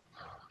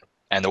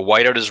 And the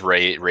whiteout is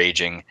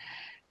raging,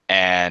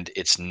 and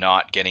it's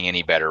not getting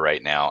any better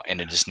right now. And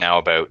it is now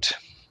about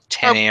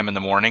 10 a.m. in the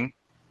morning.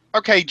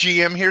 Okay,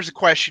 GM, here's a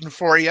question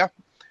for you.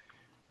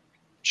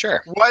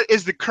 Sure. What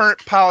is the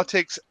current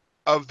politics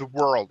of the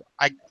world?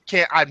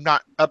 I'm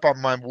not up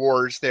on my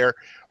wars there.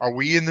 Are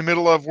we in the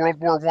middle of World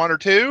War One or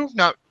two?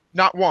 Not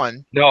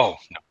one. No.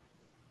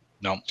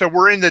 So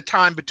we're in the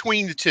time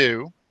between the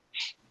two,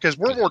 because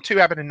World War II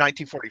happened in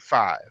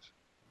 1945.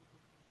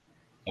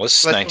 Well, this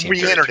is That's when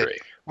we entered 1933.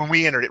 it. When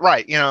we entered it,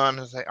 right? I'm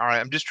gonna say, all right.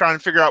 I'm just trying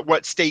to figure out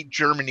what state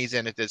Germany's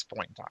in at this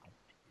point in time,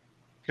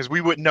 because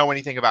we wouldn't know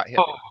anything about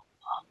Hitler.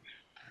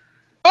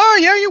 Oh,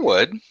 yeah, you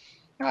would.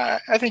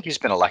 I think he's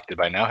been elected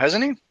by now,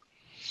 hasn't he?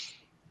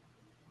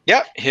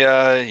 Yeah.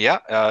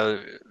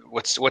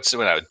 What's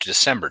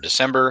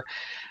December?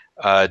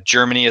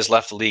 Germany has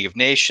left the League of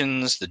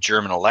Nations. The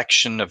German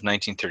election of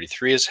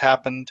 1933 has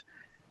happened.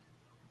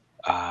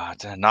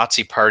 The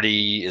Nazi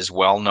Party is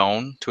well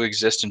known to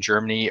exist in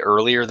Germany.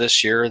 Earlier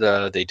this year,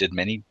 they did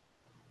many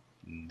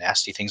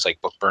nasty things like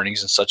book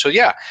burnings and such. So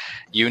yeah,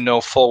 you know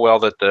full well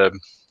that the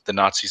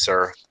Nazis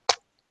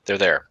they're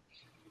there.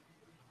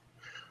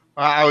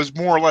 I was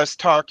more or less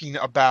talking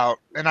about,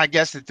 and I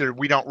guess that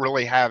we don't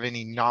really have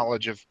any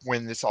knowledge of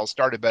when this all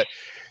started, but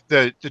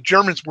the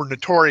Germans were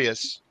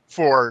notorious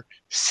for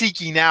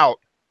seeking out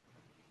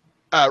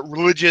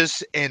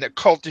religious and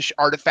occultish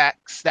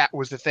artifacts. That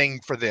was the thing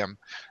for them.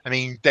 I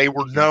mean, they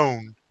were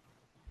known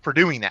for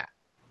doing that.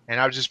 And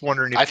I was just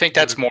wondering if I think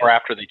that's more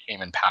after they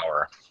came in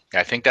power.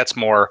 I think that's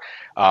more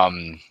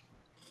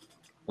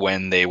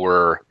when they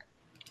were.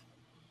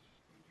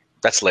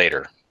 That's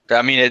later.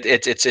 I mean,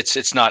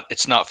 it's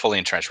not fully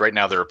entrenched right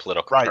now. They're a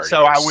political right. party.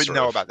 So I wouldn't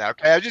know about that.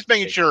 Okay, I was just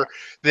making sure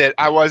that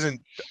I wasn't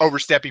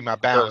overstepping my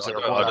bounds. I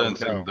don't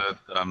think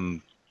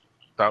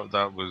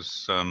that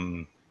was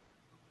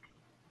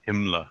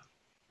Himmler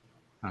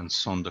and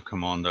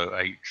Sonderkommando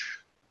H.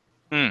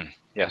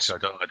 Yes.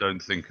 Which I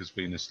don't think has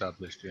been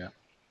established yet.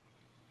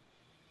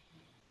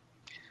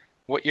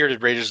 What year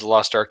did Raiders of the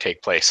Lost Ark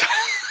take place?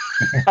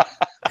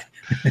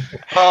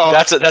 Oh,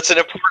 that's an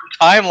important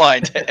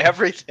timeline to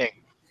everything.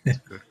 That's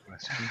a good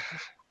question.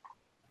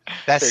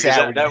 That's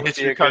sad. That would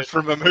history comes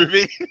from a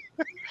movie.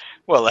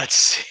 Well, let's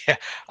see.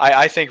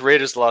 I think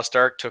Raiders of the Lost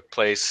Ark took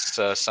place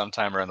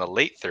sometime around the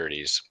late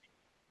 30s.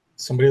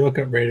 Somebody look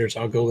up Raiders.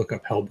 I'll go look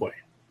up Hellboy.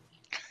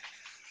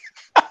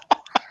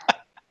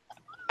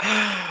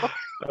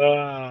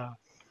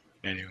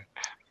 Anyway,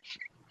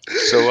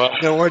 so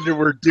No wonder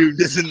we're doomed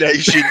as a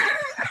nation.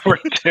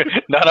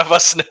 none of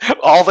us,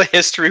 all the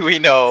history we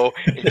know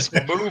is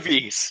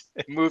movies,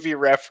 movie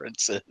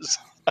references.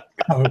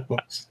 Comic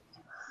books.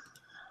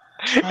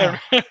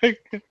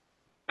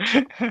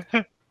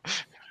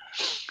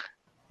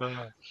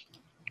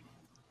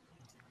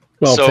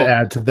 Well, So- to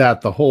add to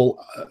that, the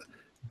whole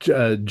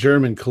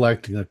German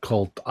collecting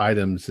occult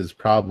items is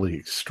probably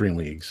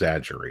extremely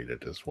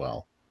exaggerated as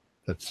well.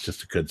 That's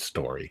just a good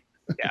story.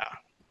 Yeah.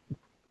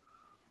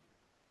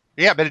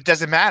 Yeah, but it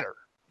doesn't matter.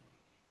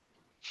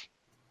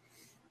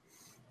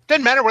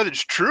 Doesn't matter whether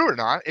it's true or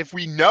not. If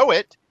we know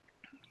it,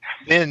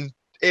 then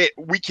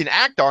we can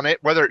act on it,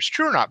 whether it's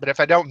true or not. But if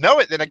I don't know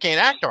it, then I can't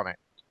act on it.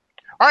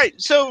 All right,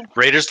 so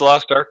Raiders of the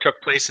Lost Ark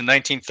took place in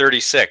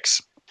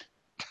 1936.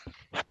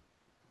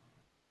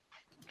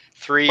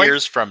 3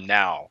 years from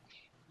now.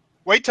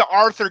 wait till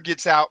Arthur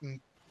gets out and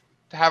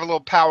to have a little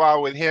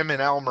powwow with him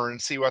and Elmer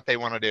and see what they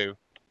want to do.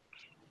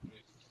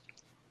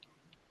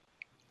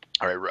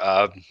 All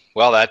right.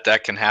 Well,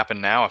 that can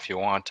happen now if you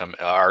want.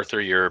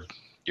 Arthur, you're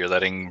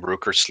letting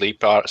Rooker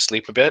sleep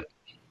a bit.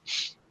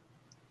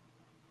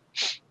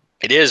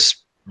 It is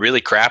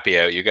really crappy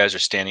out. You guys are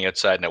standing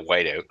outside in a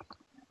whiteout.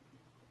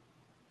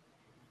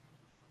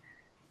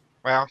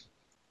 Well,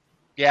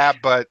 yeah,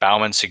 but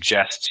Bauman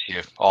suggests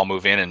you all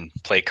move in and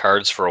play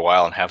cards for a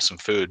while and have some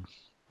food.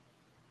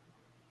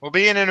 we'll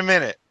be in a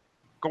minute.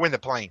 Go in the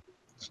plane.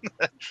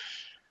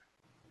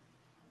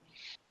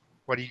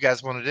 What do you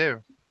guys want to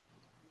do?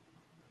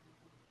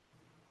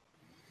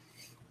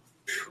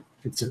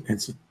 It's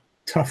a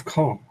tough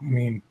call. I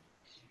mean,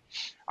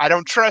 I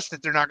don't trust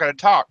that they're not going to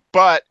talk,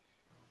 but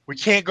we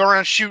can't go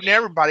around shooting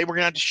everybody. We're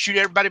going to have to shoot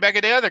everybody back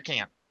at the other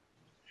camp.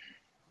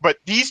 But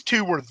these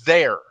two were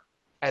there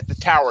at the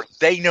tower.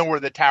 They know where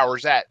the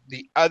tower's at.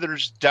 The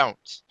others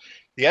don't.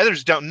 The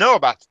others don't know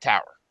about the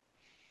tower.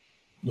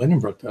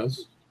 Lindenbrook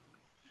does.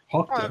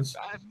 Hawk does.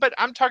 But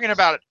I'm talking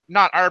about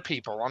not our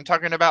people. I'm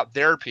talking about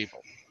their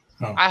people.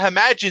 Oh. I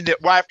imagine that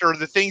after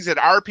the things that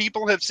our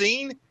people have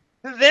seen,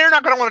 they're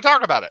not going to want to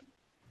talk about it.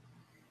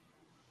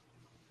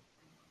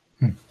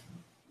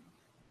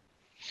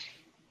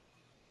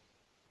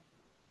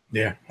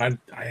 Yeah, I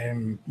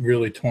am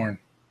really torn.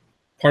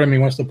 Part of me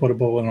wants to put a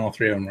bullet in all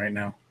three of them right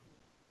now.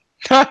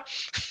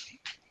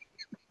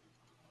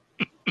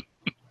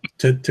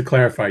 To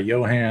clarify,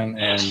 Johan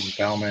and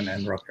Bauman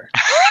and Rooker.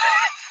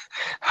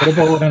 Put a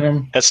bullet in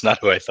them. That's not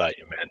who I thought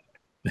you meant.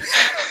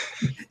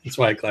 That's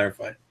why I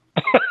clarified.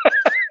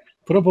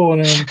 Put a bullet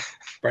in them,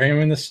 bury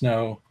them in the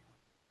snow,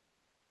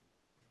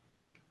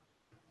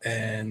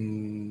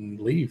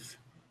 and leave.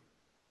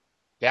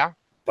 Yeah.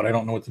 But I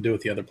don't know what to do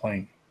with the other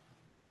plane.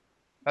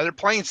 Other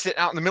planes sitting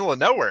out in the middle of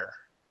nowhere.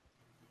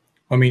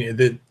 I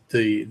mean,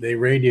 they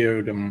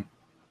radioed them.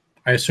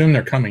 I assume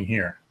they're coming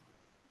here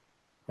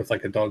with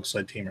like a dog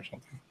sled team or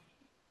something.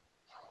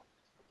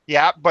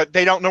 Yeah, but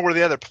they don't know where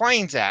the other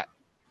plane's at.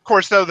 Of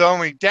course, though, the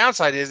only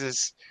downside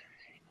is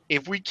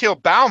if we kill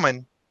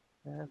Bauman,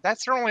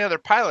 that's their only other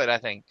pilot, I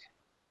think.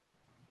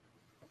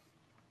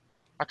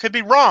 I could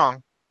be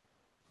wrong,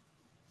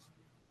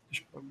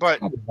 but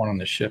Probably one on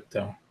the ship,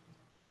 though.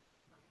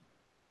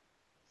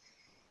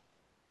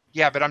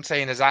 yeah, but I'm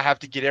saying is I have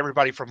to get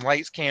everybody from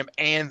Lakes Camp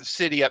and the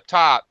city up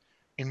top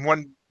in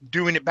one,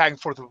 doing it back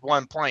and forth with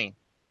one plane.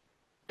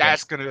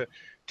 That's going to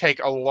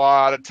take a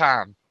lot of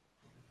time.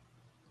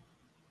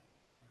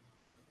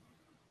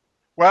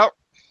 Well,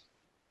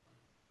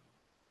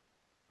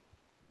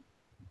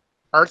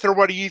 Arthur,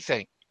 what do you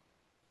think?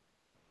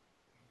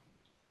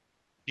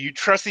 Do you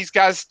trust these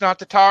guys not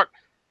to talk?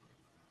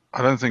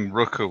 I don't think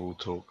Rooker will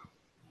talk.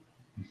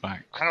 In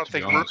fact, I don't to be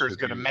think honest Rooker's with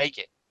going to you, make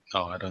it.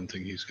 No, I don't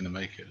think he's going to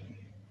make it.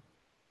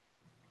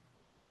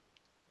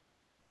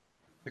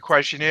 The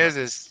question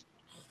is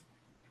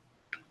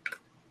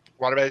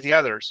what about the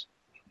others?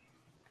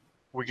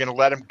 We're going to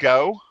let them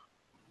go?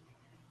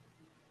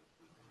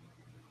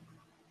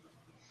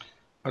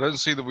 I don't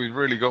see that we've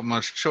really got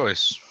much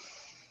choice.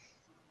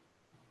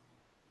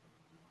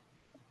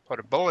 Put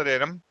a bullet in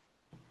them?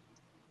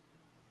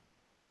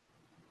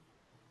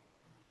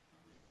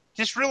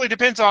 Just really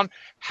depends on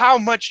how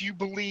much you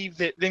believe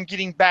that them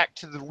getting back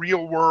to the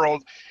real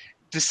world,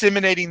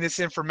 disseminating this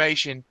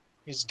information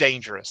is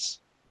dangerous.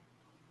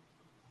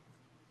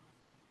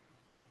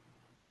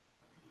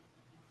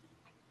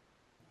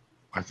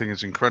 I think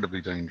it's incredibly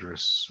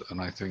dangerous,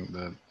 and I think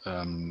that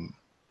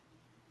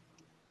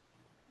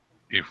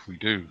if we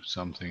do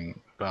something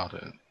about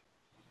it,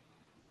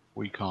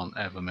 we can't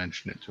ever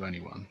mention it to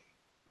anyone.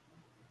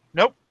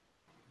 Nope.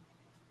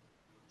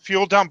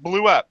 Fuel dump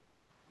blew up.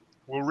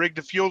 We'll rig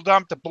the fuel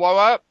dump to blow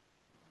up.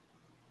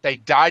 They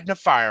died in a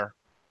fire.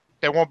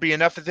 There won't be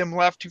enough of them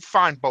left to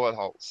find bullet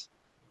holes.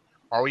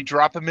 Or we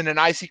drop them in an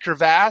icy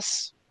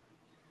crevasse.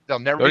 They'll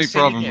never be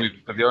seen again.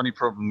 The only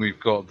problem we've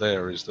got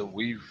there is that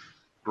we've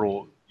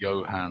brought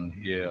Johan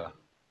here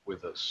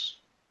with us.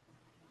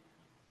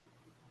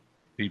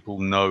 People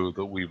know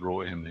that we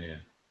brought him here.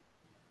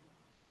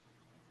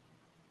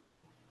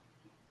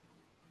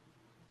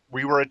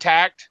 We were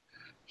attacked.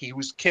 He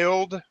was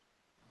killed.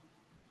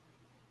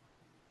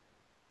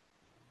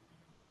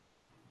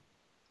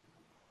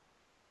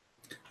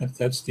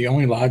 That's the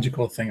only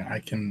logical thing I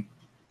can.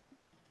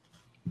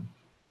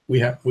 We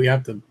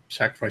have to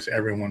sacrifice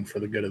everyone for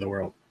the good of the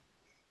world.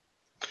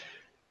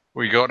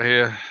 We got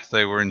here,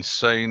 they were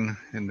insane,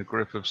 in the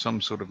grip of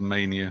some sort of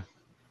mania.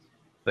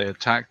 They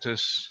attacked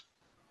us.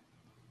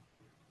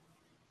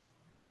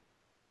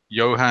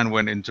 Johan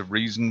went into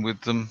reason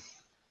with them.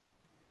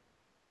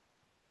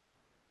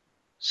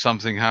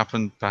 Something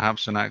happened,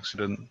 perhaps an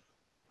accident,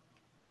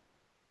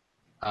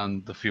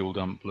 and the fuel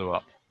dump blew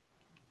up.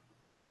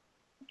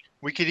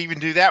 We could even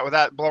do that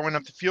without blowing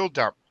up the fuel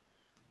dump.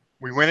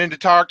 We went in to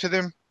talk to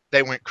them.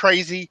 They went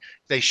crazy.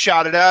 They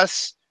shot at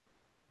us.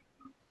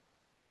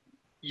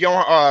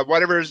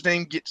 Whatever his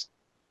name gets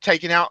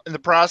taken out in the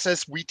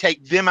process. We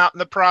take them out in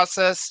the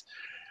process.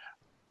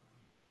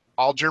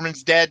 All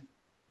Germans dead.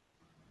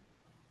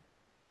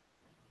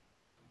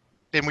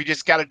 Then we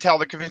just got to tell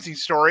the convincing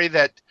story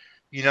that,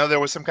 there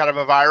was some kind of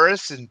a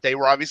virus and they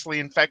were obviously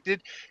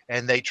infected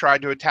and they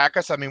tried to attack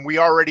us. I mean, we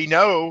already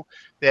know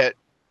that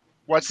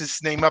what's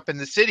his name up in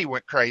the city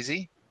went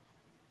crazy.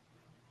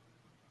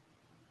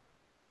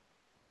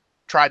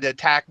 Tried to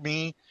attack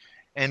me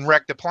and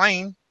wreck the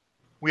plane.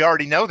 We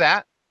already know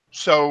that.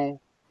 So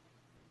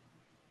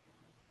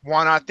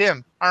why not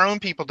them? Our own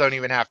people don't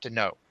even have to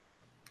know.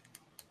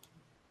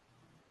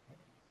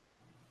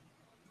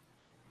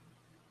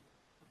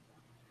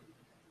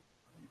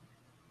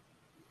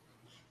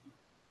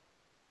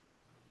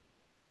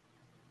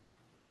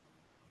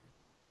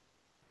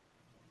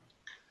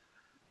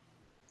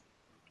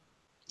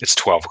 It's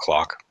 12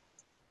 o'clock.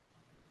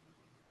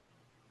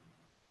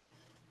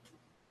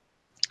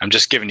 I'm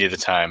just giving you the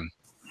time.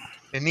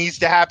 It needs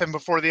to happen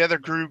before the other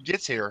group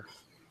gets here.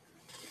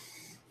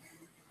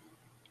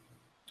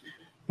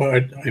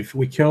 But if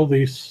we kill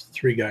these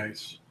 3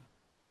 guys,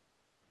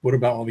 what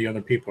about all the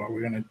other people? Are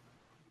we going to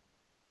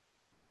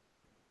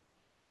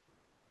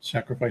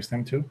sacrifice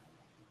them too?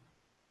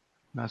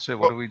 That's it.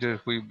 What do we do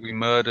if we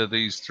murder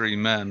these 3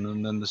 men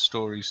and then the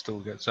story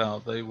still gets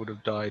out? They would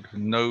have died for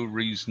no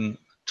reason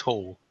at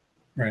all.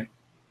 Right.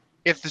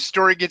 If the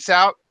story gets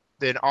out,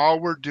 then all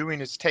we're doing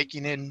is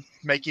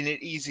making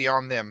it easy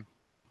on them.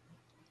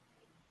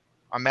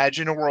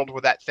 Imagine a world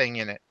with that thing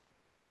in it.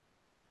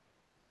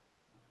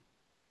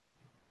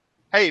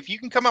 Hey, if you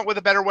can come up with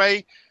a better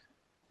way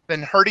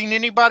than hurting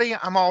anybody,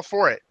 I'm all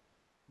for it.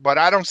 But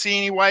I don't see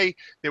any way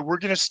that we're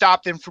going to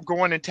stop them from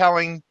going and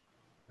telling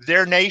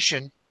their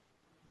nation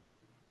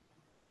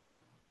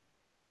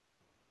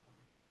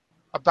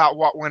about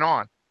what went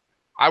on.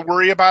 I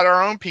worry about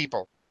our own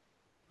people.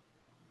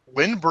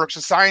 Lindbergh's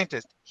a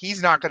scientist.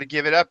 He's not going to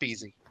give it up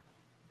easy.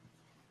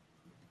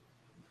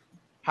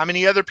 How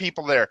many other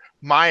people there?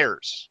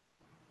 Myers.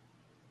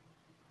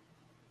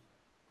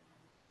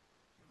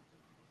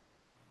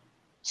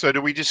 So do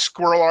we just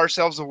squirrel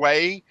ourselves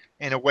away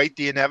and await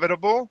the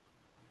inevitable?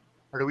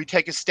 Or do we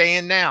take a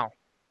stand now?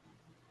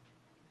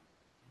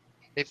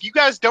 If you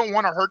guys don't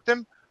want to hurt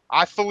them,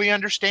 I fully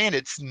understand.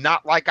 It's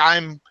not like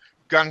I'm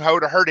gung-ho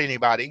to hurt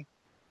anybody.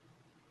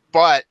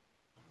 But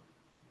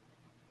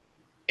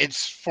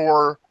it's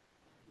for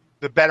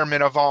the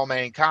betterment of all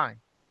mankind.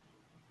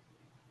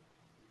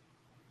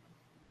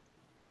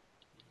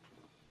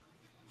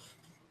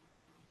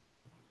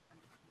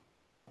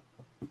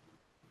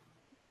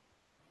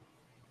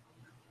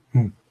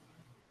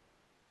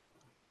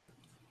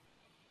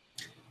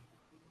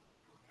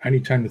 I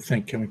need time to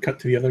think. Can we cut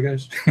to the other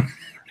guys?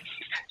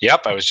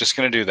 Yep, I was just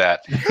going to do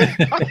that.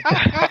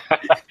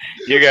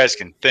 You guys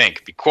can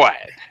think. Be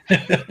quiet.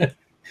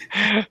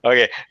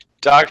 Okay,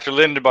 Dr.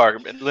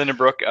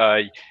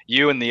 Lindenbrook,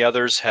 you and the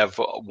others have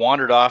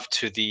wandered off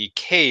to the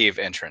cave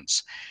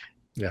entrance.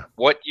 Yeah.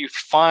 What you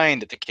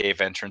find at the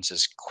cave entrance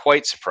is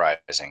quite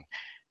surprising.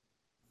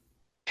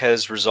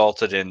 Has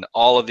resulted in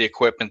all of the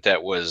equipment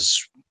that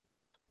was.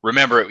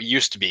 Remember, it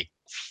used to be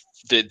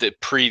the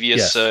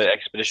previous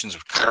expeditions.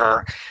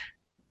 Right.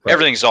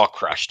 Everything's all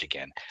crushed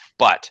again,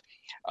 but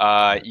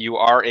you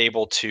are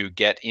able to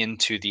get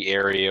into the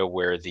area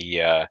where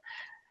the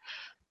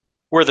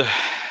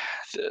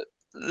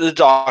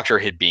doctor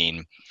had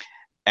been,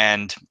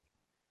 and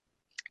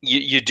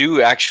you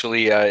do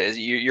actually.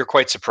 You're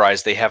quite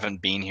surprised they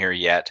haven't been here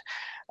yet.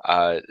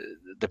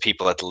 The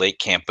people at the lake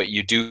camp, but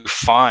you do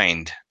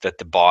find that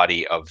the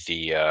body of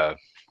the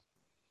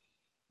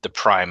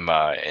prime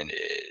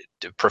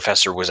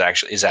professor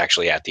is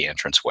actually at the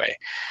entranceway,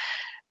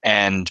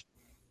 and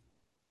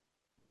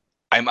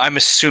I'm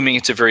assuming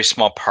it's a very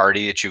small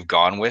party that you've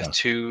gone with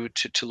to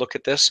look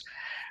at this,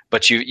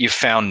 but you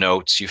found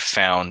notes, you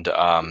found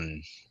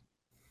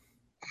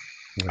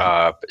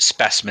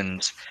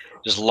specimens.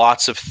 There's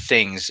lots of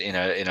things in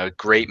a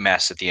great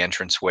mess at the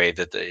entranceway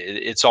that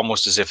it's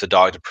almost as if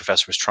the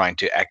professor was trying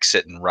to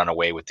exit and run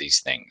away with these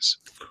things.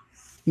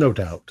 No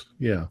doubt.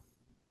 Yeah.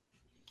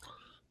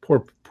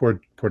 Poor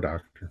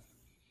doctor.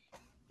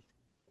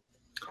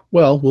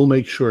 Well, we'll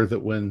make sure that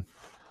when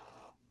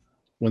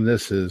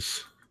this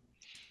is,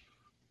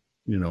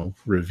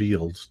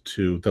 revealed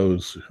to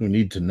those who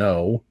need to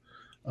know,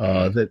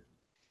 that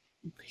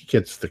he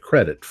gets the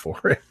credit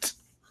for it.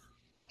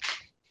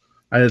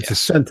 And it's a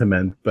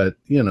sentiment, but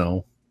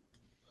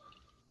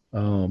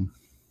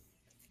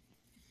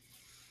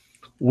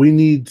we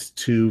need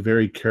to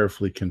very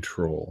carefully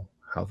control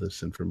how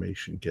this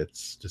information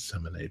gets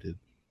disseminated.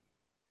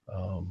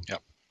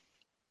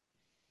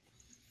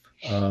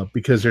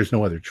 Because there's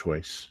no other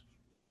choice.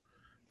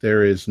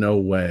 There is no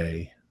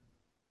way,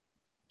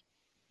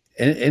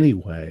 any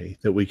way,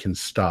 that we can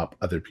stop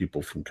other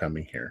people from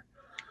coming here.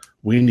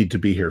 We need to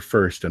be here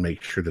first and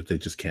make sure that they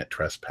just can't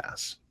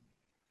trespass.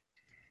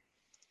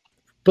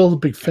 Build a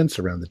big fence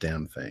around the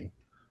damn thing.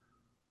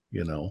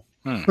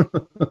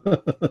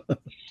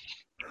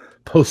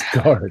 Post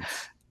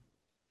guards.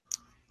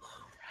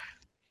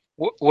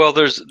 Well,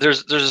 there's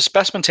a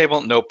specimen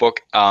table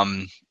notebook.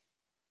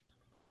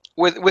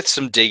 With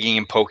some digging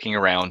and poking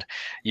around,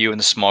 you and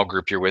the small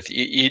group you're with,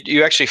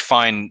 you actually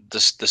find the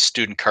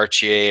student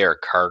Cartier or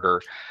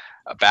Carter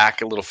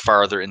back a little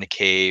farther in the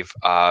cave.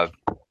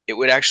 It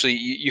would actually,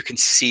 you can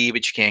see,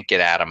 but you can't get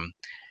at him.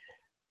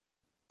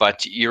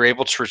 But you're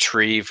able to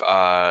retrieve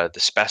the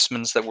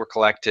specimens that were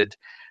collected,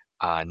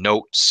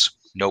 notes,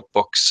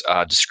 notebooks,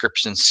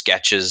 descriptions,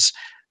 sketches,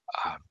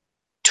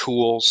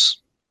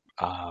 tools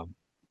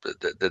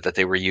that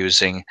they were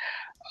using.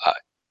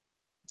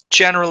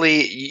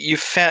 Generally,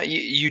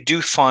 you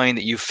do find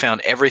that you've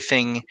found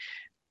everything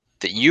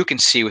that you can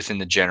see within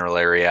the general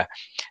area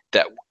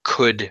that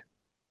could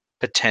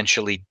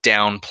potentially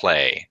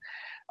downplay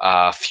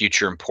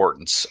future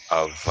importance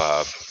of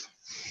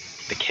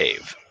the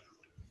cave,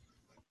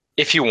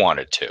 if you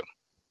wanted to.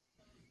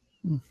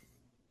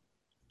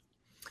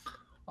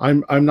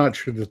 I'm not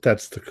sure that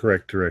that's the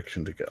correct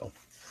direction to go.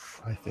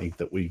 I think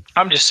that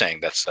I'm just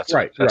saying that's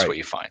right. What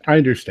you find. I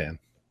understand.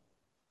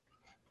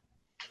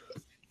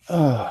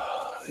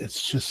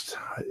 It's just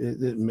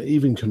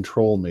even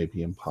control may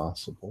be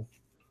impossible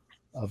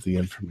of the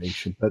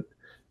information, but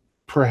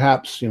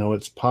perhaps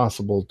it's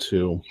possible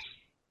to,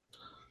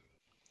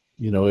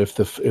 if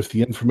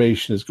the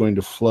information is going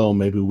to flow,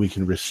 maybe we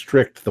can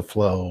restrict the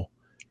flow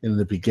in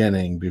the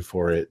beginning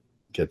before it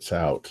gets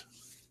out.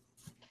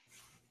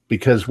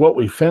 Because what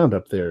we found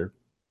up there,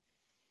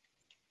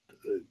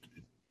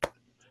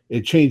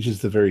 it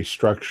changes the very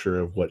structure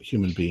of what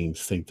human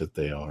beings think that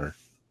they are.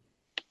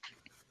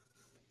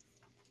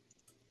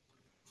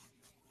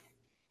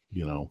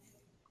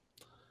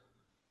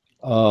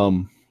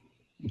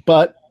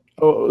 But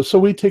so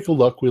we take a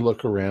look, we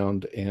look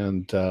around,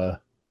 and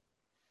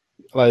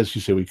as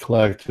you say, we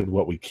collected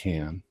what we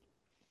can.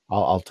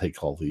 I'll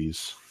take all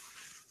these,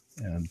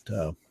 and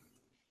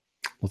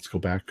let's go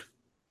back.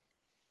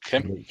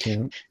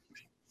 Okay.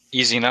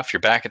 Easy enough. You're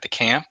back at the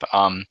camp.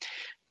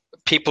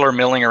 People are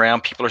milling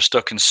around. People are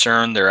still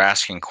concerned. They're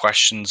asking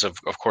questions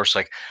of course,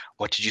 like,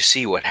 what did you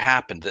see? What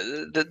happened?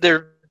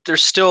 They're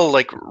there's still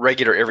like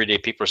regular everyday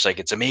people are like,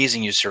 it's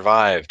amazing you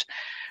survived.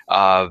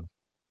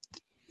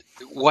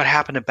 What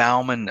happened to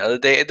Bauman?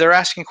 They're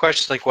asking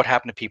questions like, what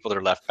happened to people that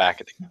are left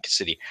back at the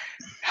city?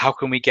 How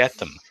can we get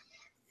them?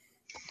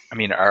 I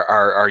mean,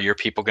 are your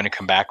people going to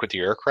come back with the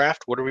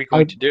aircraft? What are we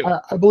going to do?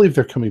 I believe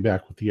they're coming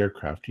back with the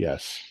aircraft.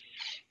 Yes.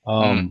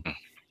 Bauman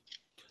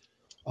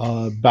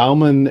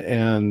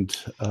and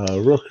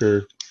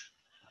Rooker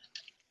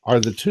are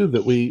the two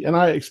that and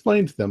I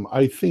explained to them.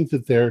 I think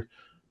that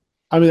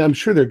I'm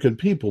sure they're good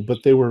people,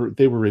 but they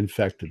were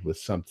infected with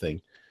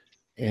something,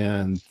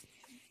 and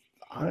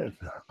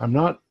I'm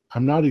not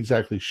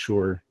exactly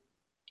sure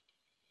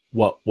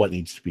what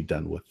needs to be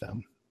done with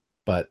them.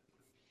 But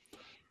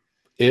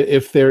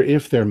if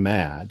they're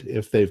mad,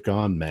 if they've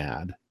gone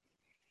mad,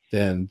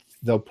 then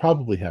they'll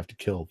probably have to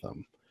kill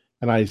them.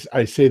 And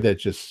I say that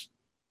just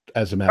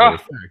as a matter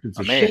of fact. It's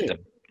a shame.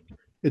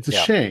 It's a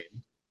shame.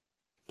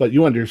 But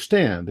you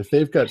understand, if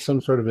they've got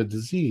some sort of a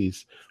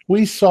disease,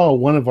 we saw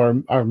one of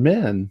our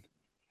men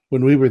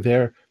when we were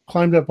there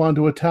climbed up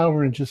onto a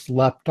tower and just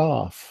leapt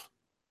off.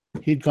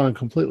 He'd gone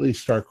completely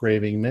stark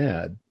raving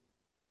mad.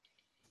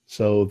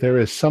 So there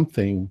is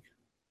something.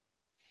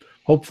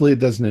 Hopefully it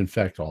doesn't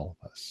infect all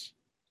of us.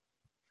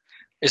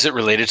 Is it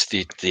related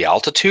to the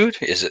altitude?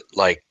 Is it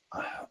like...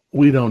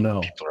 We don't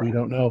know. We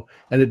don't know.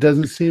 And it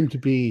doesn't seem to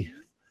be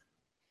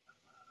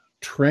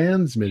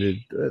transmitted,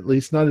 at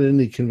least not in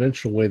any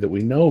conventional way that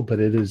we know, but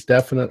it is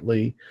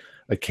definitely,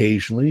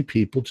 occasionally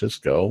people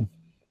just go,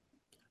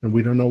 and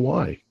we don't know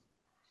why.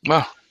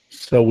 Well,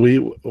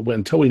 so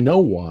until we know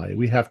why,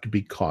 we have to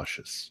be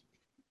cautious.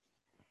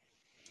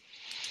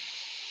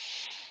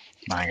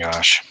 My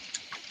gosh.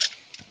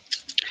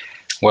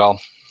 Well,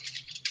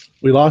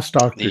 we lost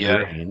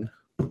Dr. Green.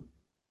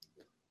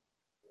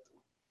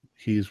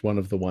 He's one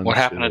of the ones. What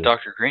happened to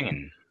Dr.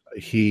 Green?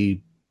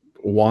 He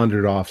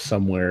wandered off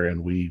somewhere,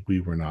 and we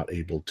were not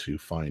able to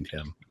find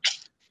him.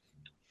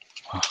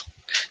 Oh,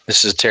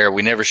 this is terrible.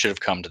 We never should have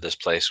come to this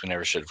place. We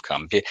never should have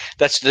come.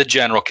 That's the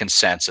general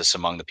consensus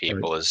among the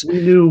people. Right. Is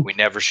we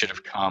never should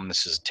have come.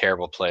 This is a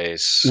terrible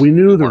place. We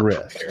knew the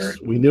risks.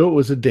 We knew it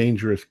was a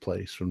dangerous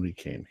place when we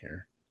came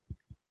here,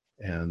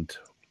 and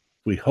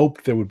we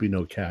hoped there would be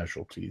no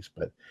casualties.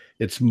 But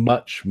it's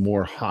much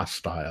more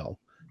hostile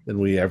than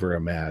we ever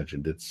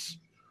imagined. It's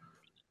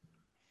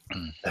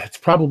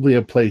probably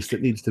a place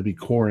that needs to be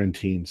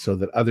quarantined so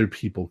that other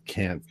people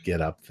can't get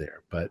up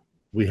there. But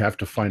we have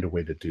to find a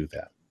way to do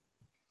that.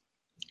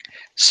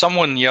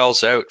 Someone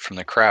yells out from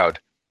the crowd,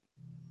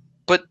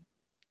 but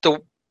the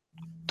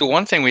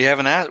one thing we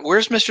haven't asked,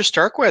 where's Mr.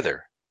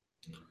 Starkweather?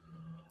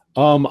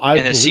 And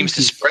it seems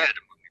to spread among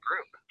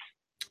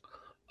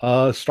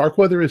the group.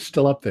 Starkweather is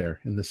still up there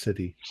in the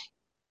city.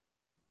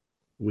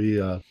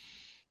 We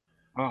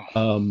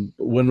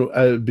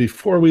when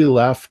before we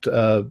left,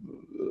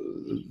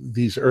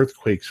 these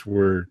earthquakes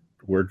were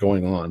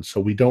going on, so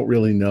we don't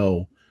really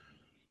know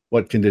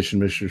what condition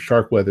Mr.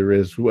 Starkweather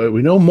is.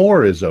 We know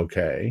Moore is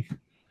okay,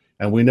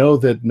 and we know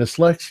that Miss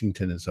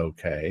Lexington is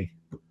okay,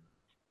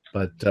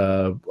 but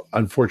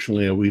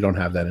unfortunately, we don't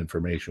have that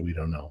information. We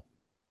don't know.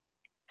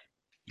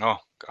 Oh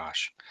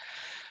gosh.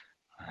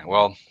 All right,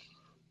 well,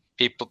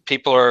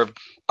 people are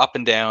up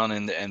and down,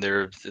 and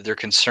they're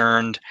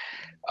concerned.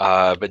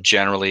 But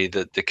generally,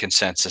 the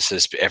consensus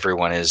is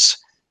everyone is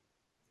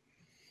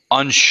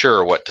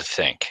unsure what to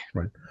think.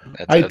 Right.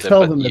 I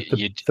tell them that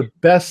the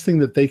best thing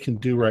that they can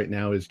do right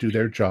now is do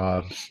their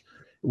jobs.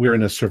 We're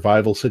in a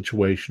survival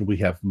situation. We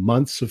have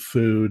months of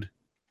food.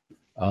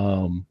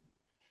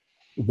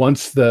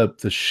 Once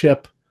the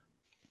ship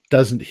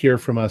doesn't hear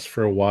from us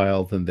for a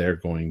while, then they're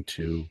going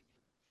to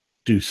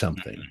do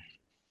something.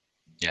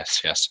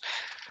 Yes.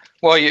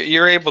 Well,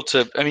 you're able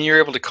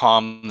to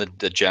calm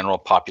the general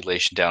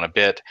population down a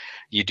bit.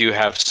 You do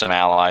have some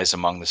allies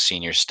among the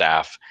senior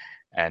staff,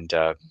 and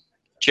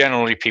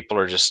generally people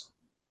are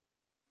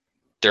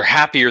they're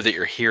happier that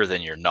you're here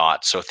than you're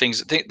not. So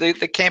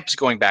the camp is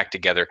going back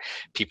together.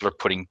 People are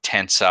putting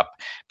tents up.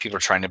 People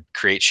are trying to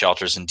create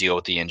shelters and deal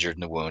with the injured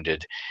and the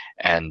wounded,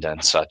 and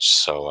such.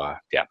 So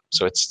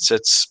so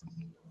it's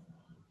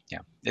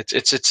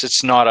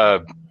not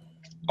a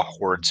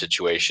horrid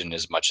situation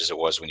as much as it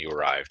was when you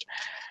arrived.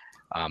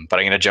 But I'm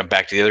going to jump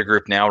back to the other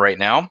group right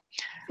now.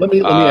 Let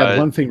me add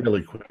one thing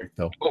really quick,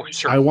 though. Oh,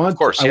 sure. I want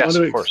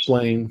to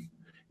explain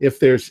if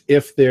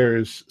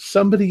there's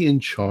somebody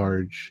in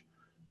charge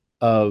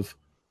of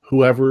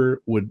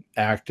whoever would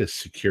act as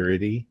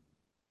security,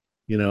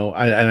 and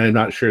I'm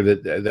not sure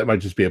that might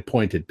just be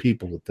appointed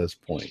people at this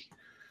point.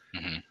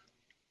 Mm-hmm.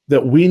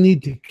 That we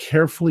need to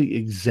carefully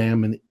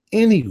examine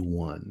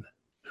anyone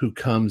who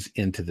comes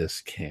into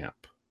this camp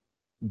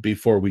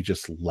before we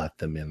just let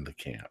them in the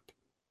camp.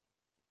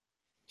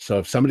 So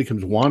if somebody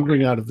comes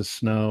wandering out of the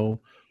snow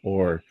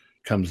or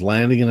comes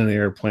landing in an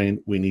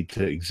airplane, we need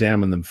to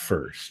examine them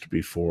first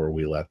before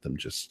we let them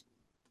just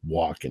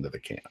walk into the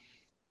camp.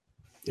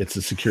 It's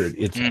a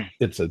security.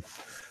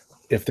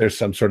 If there's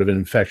some sort of an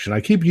infection.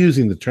 I keep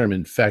using the term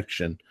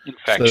infection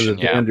so that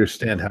they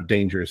understand how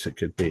dangerous it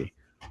could be.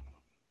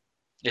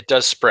 It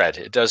does spread.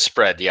 It does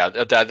spread. Yeah,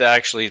 that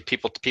actually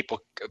people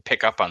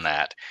pick up on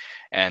that,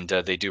 and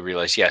they do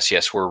realize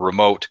yes, we're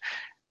remote.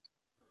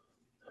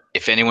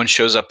 If anyone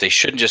shows up, they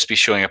shouldn't just be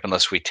showing up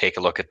unless we take a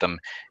look at them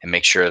and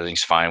make sure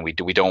everything's fine. We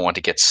don't want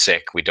to get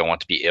sick. We don't want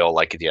to be ill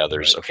like the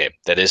others. Right. Okay,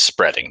 that is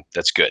spreading.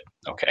 That's good.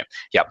 Okay,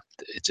 yep,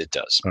 it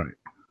does. All right.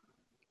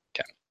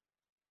 Okay.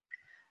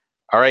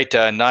 All right,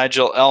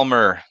 Nigel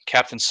Elmer,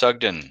 Captain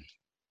Sugden.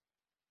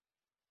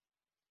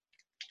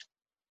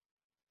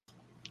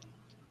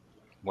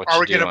 What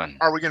you doing?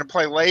 Are we gonna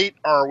play late,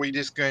 or are we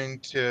just going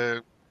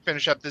to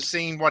finish up this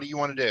scene? What do you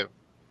want to do?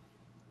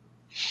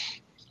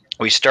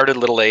 We started a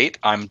little late.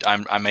 I'm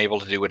able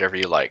to do whatever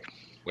you like.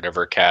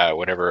 Whatever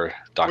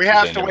Dr. We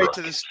have to Lindenberg. wait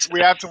till this. We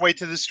have to wait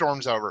till the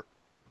storm's over.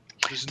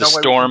 There's The no way we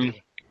can storm. do it.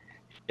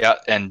 Yeah,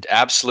 and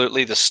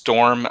absolutely the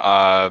storm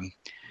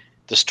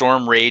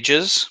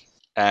rages,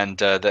 and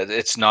that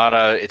it's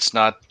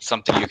not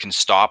something you can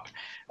stop.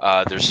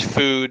 There's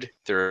food.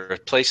 There are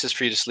places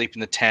for you to sleep in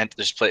the tent.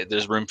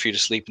 There's room for you to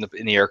sleep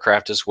in the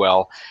aircraft as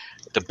well.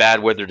 The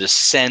bad weather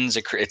descends.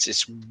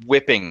 It's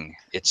whipping.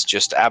 It's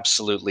just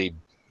absolutely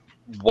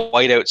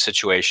whiteout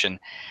situation,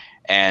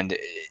 and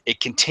it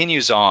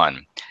continues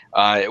on.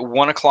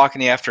 1 o'clock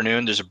in the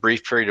afternoon, there's a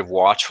brief period of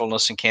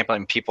watchfulness in camp. I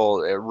mean,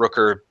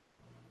 Rooker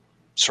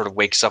sort of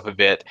wakes up a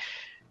bit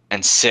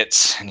and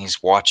sits, and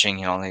he's watching.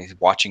 He's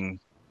watching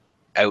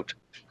out,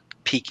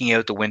 peeking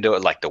out the window,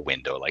 like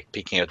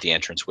peeking out the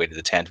entranceway to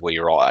the tent. Where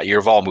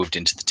you've all moved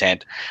into the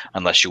tent,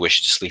 unless you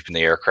wish to sleep in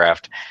the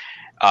aircraft.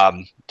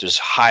 There's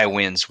high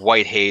winds,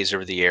 white haze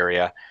over the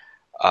area.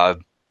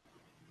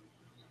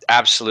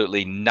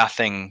 Absolutely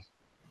nothing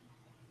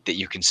that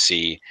you can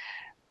see.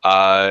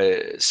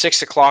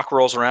 6 o'clock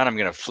rolls around. I'm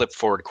going to flip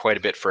forward quite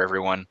a bit for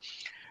everyone.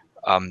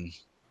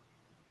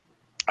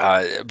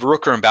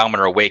 Rooker and Bauman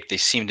are awake. They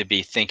seem to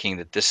be thinking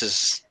that this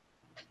is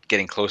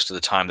getting close to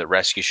the time that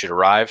rescue should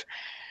arrive.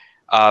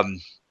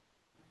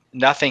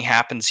 Nothing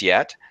happens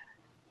yet.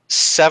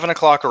 7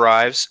 o'clock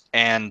arrives,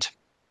 and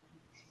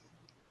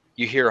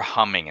you hear a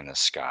humming in the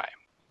sky.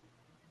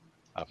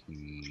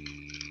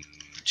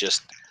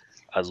 Just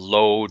a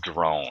low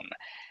drone.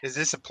 Is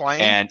this a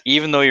plane? And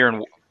even though you're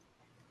in,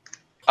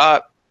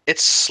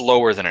 it's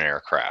slower than an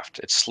aircraft.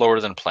 It's slower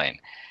than a plane.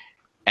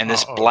 And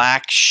this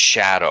black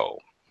shadow,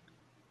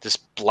 this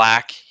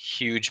black,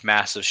 huge,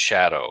 massive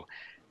shadow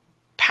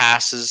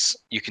passes.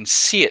 You can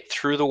see it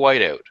through the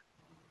whiteout.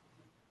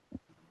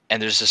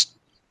 And there's this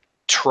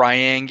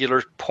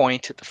triangular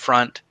point at the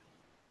front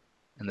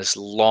and this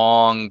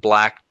long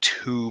black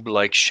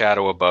tube-like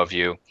shadow above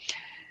you.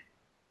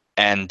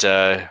 And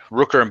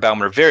Rooker and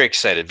Bauman are very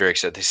excited, very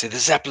excited. They say, the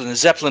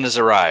Zeppelin has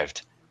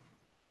arrived.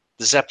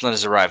 The Zeppelin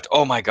has arrived.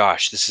 Oh my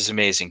gosh, this is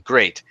amazing.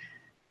 Great.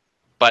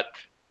 But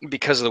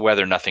because of the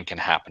weather, nothing can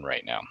happen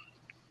right now.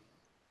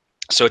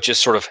 So it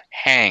just sort of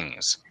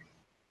hangs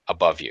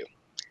above you.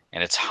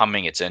 And it's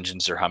humming. Its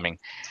engines are humming.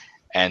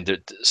 And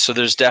so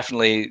there's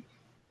definitely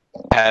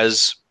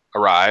has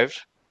arrived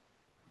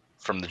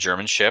from the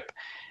German ship.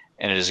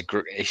 And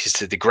he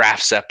said the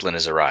Graf Zeppelin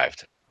has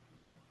arrived.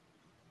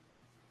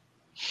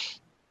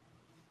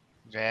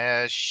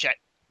 Yeah, shit.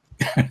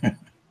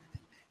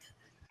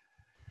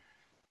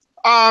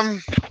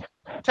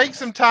 Take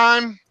some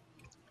time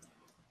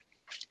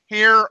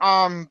here.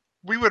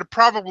 We would have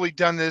probably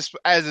done this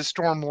as the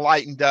storm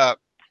lightened up,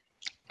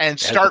 and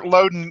start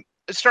loading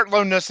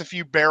us a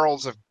few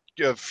barrels of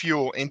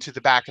fuel into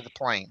the back of the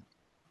plane.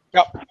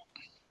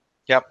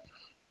 Yep.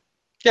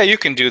 Yeah, you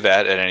can do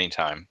that at any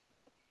time.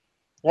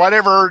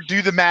 Whatever.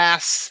 Do the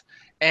maths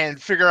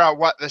and figure out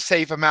what the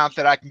safe amount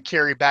that I can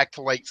carry back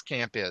to Lake's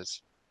camp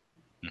is.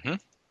 Mm-hmm.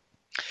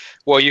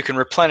 Well, you can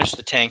replenish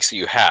the tanks that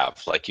you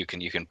have. Like you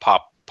can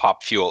pop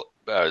fuel,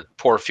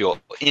 pour fuel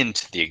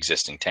into the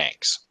existing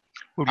tanks.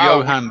 Will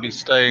Johan be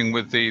staying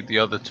with the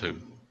other two?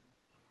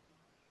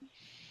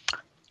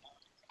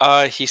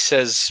 He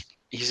says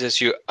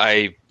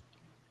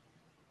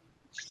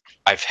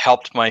I've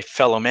helped my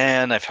fellow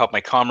man. I've helped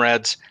my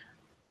comrades.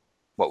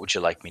 What would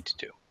you like me to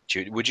do?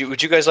 Would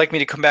you guys like me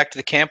to come back to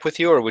the camp with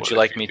you, or would you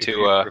like me to? If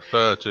you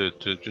prefer to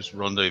just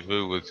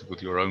rendezvous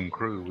with your own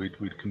crew,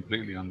 we'd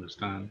completely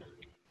understand.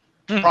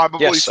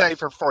 Probably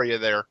safer for you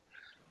there.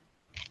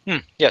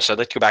 Yes, I'd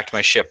like to go back to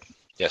my ship.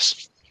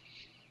 Yes.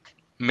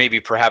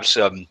 Maybe perhaps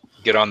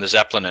get on the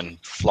Zeppelin and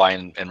fly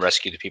and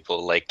rescue the people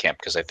at Lake Camp,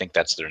 because I think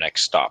that's their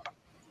next stop.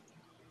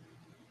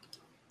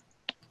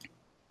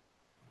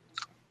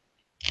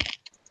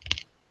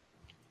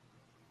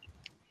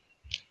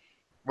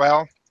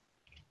 Well,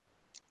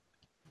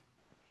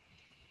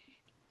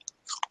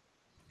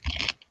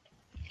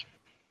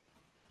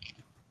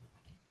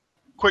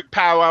 quick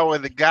powwow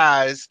with the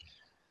guys.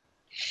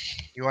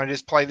 You want to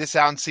just play this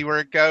out and see where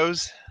it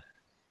goes?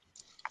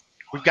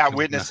 We've got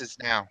witnesses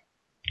now.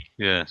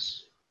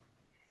 Yes.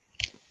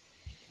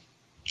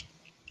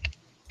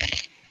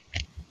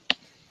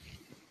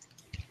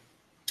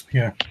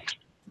 Yeah.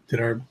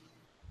 Did our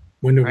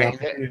window of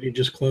opportunity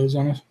just close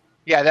on us?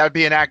 Yeah, that would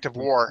be an act of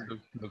war.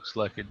 Looks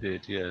like it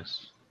did,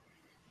 yes.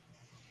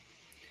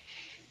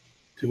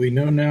 Do we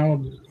know now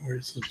where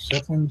the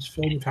Zeppelin's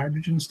filled with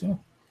hydrogen still?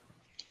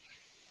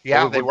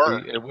 Yeah, Well, they were.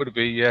 It would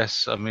be,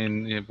 yes. I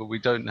mean, yeah, but we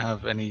don't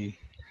have any.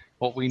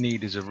 What we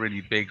need is a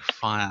really big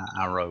fire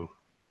arrow.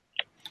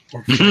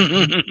 Or flare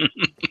gun?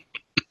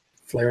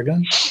 Flare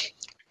gun?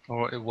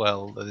 Or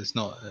well, it's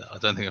not. I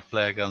don't think a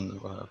flare gun,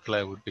 a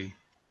flare would be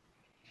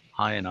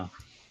high enough.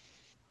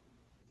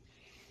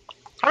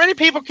 How many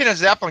people can a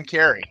Zeppelin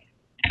carry?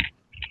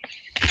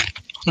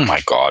 Oh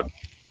my God.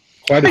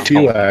 Quite a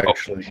few, Oh.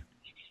 actually.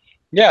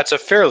 Yeah, it's a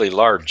fairly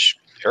large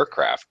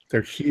aircraft.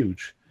 They're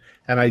huge.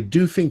 And I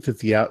do think that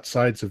the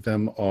outsides of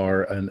them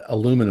are an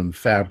aluminum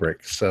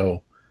fabric.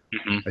 So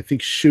I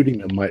think shooting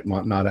them might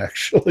not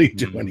actually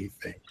do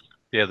anything.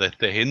 Yeah,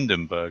 the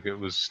Hindenburg, it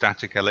was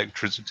static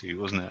electricity,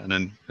 wasn't it?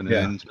 And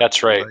Yeah.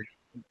 That's right.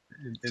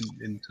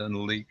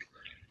 Internal leak.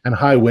 And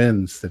high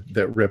winds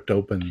that ripped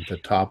open the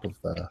top of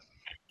the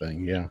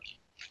thing. Yeah.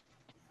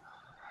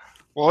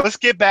 Well, let's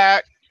get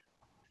back,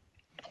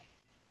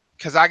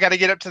 because I got to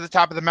get up to the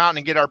top of the mountain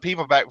and get our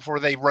people back before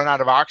they run out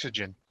of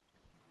oxygen.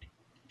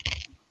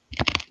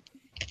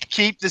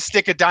 Keep the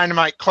stick of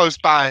dynamite close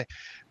by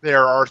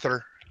there,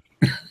 Arthur.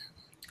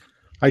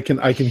 I can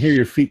hear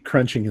your feet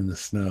crunching in the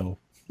snow.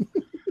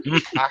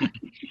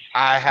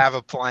 I have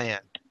a plan.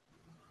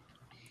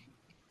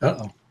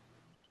 Uh-oh.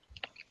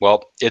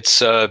 Well,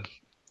 it's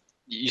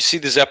you see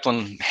the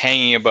Zeppelin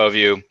hanging above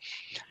you.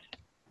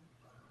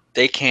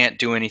 They can't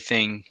do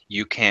anything.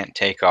 You can't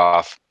take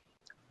off.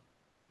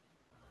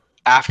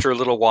 After a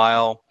little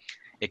while,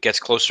 it gets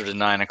closer to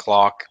 9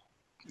 o'clock.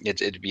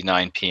 It'd be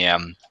 9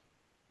 p.m.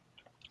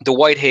 The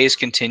white haze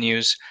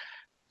continues.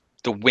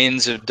 The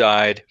winds have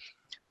died.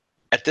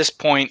 At this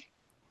point,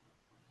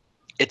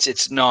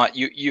 it's not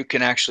you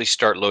can actually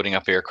start loading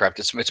up aircraft.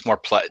 It's more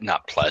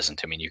not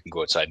pleasant. I mean, you can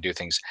go outside and do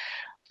things,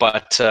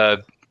 but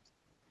the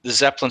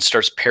Zeppelin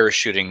starts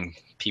parachuting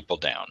people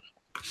down.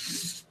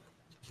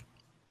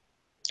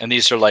 And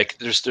these are like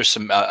there's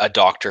some a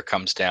doctor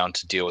comes down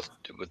to deal with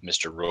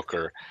Mr.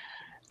 Rooker,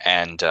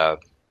 and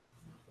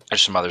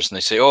there's some others, and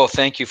they say, "Oh,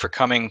 thank you for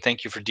coming.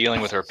 Thank you for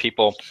dealing with our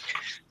people.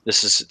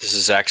 This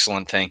is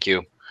excellent. Thank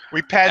you."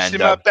 We patched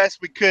him up best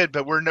we could,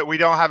 but we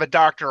don't have a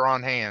doctor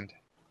on hand.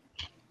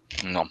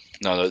 No.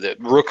 The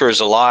Rooker is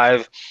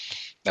alive.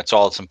 That's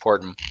all that's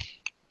important.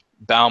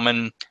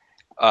 Bauman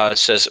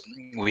says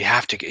we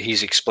have to.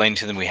 He's explaining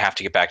to them we have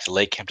to get back to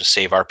Lake Camp to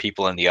save our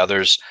people and the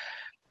others.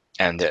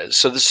 And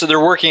so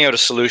they're working out a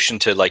solution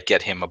to like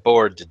get him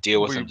aboard to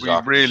deal with him.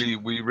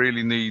 We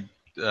really need.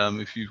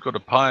 If you've got a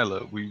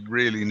pilot, we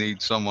really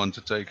need someone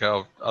to take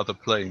our other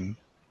plane.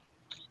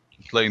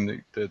 The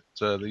plane that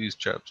these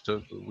chaps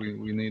took.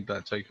 We need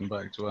that taken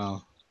back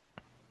to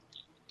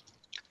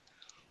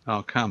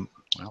our camp.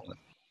 Well,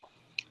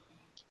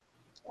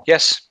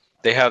 yes,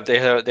 they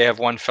have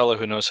one fellow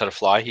who knows how to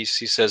fly. He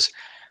says,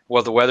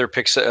 "Well, the weather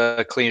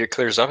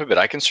clears up a bit.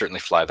 I can certainly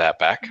fly that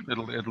back."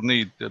 It'll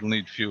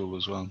need fuel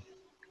as well.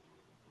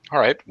 All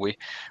right,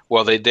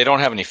 they don't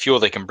have any fuel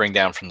they can bring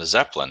down from the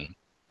Zeppelin,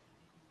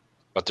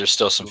 but there's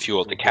still some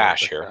fuel to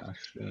cache here.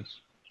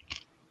 Yes.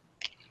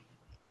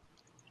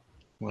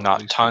 Well,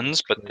 Not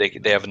tons, but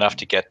they have enough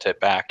to get it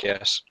back.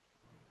 Yes.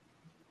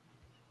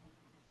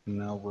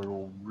 Now we're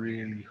all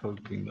really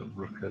hoping that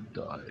Rooker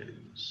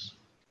dies.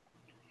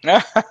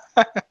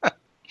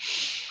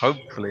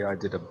 Hopefully I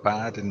did a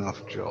bad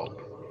enough job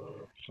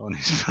on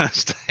his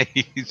first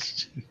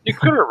days. You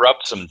could have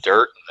rubbed some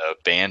dirt in a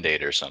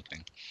Band-Aid or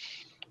something.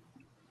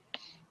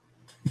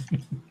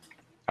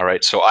 All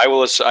right, so I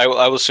will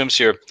assume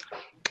here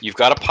you've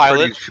got a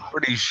pilot.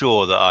 Pretty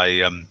sure that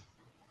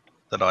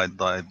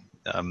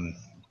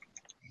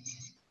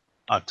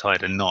I've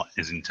tied a knot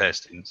in his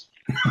intestines.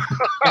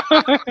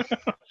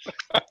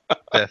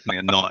 Definitely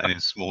a knot in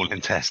his small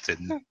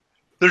intestine.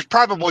 There's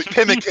probably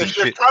pemmican.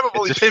 There's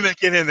probably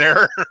pemmican in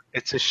there.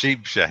 It's a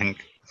sheep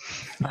shank.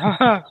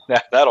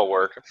 That'll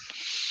work.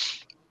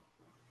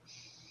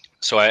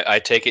 So I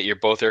take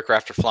it both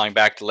aircraft are flying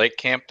back to Lake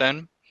Camp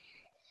then?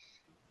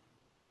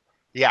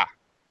 Yeah.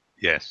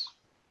 Yes.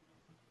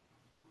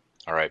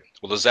 All right.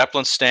 Well, the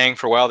Zeppelin's staying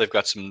for a while. They've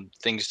got some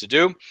things to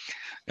do,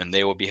 and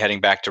they will be heading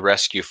back to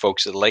rescue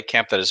folks at the Lake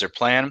Camp. That is their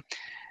plan.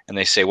 And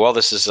they say, well,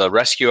 this is a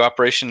rescue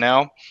operation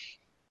now.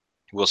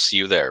 We'll see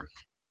you there.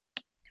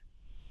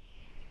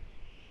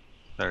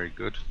 Very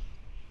good.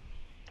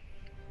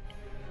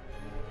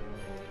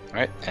 All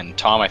right. And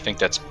Tom, I think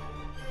that's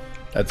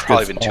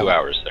probably been 2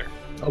 hours there.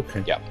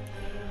 Okay. Yeah.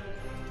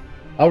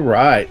 All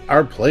right.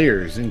 Our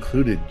players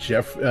included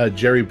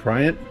Jerry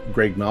Bryant,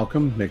 Greg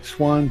Malcolm, Mick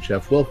Swan,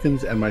 Jeff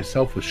Wilkins, and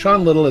myself with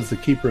Sean Little as the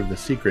Keeper of the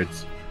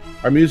Secrets.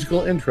 Our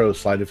musical intro,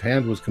 Sleight of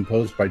Hand, was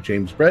composed by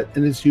James Brett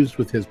and is used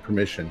with his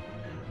permission.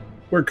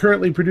 We're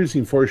currently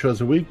producing 4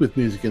 shows a week with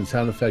music and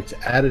sound effects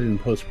added in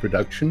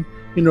post-production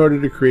in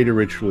order to create a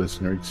rich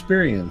listener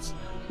experience.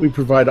 We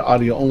provide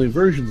audio-only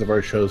versions of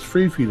our shows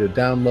free for you to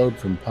download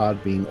from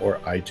Podbean or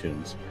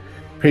iTunes.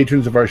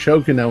 Patrons of our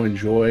show can now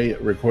enjoy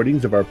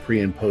recordings of our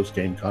pre- and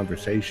post-game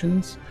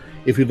conversations.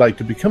 If you'd like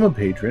to become a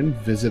patron,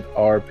 visit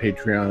our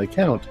Patreon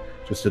account.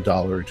 Just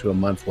 $1 or $2 a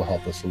month will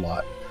help us a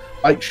lot.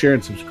 Like, share,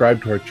 and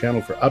subscribe to our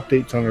channel for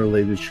updates on our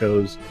latest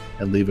shows,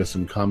 and leave us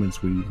some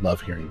comments. We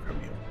love hearing from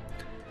you.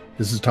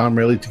 This is Tom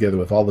Rayleigh, together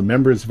with all the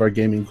members of our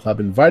gaming club,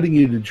 inviting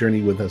you to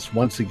journey with us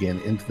once again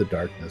into the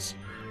darkness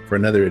for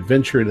another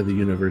adventure into the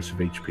universe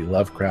of H.P.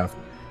 Lovecraft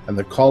and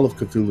the Call of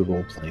Cthulhu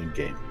role-playing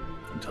game.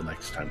 Until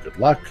next time, good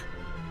luck,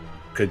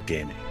 good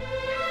gaming.